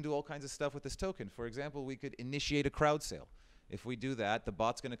now we can do all kinds of stuff with this token. For example, we could initiate a crowd sale. If we do that, the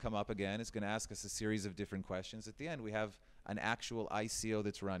bot's going to come up again. It's going to ask us a series of different questions. At the end, we have an actual ICO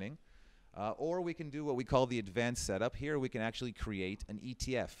that's running. Or we can do what we call the advanced setup. Here we can actually create an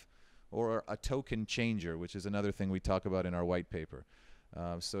ETF or a token changer, which is another thing we talk about in our white paper.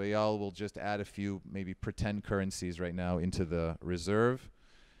 So Eyal will just add a few maybe pretend currencies right now into the reserve.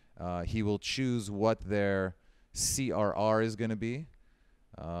 He will choose what their CRR is going to be,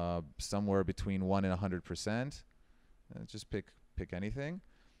 somewhere between 1 and 100%. Just pick anything.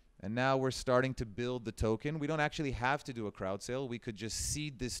 And now we're starting to build the token. We don't actually have to do a crowd sale. We could just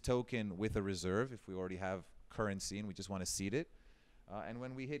seed this token with a reserve if we already have currency and we just want to seed it. And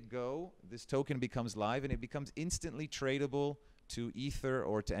when we hit go, this token becomes live and it becomes instantly tradable to Ether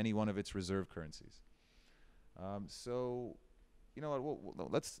or to any one of its reserve currencies. So, you know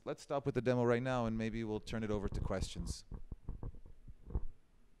what? Let's stop with the demo right now and maybe we'll turn it over to questions.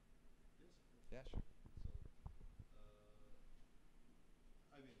 Yeah, sure.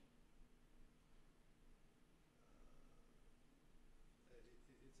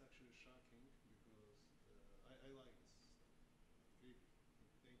 It's actually shocking because I like this stuff. Really.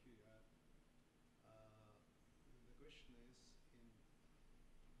 Thank you, Ihora. The question is,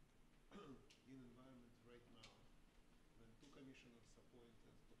 in environment right now, when 2 commissioners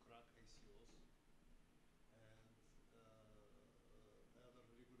appointed to crack ICOs and other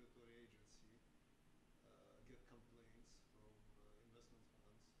regulatory agency get complaints from investment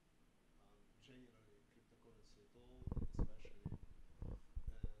funds on generally cryptocurrency at all,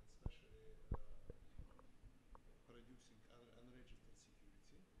 especially producing unregistered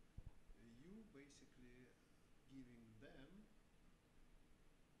security, you basically giving them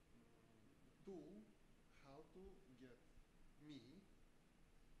tool how to get me,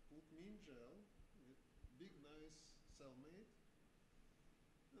 put me in jail with big nice cellmate,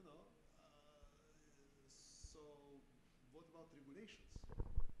 so what about regulations?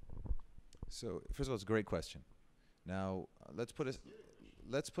 So first of all, it's a great question. Now let's put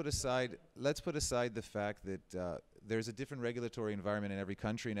aside the fact that there's a different regulatory environment in every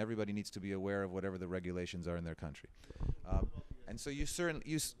country, and everybody needs to be aware of whatever the regulations are in their country. And so you certainly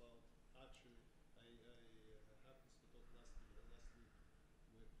Actually, I happens to talk last week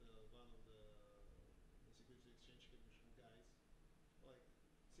with one of the Security Exchange Commission guys, like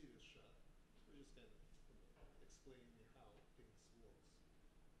serious shot, who just kind of explaining me how things works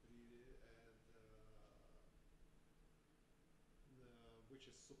really, and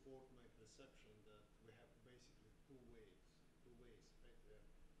which is support my perception that we have basically two ways, right? We have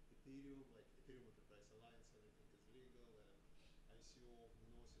Ethereum, like Ethereum Enterprise Alliance, everything is legal, and ICO of the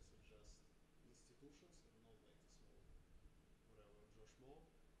Gnosis are just institutions and not like the small, whatever, Josh Mo.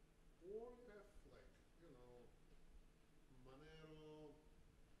 Or you have like, you know, Monero,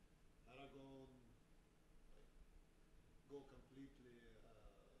 Aragon, like go completely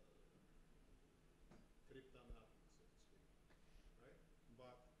crypto-anarchic, so to speak, right?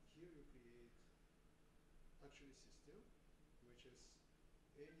 But here you create actually system, which is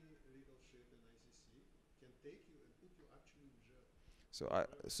any legal shit in ICC can take you and put you actually in jail.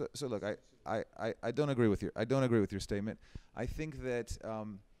 So look, I don't agree with your statement. I think that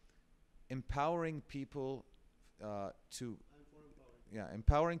empowering people to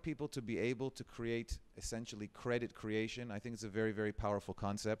empowering people to be able to create essentially credit creation, I think it's a very, very powerful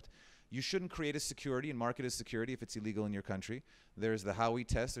concept. You shouldn't create a security and market as security if it's illegal in your country. There's the Howey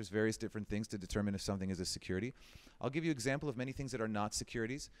test. There's various different things to determine if something is a security. I'll give you an example of many things that are not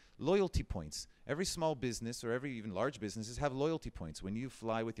securities. Loyalty points. Every small business or every even large businesses have loyalty points. When you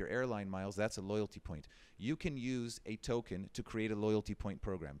fly with your airline miles, that's a loyalty point. You can use a token to create a loyalty point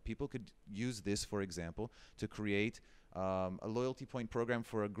program. People could use this, for example, to create a loyalty point program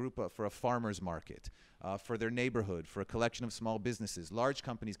for a group, for a farmer's market, for their neighborhood, for a collection of small businesses. Large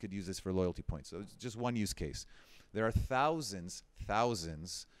companies could use this for loyalty points. So it's just one use case. There are thousands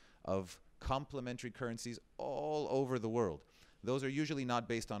of complementary currencies all over the world. Those are usually not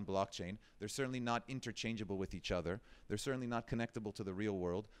based on blockchain. They're certainly not interchangeable with each other. They're certainly not connectable to the real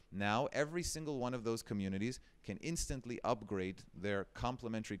world. Now, every single one of those communities can instantly upgrade their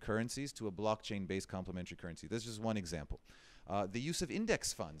complementary currencies to a blockchain-based complementary currency. This is just one example. The use of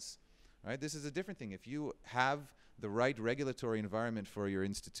index funds, right? This is a different thing. If you have the right regulatory environment for your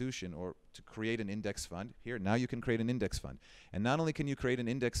institution or to create an index fund, here, now you can create an index fund. And not only can you create an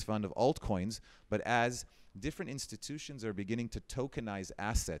index fund of altcoins, but as different institutions are beginning to tokenize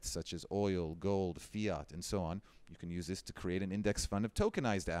assets such as oil, gold, fiat, and so on, you can use this to create an index fund of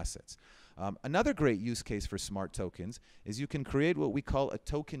tokenized assets. Another great use case for smart tokens is you can create what we call a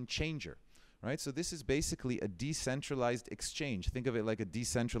token changer. Right? So this is basically a decentralized exchange. Think of it like a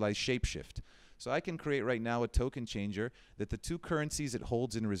decentralized shapeshift. So I can create right now a token changer that the two currencies it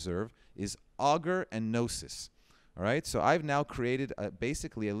holds in reserve is Augur and Gnosis. All right? So I've now created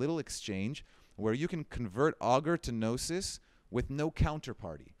basically a little exchange where you can convert Augur to Gnosis with no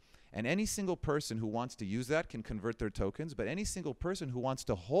counterparty. And any single person who wants to use that can convert their tokens, but any single person who wants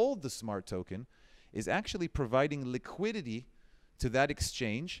to hold the smart token is actually providing liquidity to that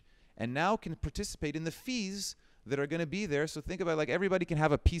exchange and now can participate in the fees that are going to be there. So think about it like everybody can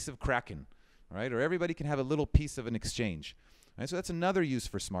have a piece of Kraken, right? Or everybody can have a little piece of an exchange. Right? So that's another use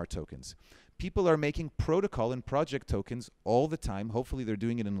for smart tokens. People are making protocol and project tokens all the time. Hopefully they're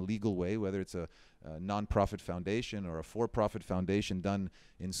doing it in a legal way, whether it's a non-profit foundation or a for-profit foundation done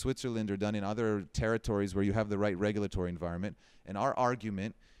in Switzerland or done in other territories where you have the right regulatory environment. And our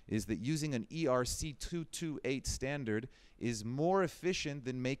argument is that using an ERC 228 standard is more efficient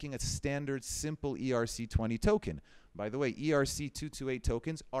than making a standard simple ERC20 token. By the way, ERC 228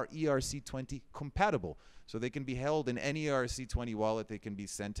 tokens are ERC20 compatible. So they can be held in any ERC20 wallet. They can be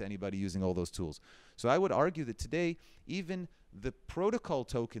sent to anybody using all those tools. So I would argue that today, even the protocol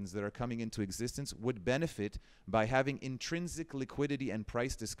tokens that are coming into existence would benefit by having intrinsic liquidity and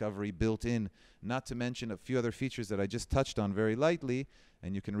price discovery built in, not to mention a few other features that I just touched on very lightly,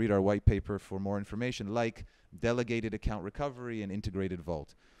 and you can read our white paper for more information, like delegated account recovery and integrated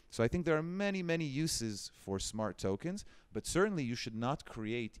vault. So I think there are many, many uses for smart tokens, but certainly you should not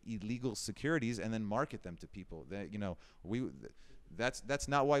create illegal securities and then market them to people. That, you know, that's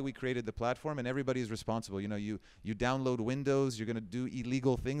not why we created the platform, and everybody is responsible. You know, you download Windows, you're going to do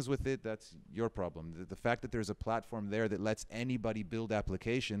illegal things with it, that's your problem. The fact that there's a platform there that lets anybody build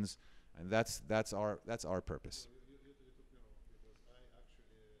applications, and that's our purpose.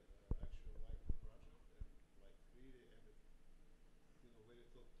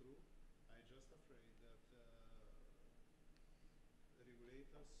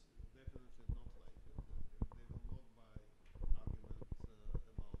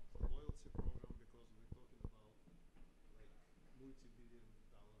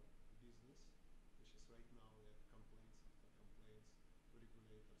 multi-billion-dollar business, which is right now we have complaints after complaints to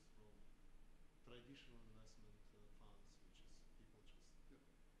regulators from traditional investment funds, which is people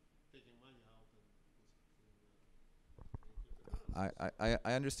just taking money out and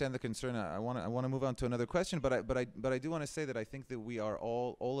I understand the concern. I want to move on to another question, but I do want to say that I think that we are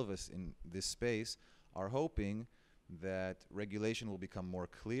all of us in this space are hoping that regulation will become more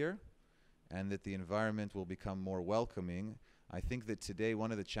clear and that the environment will become more welcoming. I think that today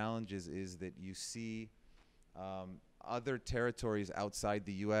one of the challenges is that you see other territories outside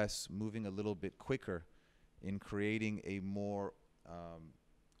the U.S. moving a little bit quicker in creating a more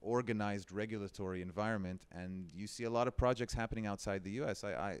organized regulatory environment, and you see a lot of projects happening outside the U.S.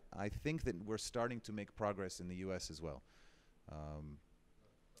 I think that we're starting to make progress in the U.S. as well. Yeah.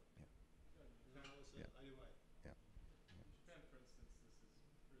 Yeah. Japan, for instance, this is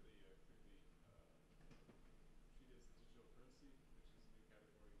really clearly treated as a digital currency, which is a new category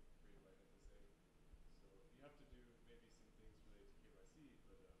created by FSA. So you have to do maybe some things related to KYC,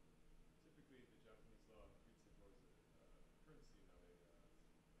 but typically the Japanese law treats it more as a currency, not a security.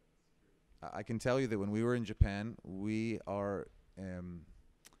 I can tell you that when we were in Japan, we are.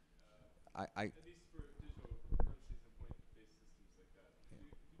 At least for digital currencies and point-based systems like that. If you do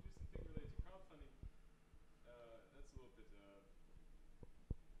something related to crowdfunding, that's a little bit more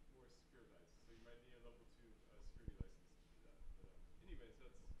securitized. So you might need a level 2 security license to do that. But anyways,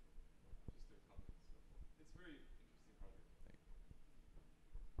 that's just a comment. So it's a very interesting project.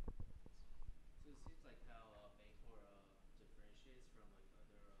 So it seems like how Bancor differentiates from like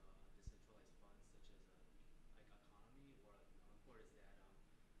other decentralized funds such as like Economy or like Melonport is that like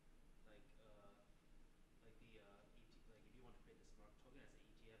like the like if you want to create the smart token as an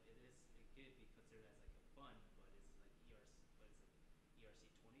ETF, it could be considered as like a fund, but it's like ERC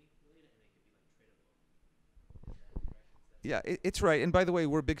 20 related, and it could be like tradable. Is that correct? Yeah, it's right. And by the way,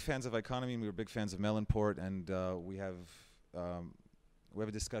 we're big fans of Economy, and we're big fans of Melonport, and we have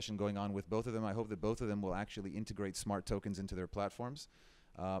a discussion going on with both of them. I hope that both of them will actually integrate smart tokens into their platforms.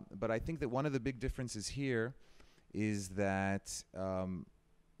 But I think that one of the big differences here is that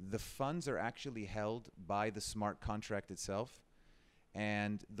the funds are actually held by the smart contract itself.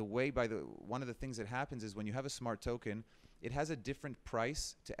 And one of the things that happens is when you have a smart token, it has a different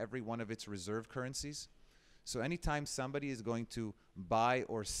price to every one of its reserve currencies. So anytime somebody is going to buy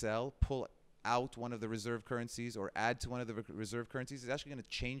or sell, pull out one of the reserve currencies or add to one of the reserve currencies, it's actually going to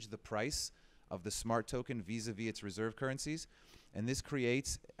change the price of the smart token vis-a-vis its reserve currencies. And this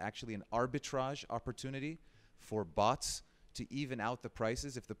creates actually an arbitrage opportunity for bots to even out the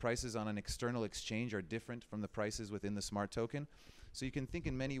prices if the prices on an external exchange are different from the prices within the smart token. So you can think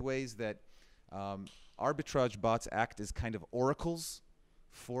in many ways that arbitrage bots act as kind of oracles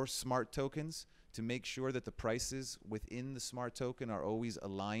for smart tokens to make sure that the prices within the smart token are always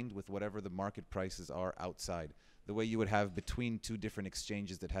aligned with whatever the market prices are outside, the way you would have between two different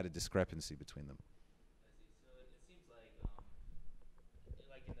exchanges that had a discrepancy between them. I see. So it seems like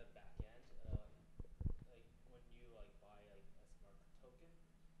in the back end, like when you like buy like a smart token,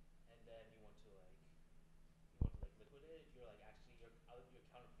 and then you want to liquidate it, you're like actually your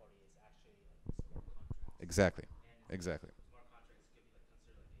counterparty is actually like the smart contract. Exactly. And Exactly. smart contracts could be like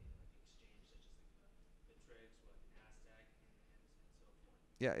considered like a exchange such as like Bittrex or like Nasdaq and so forth.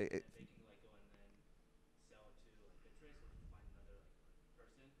 Yeah. And they can like go and then sell it to like Bittrex or find another like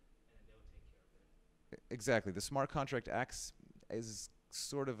person, and then they'll take care of it. Exactly. The smart contract acts as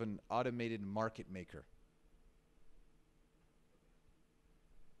sort of an automated market maker.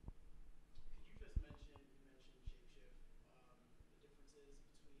 Could you just mention, you mentioned Shapeshift, the differences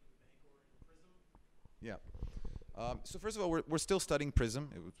between Bancor and Prism? Yeah. So first of all, we're still studying Prism.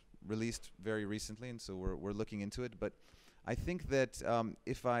 It was released very recently, and so we're looking into it. But I think that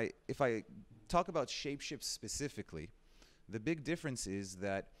if I talk about Shapeshift specifically, the big difference is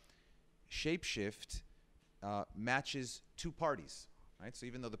that Shapeshift matches two parties, right? So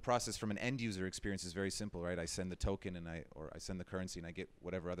even though the process from an end user experience is very simple, right? I send the token or I send the currency and I get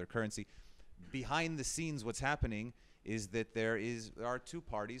whatever other currency. Behind the scenes, what's happening is that there are two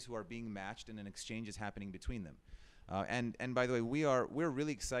parties who are being matched and an exchange is happening between them. And by the way, we're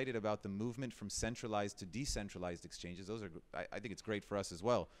really excited about the movement from centralized to decentralized exchanges. Those are I think it's great for us as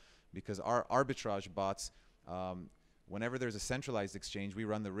well, because our arbitrage bots, whenever there's a centralized exchange, we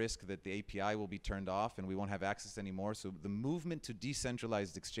run the risk that the API will be turned off and we won't have access anymore. So the movement to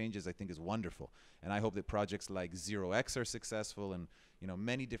decentralized exchanges, I think, is wonderful. And I hope that projects like 0x are successful, and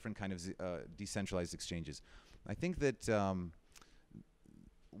many different kind of decentralized exchanges. I think that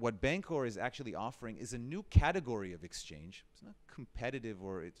what Bancor is actually offering is a new category of exchange. It's not competitive,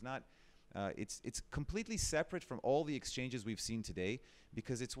 or it's not. It's completely separate from all the exchanges we've seen today,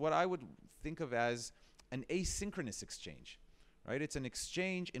 because it's what I would think of as an asynchronous exchange, right? It's an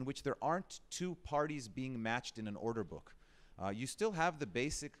exchange in which there aren't two parties being matched in an order book. You still have the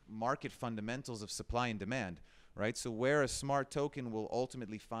basic market fundamentals of supply and demand, right? So where a smart token will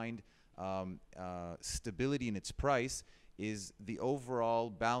ultimately find stability in its price is the overall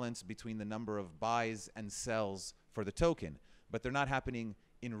balance between the number of buys and sells for the token. But they're not happening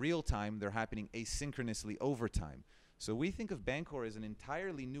in real time, they're happening asynchronously over time. So we think of Bancor as an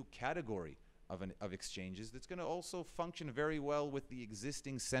entirely new category of exchanges that's going to also function very well with the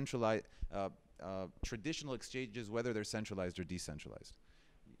existing centralized, traditional exchanges, whether they're centralized or decentralized.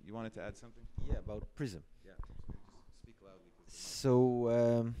 You wanted to add something? Yeah, about Prism. Yeah. Speak loudly.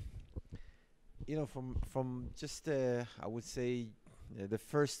 So, you know, from just I would say the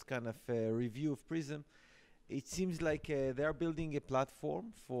first kind of review of Prism, it seems like they are building a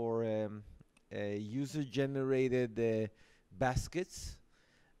platform for user-generated baskets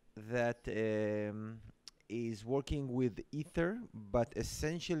that is working with Ether, but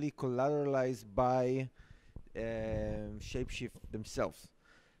essentially collateralized by Shapeshift themselves.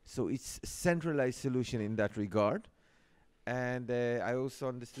 So it's a centralized solution in that regard. And I also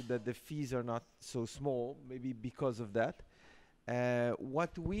understood that the fees are not so small, maybe because of that.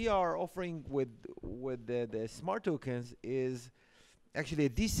 What we are offering with the smart tokens is actually a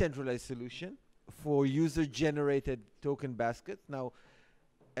decentralized solution for user-generated token baskets. Now,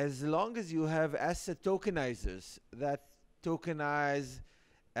 as long as you have asset tokenizers that tokenize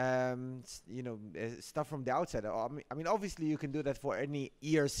stuff from the outside. I mean, obviously you can do that for any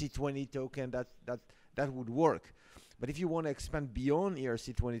ERC20 token that would work. But if you want to expand beyond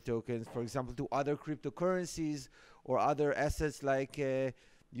ERC20 tokens, for example, to other cryptocurrencies or other assets like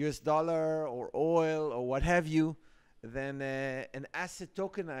US dollar or oil or what have you, then an asset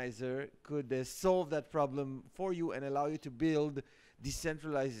tokenizer could solve that problem for you and allow you to build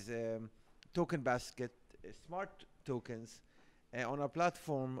decentralized token basket, smart tokens on our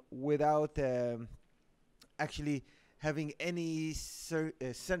platform without actually having any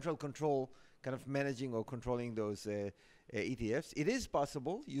central control kind of managing or controlling those ETFs. It is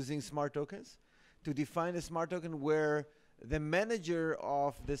possible using smart tokens to define a smart token where the manager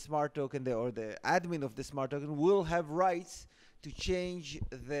of the smart token or the admin of the smart token will have rights to change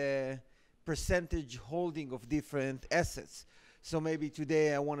the percentage holding of different assets. So maybe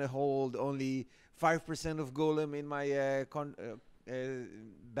today I want to hold only 5% of Golem in my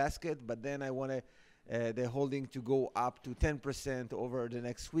basket, but then I want the holding to go up to 10% over the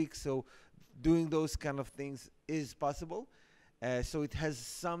next week. So doing those kind of things is possible. So it has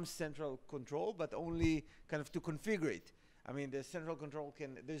some central control, but only kind of to configure it. I mean, the central control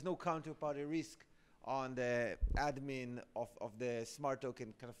there's no counterparty risk on the admin of the smart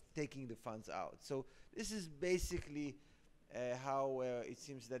token kind of taking the funds out. So this is basically how it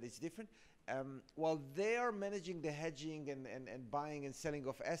seems that it's different. While they are managing the hedging and buying and selling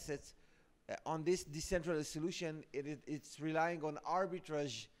of assets, on this decentralized solution, it's relying on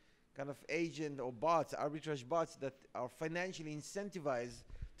arbitrage kind of agent or bots, arbitrage bots that are financially incentivized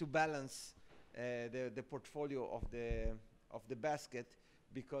to balance the portfolio of the basket,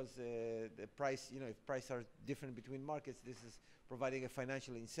 because the price, if prices are different between markets, this is providing a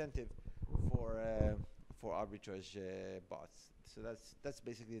financial incentive for arbitrage bots. So that's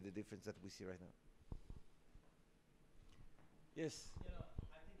basically the difference that we see right now. Yes.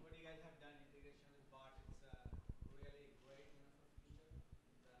 I think what you guys have done, integration with bot, it's really great, for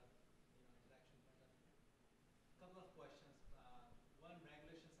future, the interaction point of view. Couple of questions. One,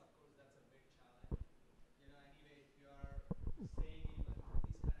 regulations, of course, that's a big challenge. Anyway, if you are saying even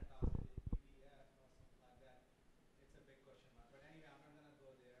these kind of tasks with EVF or something like that, it's a big question mark. But anyway, I'm not going to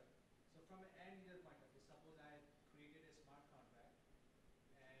go there. So from an end user point of view, suppose I created a smart contract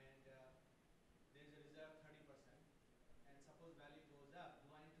and there's a reserve 30%. And suppose value goes up, do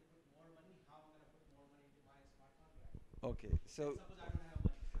I need to put more money? How am I going to put more money into my smart contract? Okay, so suppose I don't have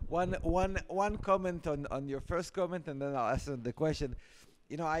money. one comment on your first comment, and then I'll answer the question.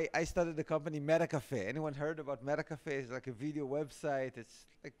 I started the company MetaCafe. Anyone heard about MetaCafe? It's like a video website. It's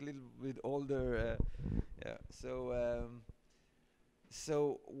like a little bit older. Yeah. So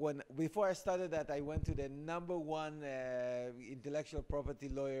before I started that, I went to the #1 intellectual property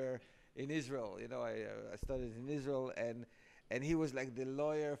lawyer in Israel. I studied in Israel, and he was like the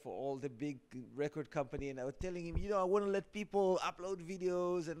lawyer for all the big record company. And I was telling him, I want to let people upload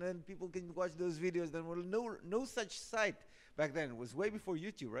videos, and then people can watch those videos. Then no such site back then. It was way before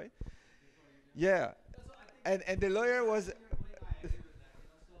YouTube, right? Yeah. And the lawyer was. Forgiveness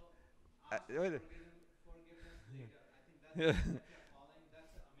later. I think that's what you're following.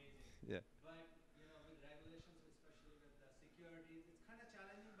 That's amazing. Yeah. But with regulations, especially with the securities, it's kind of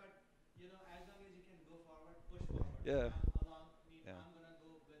challenging. But as long as you can go forward, push forward. Yeah. I'm gonna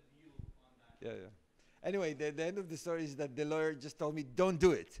go with you on that. Yeah. Anyway, the end of the story is that the lawyer just told me, "Don't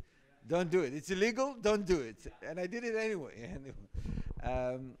do it. Don't do it. It's illegal. Don't do it." And I did it anyway.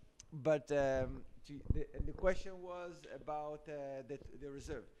 But the question was about the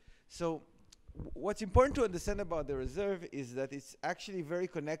reserve. So what's important to understand about the reserve is that it's actually very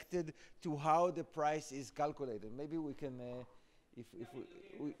connected to how the price is calculated. Maybe we can, if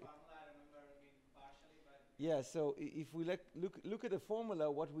we yeah. So if we look at the formula,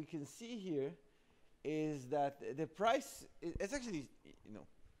 what we can see here is that the price it's actually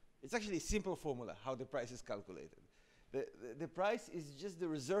it's actually a simple formula how the price is calculated. The price is just the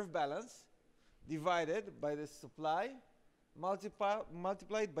reserve balance divided by the supply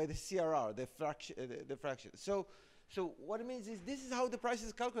multiplied by the CRR, the fraction. So what it means is this is how the price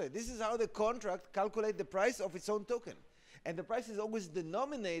is calculated. This is how the contract calculates the price of its own token. And the price is always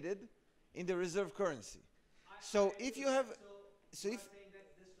denominated in the reserve currency. So if you have, so if saying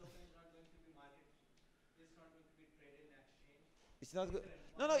that this token is not going to be market, it's not going to be traded in exchange. it's not good.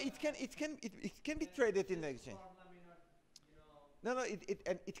 No, it can be traded in the exchange. No,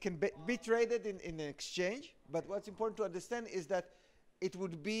 it can be traded in an exchange. But what's important to understand is that it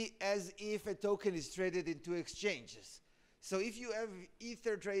would be as if a token is traded in two exchanges. So if you have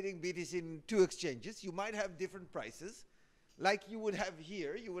Ether trading BTC in two exchanges, you might have different prices. Like you would have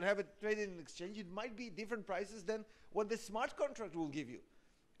here, you would have it traded in an exchange. It might be different prices than what the smart contract will give you.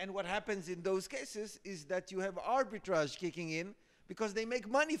 And what happens in those cases is that you have arbitrage kicking in because they make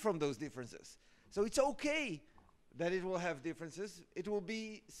money from those differences. So it's okay that it will have differences. It will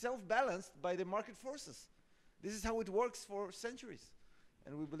be self-balanced by the market forces. This is how it works for centuries.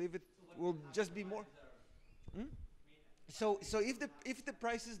 And we believe it will just be more. So if the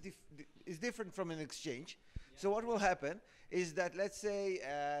price is different from an exchange, so what will happen is that, let's say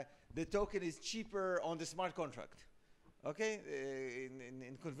the token is cheaper on the smart contract, okay,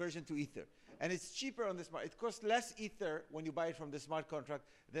 in conversion to Ether. And it's cheaper on the smart. It costs less Ether when you buy it from the smart contract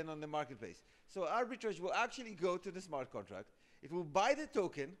than on the marketplace. So arbitrage will actually go to the smart contract. It will buy the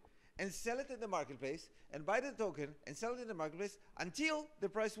token and sell it in the marketplace, and buy the token and sell it in the marketplace until the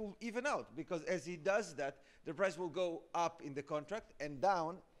price will even out. Because as he does that, the price will go up in the contract and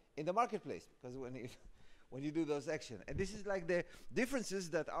down in the marketplace. Because when you do those actions. And this is like the differences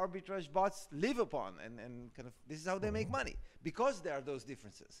that arbitrage bots live upon, and kind of this is how they make money, because there are those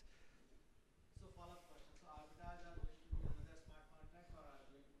differences. So follow-up question. So arbitrage are going to be another smart contract, or are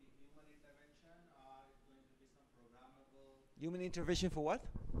going to be human intervention, or is going to be some programmable? Human intervention for what?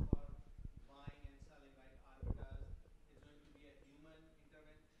 For buying and selling, right? Arbitrage is going to be a human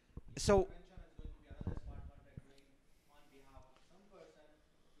intervention. So Intervention is going to be another smart contract doing on behalf of some person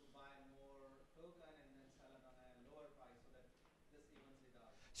to buy more token and then sell it on a lower price so that this evens it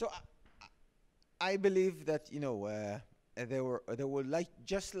out. So I believe that there were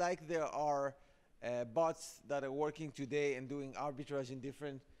just like there are bots that are working today and doing arbitrage in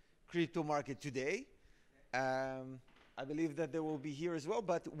different crypto market today. I believe that there will be here as well,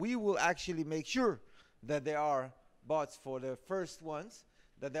 but we will actually make sure that there are bots for the first ones,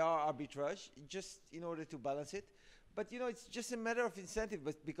 that there are arbitrage, just in order to balance it. But it's just a matter of incentive,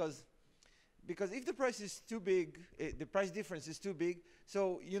 but because if the price is too big, the price difference is too big,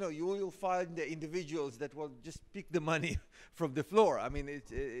 so you will find the individuals that will just pick the money from the floor. I mean,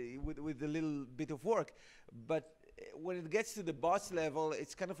 it's with a little bit of work. But when it gets to the bots level,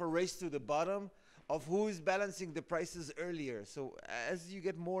 it's kind of a race to the bottom of who is balancing the prices earlier. So as you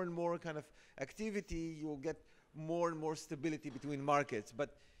get more and more kind of activity, you'll get more and more stability between markets.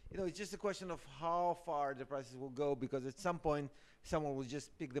 But it's just a question of how far the prices will go, because at some point someone will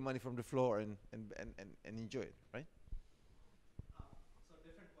just pick the money from the floor and enjoy it, right? So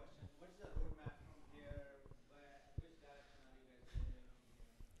different question. What's the roadmap from here? Which direction are you guys going from here? I mean,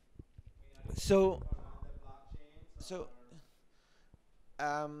 are you So- looking for another blockchain? So,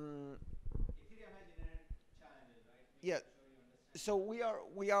 Ethereum has inherent challenges, right? yeah. Making sure you understand. So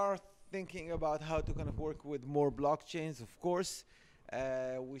we are thinking about how to kind of work with more blockchains, of course.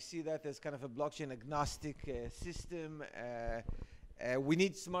 We see that as kind of a blockchain agnostic system. We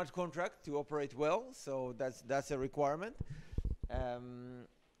need smart contract to operate well, so that's a requirement.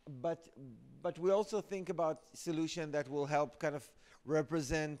 But we also think about solution that will help kind of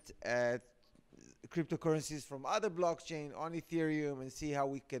represent cryptocurrencies from other blockchain on Ethereum and see how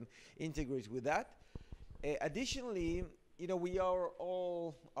we can integrate with that. Additionally,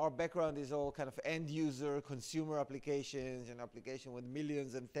 our background is all kind of end user, consumer applications, and application with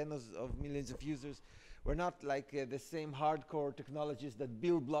millions and tens of millions of users. We're not like the same hardcore technologists that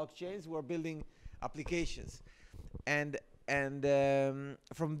build blockchains. We're building applications. And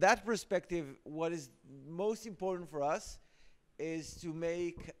from that perspective, what is most important for us is to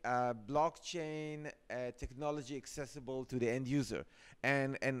make blockchain technology accessible to the end user,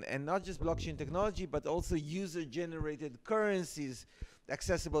 and not just blockchain technology, but also user-generated currencies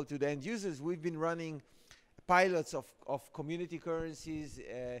accessible to the end users. We've been running pilots of community currencies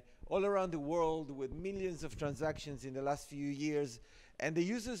all around the world with millions of transactions in the last few years. And the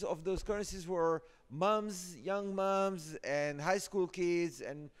users of those currencies were moms, young moms, and high school kids,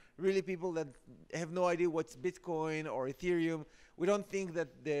 and really people that have no idea what's Bitcoin or Ethereum. We don't think that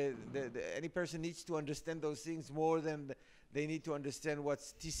any person needs to understand those things more than they need to understand what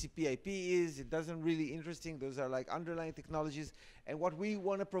TCP/IP is. It doesn't really interesting. Those are like underlying technologies. And what we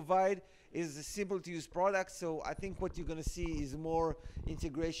want to provide is a simple to use product. So I think what you're going to see is more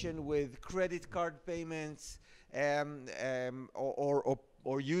integration with credit card payments,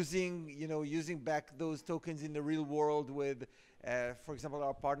 or using, using back those tokens in the real world with, for example,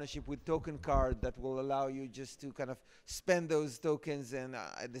 our partnership with Token Card that will allow you just to kind of spend those tokens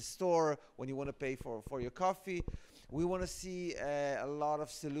at the store when you want to pay for your coffee. We want to see a lot of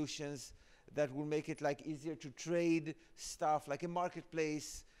solutions that will make it like easier to trade stuff, like a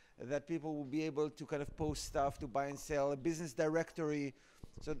marketplace that people will be able to kind of post stuff to buy and sell, a business directory.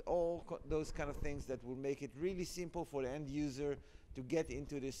 So all those kind of things that will make it really simple for the end user to get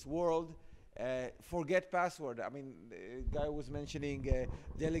into this world. Forget password. I mean, the guy was mentioning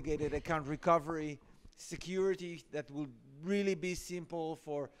delegated account recovery, security that will really be simple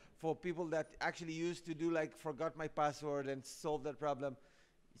for people that actually used to do like forgot my password and solve that problem.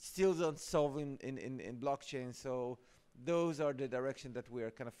 Still don't solve in blockchain. So those are the direction that we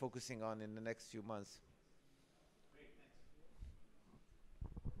are kind of focusing on in the next few months.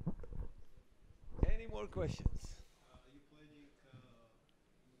 Any more questions? Are you planning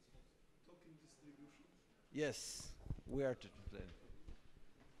token distribution? Yes, we are planning.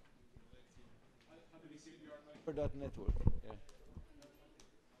 Network. Yeah.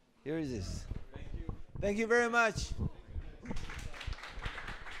 Here is this. Thank you. Thank you very much.